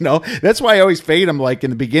 weeks. That's why I always fade them, like in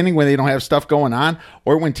the beginning when they don't have stuff going on,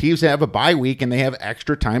 or when teams have a bye week and they have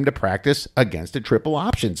extra time to practice against a triple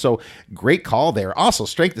option. So great call there. Also,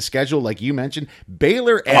 strength of schedule, like you mentioned,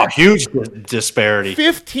 Baylor at huge disparity,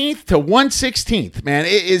 15th to 116th. Man,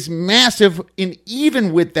 it is massive. And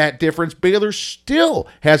even with that difference, Baylor still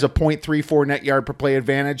has a 0.34 net yard per play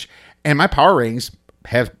advantage. And my power ratings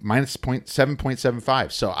have minus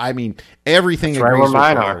 7.75. So, I mean, everything agrees with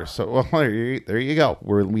mine Baylor. are. So, well, there you go.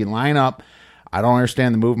 We line up. I don't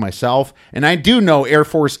understand the move myself. And I do know Air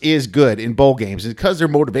Force is good in bowl games. It's because their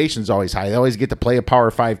motivation is always high. They always get to play a Power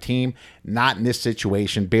 5 team. Not in this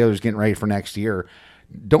situation. Baylor's getting ready for next year.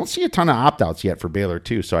 Don't see a ton of opt-outs yet for Baylor,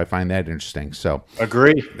 too, so I find that interesting. So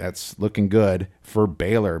agree. That's looking good for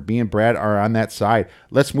Baylor. B and Brad are on that side.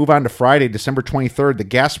 Let's move on to Friday, December 23rd, the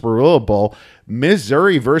Gasparilla Bowl,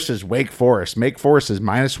 Missouri versus Wake Forest. Wake Forest is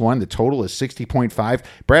 -1. The total is 60.5.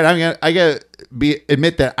 Brad, I got to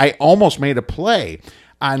admit that I almost made a play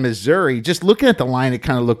on Missouri. Just looking at the line, it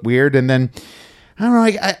kind of looked weird, and then I don't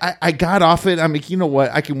know, I got off it. I'm like, you know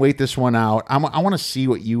what? I can wait this one out. I want to see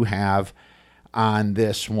what you have on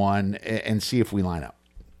this one and see if we line up.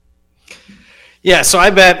 Yeah, so I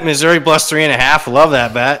bet Missouri plus 3.5. Love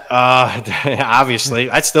that bet. Obviously,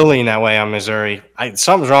 I'd still lean that way on Missouri.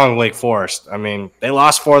 Something's wrong with Wake Forest. I mean, they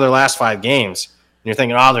lost 4 of their last 5 games. And you're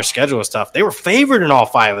thinking, their schedule is tough. They were favored in all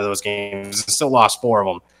 5 of those games and still lost 4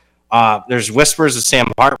 of them. There's whispers of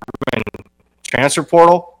Sam Hartman transfer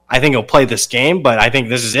portal. I think he'll play this game, but I think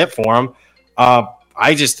this is it for him.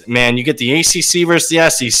 You get the ACC versus the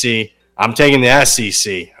SEC. I'm taking the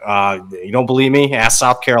SEC. You don't believe me? Ask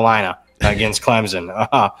South Carolina against Clemson.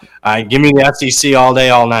 Give me the SEC all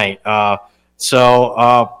day, all night. I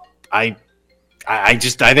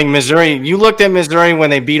think Missouri. You looked at Missouri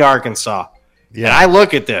when they beat Arkansas, and I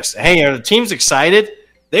look at this. Hey, are the teams excited?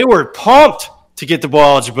 They were pumped to get the bowl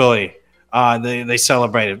eligibility. They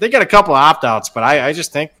celebrated. They got a couple of opt-outs, but I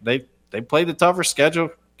just think they played the tougher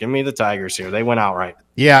schedule. Give me the Tigers here. They went outright.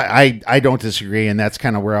 Yeah, I don't disagree, and that's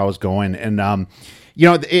kind of where I was going. And,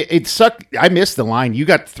 it sucked. I missed the line. You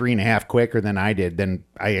got 3.5 quicker than I did. Then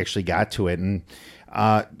I actually got to it. And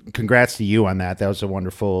congrats to you on that. That was a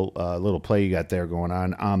wonderful little play you got there going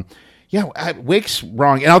on. Wake's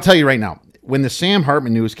wrong. And I'll tell you right now, when the Sam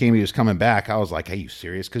Hartman news came, he was coming back, I was like, are you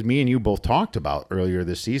serious? Because me and you both talked about earlier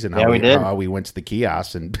this season how we went to the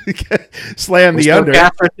kiosk and slammed the under. We still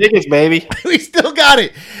got our tickets, baby. We still got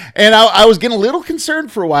it. And I was getting a little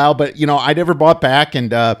concerned for a while, but, I never bought back.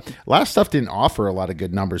 And a lot of stuff didn't offer a lot of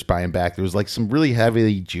good numbers buying back. There was like some really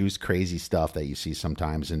heavily juiced, crazy stuff that you see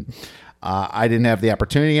sometimes. And I didn't have the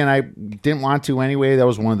opportunity, and I didn't want to anyway. That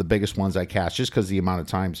was one of the biggest ones I cashed just because the amount of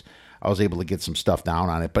times I was able to get some stuff down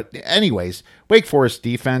on it. But anyways, Wake Forest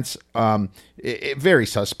defense, very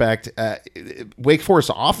suspect. Wake Forest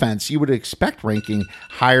offense, you would expect ranking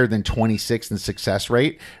higher than 26th in success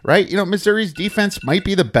rate, right? Missouri's defense might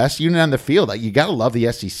be the best unit on the field. You got to love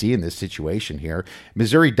the SEC in this situation here.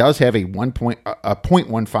 Missouri does have a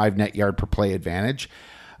 0.15 net yard per play advantage.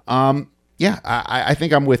 I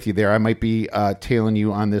think I'm with you there. I might be tailing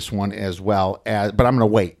you on this one as well, but I'm going to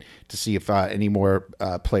wait to see if any more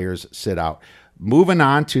players sit out. Moving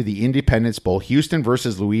on to the Independence Bowl, Houston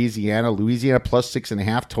versus Louisiana. Louisiana plus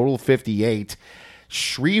 6.5, total 58.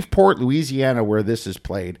 Shreveport, Louisiana, where this is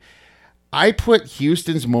played. I put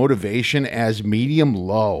Houston's motivation as medium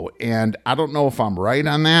low, and I don't know if I'm right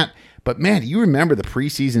on that. But, man, you remember the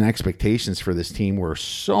preseason expectations for this team were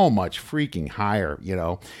so much freaking higher,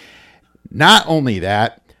 Not only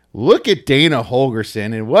that, look at Dana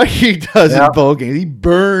Holgorsen and what he does in bowl games. He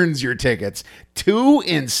burns your tickets.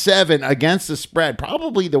 2-7 against the spread.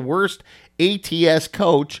 Probably the worst ATS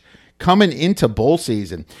coach coming into bowl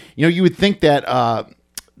season. You would think that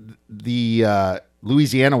the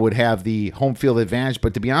Louisiana would have the home field advantage,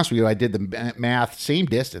 but to be honest with you, I did the math, same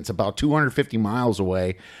distance, about 250 miles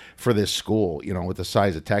away for this school, with the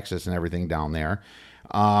size of Texas and everything down there.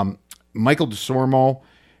 Michael DeSormo,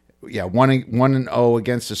 1-0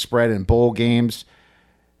 against the spread in bowl games.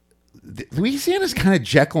 Louisiana's kind of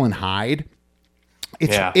Jekyll and Hyde.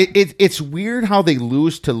 It's weird how they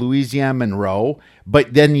lose to Louisiana Monroe,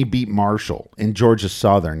 but then you beat Marshall and Georgia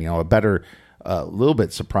Southern. A better, little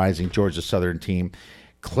bit surprising Georgia Southern team.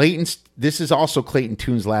 This is also Clayton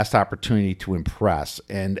Tune's last opportunity to impress,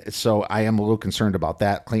 and so I am a little concerned about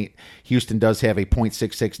that. Houston does have a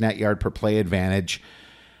 0.66 net yard per play advantage.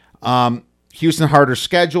 Houston harder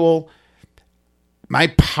schedule. My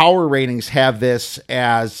power ratings have this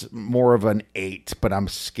as more of an 8, but I'm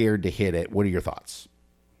scared to hit it. What are your thoughts?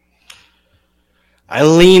 I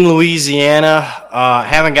lean Louisiana.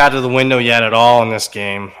 Haven't got to the window yet at all in this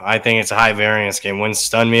game. I think it's a high variance game. Wouldn't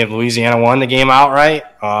stun me if Louisiana won the game outright.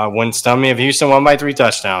 Wouldn't stun me if Houston won by 3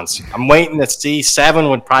 touchdowns. I'm waiting to see. 7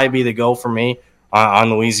 would probably be the go for me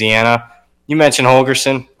on Louisiana. You mentioned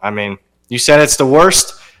Holgorsen. I mean, you said it's the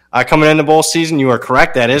worst coming into bowl season. You are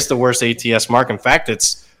correct. That is the worst ATS mark. In fact,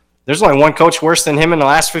 there's only one coach worse than him in the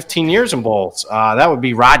last 15 years in bowls. That would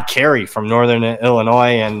be Rod Carey from Northern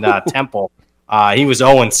Illinois and Temple. He was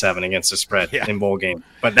 0-7 against the spread in bowl game.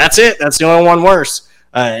 But that's it. That's the only one worse.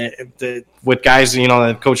 With guys,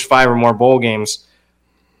 that coach 5 or more bowl games,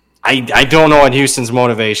 I don't know what Houston's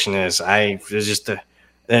motivation is.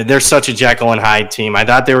 They're such a Jekyll and Hyde team. I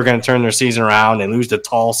thought they were going to turn their season around. They lose to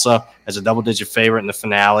Tulsa as a double-digit favorite in the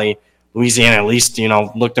finale. Louisiana at least,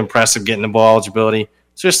 looked impressive getting the bowl eligibility.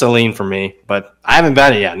 It's just a lean for me, but I haven't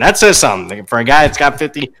bet it yet. And that says something. For a guy that's got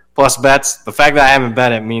 50-plus bets, the fact that I haven't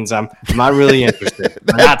bet it means I'm not really interested.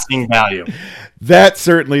 I'm not seeing value. That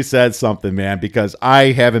certainly says something, man, because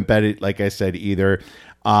I haven't bet it, like I said, either.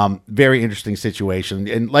 Very interesting situation.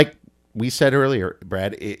 And like we said earlier,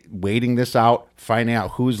 Brad, waiting this out, finding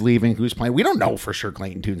out who's leaving, who's playing. We don't know for sure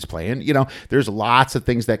Clayton Tune's playing. There's lots of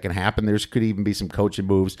things that can happen. There could even be some coaching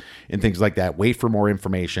moves and things like that. Wait for more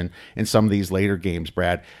information in some of these later games,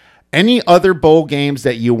 Brad. Any other bowl games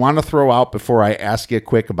that you want to throw out before I ask you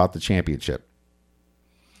quick about the championship?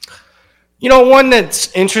 One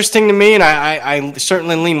that's interesting to me, and I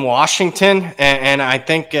certainly lean Washington, and I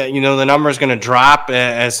think, the number is going to drop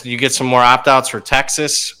as you get some more opt-outs for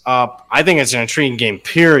Texas. I think it's an intriguing game,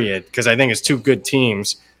 period, because I think it's 2 good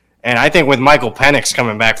teams. And I think with Michael Penix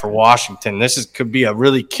coming back for Washington, could be a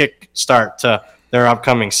really kick start to their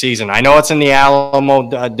upcoming season. I know it's in the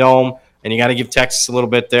Alamo Dome, and you got to give Texas a little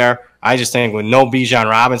bit there. I just think with no Bijan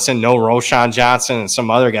Robinson, no Roschon Johnson, and some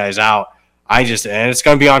other guys out, and it's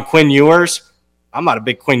going to be on Quinn Ewers. I'm not a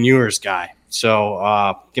big Quinn Ewers guy,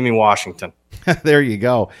 so give me Washington. There you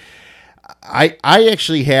go. I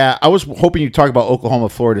was hoping you'd talk about Oklahoma,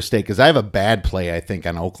 Florida State, because I have a bad play, I think,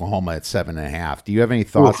 on Oklahoma at 7.5. Do you have any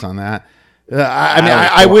thoughts on that?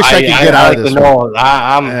 I wish I could get out of this.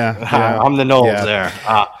 I'm the Knowles there.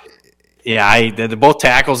 Both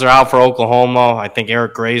tackles are out for Oklahoma. I think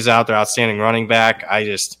Eric Gray's out there, outstanding running back.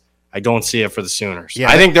 I don't see it for the Sooners.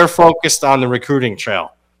 I think they're focused on the recruiting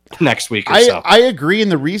trail next week or so. I agree, and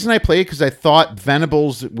the reason I played because I thought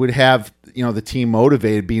Venables would have the team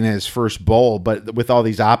motivated being in his first bowl, but with all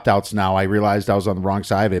these opt-outs now, I realized I was on the wrong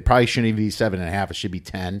side of it. It probably shouldn't even be 7.5. It should be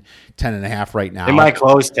 10.5 right now. It might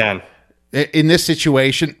close 10. In this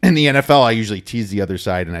situation, in the NFL, I usually tease the other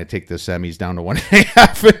side and I take the semis down to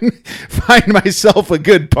 1.5 and find myself a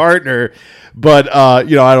good partner. But, I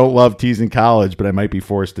don't love teasing college, but I might be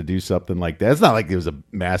forced to do something like that. It's not like it was a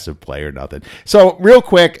massive play or nothing. So real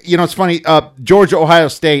quick, it's funny, Georgia, Ohio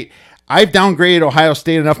State. I've downgraded Ohio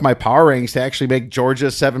State enough in my power rankings to actually make Georgia a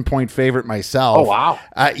 7-point favorite myself. Oh, wow.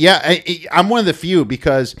 I'm one of the few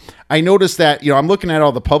because I noticed that, I'm looking at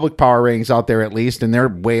all the public power rankings out there at least, and they're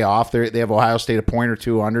way off. They have Ohio State a point or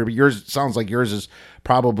 2 under, but sounds like yours is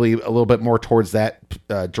probably a little bit more towards that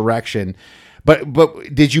direction. But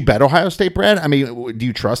did you bet Ohio State, Brad? I mean, do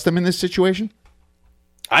you trust them in this situation?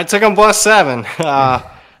 I took them +7.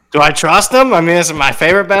 Do I trust them? I mean, is it my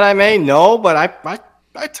favorite bet I made? No, but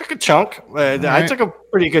I took a chunk. Right. I took a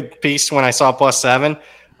pretty good piece when I saw +7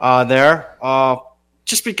 there.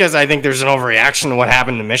 Just because I think there's an overreaction to what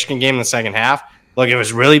happened in the Michigan game in the second half. Look, it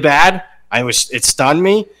was really bad. It stunned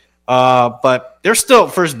me. But they're still,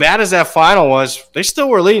 for as bad as that final was, they still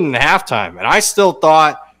were leading at halftime. And I still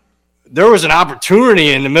thought there was an opportunity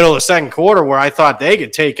in the middle of the second quarter where I thought they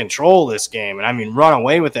could take control of this game and run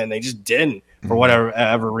away with it, and they just didn't for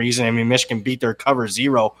whatever reason. Michigan beat their cover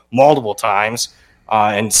 0 multiple times,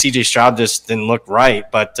 and C.J. Stroud just didn't look right.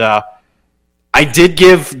 But I did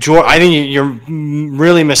give Georgia. I think you're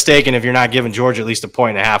really mistaken if you're not giving Georgia at least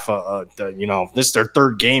 1.5. This is their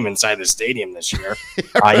 3rd game inside the stadium this year.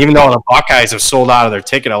 Even though the Buckeyes have sold out of their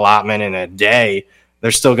ticket allotment in a day,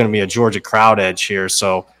 there's still going to be a Georgia crowd edge here.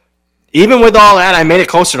 So even with all that, I made it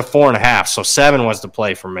closer to 4.5. So 7 was the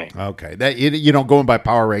play for me. Okay, that going by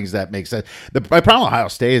power rankings, that makes sense. My problem with Ohio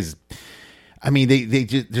State is, they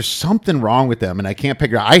just, there's something wrong with them, and I can't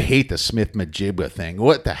figure out. I hate the Smith-Majigba thing.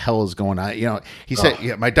 What the hell is going on? He said,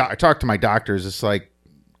 I talked to my doctors. It's like,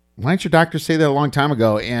 why didn't your doctor say that a long time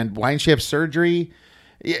ago? And why didn't she have surgery?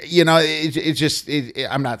 It's just.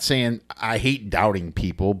 I'm not saying I hate doubting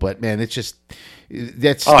people, but man, it's just.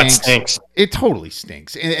 That stinks. It stinks. It totally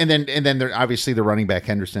stinks. And then obviously the running back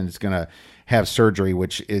Henderson is going to have surgery,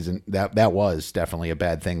 which isn't that was definitely a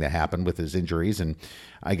bad thing that happened with his injuries. And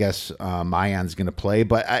I guess Mayan's going to play,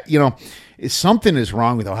 but something is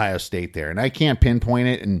wrong with Ohio State there, and I can't pinpoint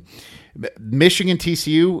it. And Michigan,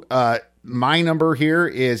 TCU, my number here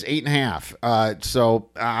is 8.5. So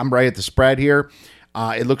I'm right at the spread here.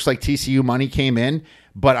 It looks like TCU money came in,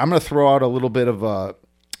 but I'm going to throw out a little bit of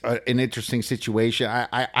an interesting situation.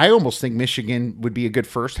 I almost think Michigan would be a good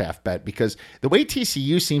first half bet, because the way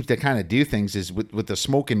TCU seems to kind of do things is with the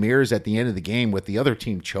smoke and mirrors at the end of the game with the other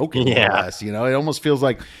team choking. Yeah. More or less, it almost feels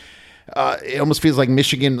like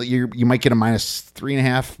Michigan, you might get a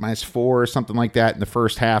 -3.5, -4 or something like that in the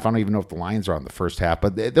first half. I don't even know if the lines are on the first half,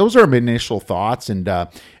 but those are my initial thoughts. And I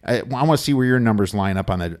want to see where your numbers line up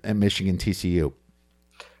on the Michigan TCU.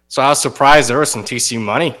 So I was surprised there was some TCU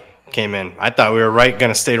money came in. I thought we were going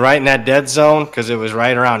to stay right in that dead zone because it was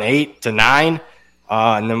right around 8 to 9.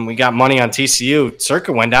 And then we got money on TCU.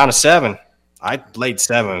 Circuit went down to 7. I laid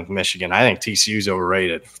 7 with Michigan. I think TCU's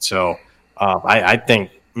overrated. So I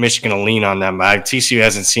think Michigan will lean on them. TCU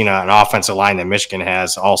hasn't seen an offensive line that Michigan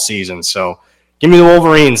has all season. So give me the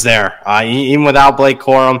Wolverines there. Even without Blake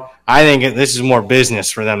Corum, I think this is more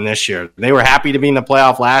business for them this year. They were happy to be in the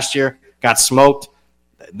playoff last year, got smoked.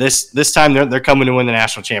 This time they're coming to win the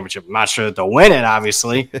national championship. I'm not sure that they'll win it,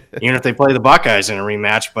 obviously, even if they play the Buckeyes in a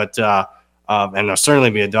rematch. But and there'll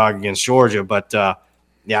certainly be a dog against Georgia. But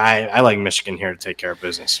I like Michigan here to take care of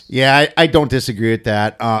business. Yeah, I don't disagree with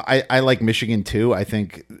that. I like Michigan too. I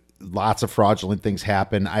think lots of fraudulent things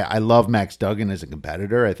happen. I love Max Duggan as a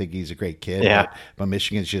competitor. I think he's a great kid. Yeah. But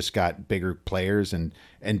Michigan's just got bigger players and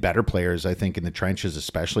better players, I think, in the trenches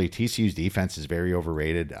especially. TCU's defense is very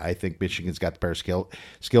overrated. I think Michigan's got the better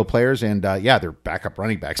skill players. And, their backup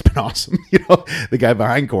running back's been awesome. The guy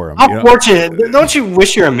behind Corum. How fortunate. Don't you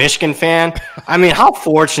wish you're a Michigan fan? I mean, how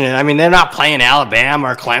fortunate. I mean, they're not playing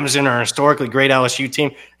Alabama or Clemson or a historically great LSU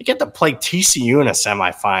team. You get to play TCU in a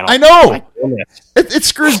semifinal. I know. It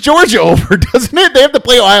screws Georgia over, doesn't it? They have to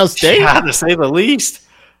play Ohio State. Yeah, to say the least.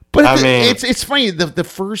 But it's funny. The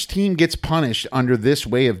first team gets punished under this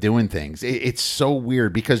way of doing things. It's so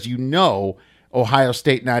weird because Ohio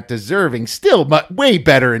State not deserving, still but way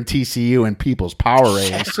better in TCU and people's power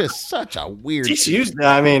rating. It's just such a weird. TCU's.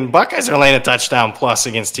 Buckeyes are laying a touchdown plus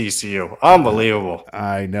against TCU. Unbelievable.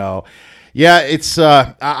 I know. Yeah, it's.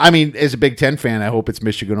 As a Big Ten fan, I hope it's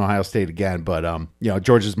Michigan, Ohio State again. But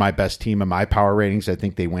Georgia's my best team in my power ratings. I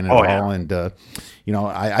think they win it all, and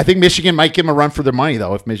I think Michigan might give them a run for their money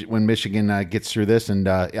though when Michigan gets through this. And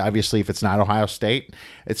obviously, if it's not Ohio State,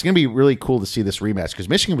 it's going to be really cool to see this rematch because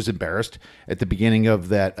Michigan was embarrassed at the beginning of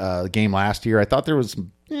that game last year. I thought there was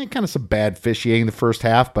kind of some bad officiating in the first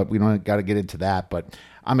half, but we don't got to get into that. But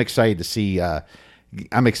I'm excited to see.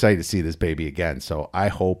 I'm excited to see this baby again. So I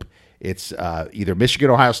hope it's either Michigan,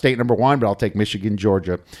 Ohio State number 1, but I'll take Michigan,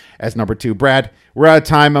 Georgia as number 2. Brad, we're out of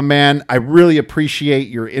time, my man. I really appreciate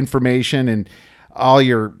your information and all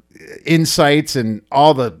your insights and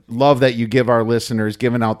all the love that you give our listeners,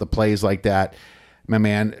 giving out the plays like that. My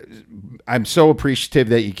man, I'm so appreciative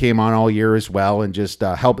that you came on all year as well and just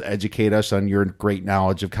helped educate us on your great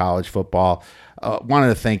knowledge of college football. Wanted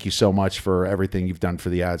to thank you so much for everything you've done for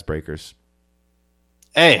the Odds Breakers.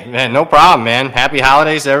 Hey, man, no problem, man. Happy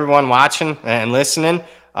holidays to everyone watching and listening.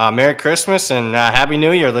 Merry Christmas and Happy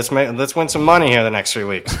New Year. Let's win some money here the next 3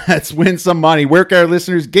 weeks. Let's win some money. Where can our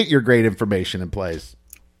listeners get your great information and plays?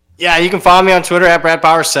 Yeah, you can follow me on Twitter at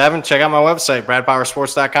BradPowers7. Check out my website,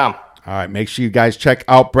 BradPowersports.com. All right, make sure you guys check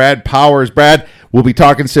out Brad Powers. Brad, we'll be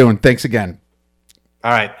talking soon. Thanks again.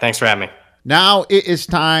 All right, thanks for having me. Now it is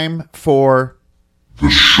time for the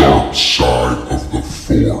Sharp Side of the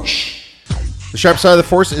Force. The Sharp Side of the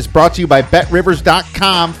Force is brought to you by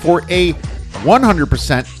BetRivers.com for a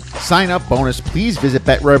 100% sign-up bonus. Please visit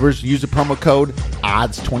BetRivers. Use the promo code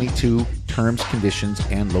ODDS22. Terms, conditions,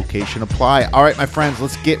 and location apply. All right, my friends,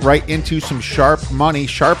 let's get right into some sharp money.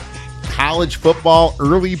 Sharp college football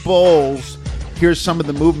early bowls. Here's some of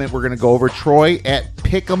the movement we're going to go over. Troy at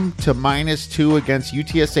Pick'em to -2 against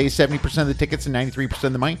UTSA. 70% of the tickets and 93%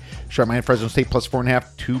 of the money. Sharp money Fresno State plus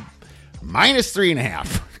 4.5 to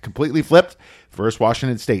 -3.5. Completely flipped. First,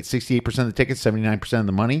 Washington State, 68% of the tickets, 79% of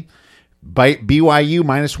the money. BYU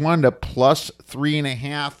 -1 to plus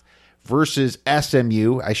 3.5 versus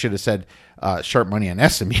SMU. I should have said sharp money on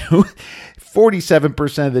SMU.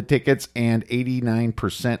 47% of the tickets and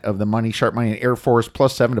 89% of the money. Sharp money on Air Force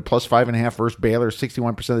 +7 to plus 5.5 versus Baylor.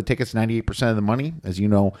 61% of the tickets, 98% of the money. As you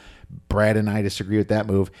know, Brad and I disagree with that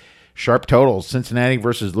move. Sharp totals, Cincinnati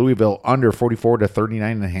versus Louisville under 44 to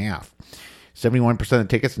 39.5. 71% of the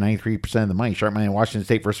tickets, 93% of the money. Sharp money on Washington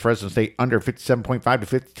State versus Fresno State under 57.5 to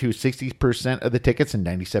 52, 60% of the tickets and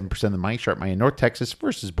 97% of the money. Sharp money on North Texas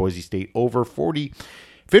versus Boise State over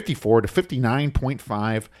 54 to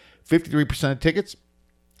 59.5, 53% of tickets,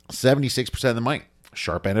 76% of the money.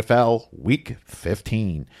 Sharp NFL Week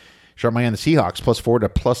 15. Sharp money on the Seahawks +4 to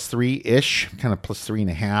 +3-ish, kind of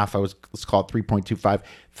 +3.5. Let's call it 3.25.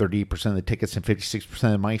 38% of the tickets and 56%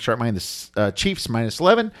 of the money. Sharp money on the Chiefs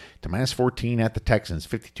 -11 to -14 at the Texans.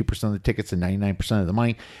 52% of the tickets and 99% of the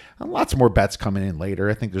money. And lots more bets coming in later.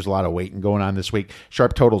 I think there's a lot of waiting going on this week.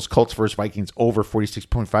 Sharp totals: Colts versus Vikings over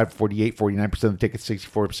 46.5, 48, 49% of the tickets,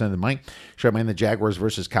 64% of the money. Sharp money on the Jaguars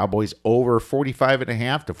versus Cowboys over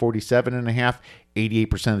 45.5 to 47.5.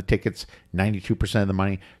 88% of the tickets, 92% of the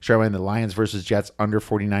money. Sharp money on the Lions versus Jets under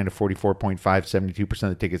 49 to 44.5, 72% of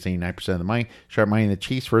the tickets, 89% of the money. Sharp money on the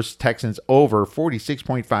Chiefs versus Texans over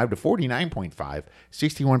 46.5 to 49.5,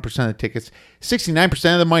 61% of the tickets,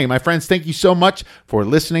 69% of the money. My friends, thank you so much for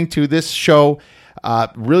listening to this show.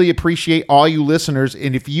 Really appreciate all you listeners.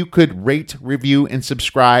 And if you could rate, review, and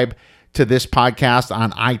subscribe to this podcast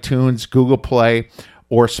on iTunes, Google Play,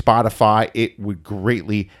 or Spotify, it would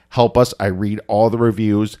greatly help us. I read all the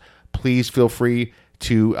reviews. Please feel free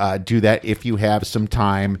to do that if you have some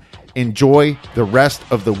time. Enjoy the rest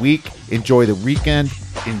of the week. Enjoy the weekend.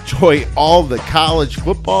 Enjoy all the college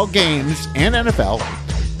football games and NFL.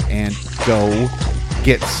 And go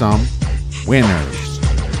get some winners.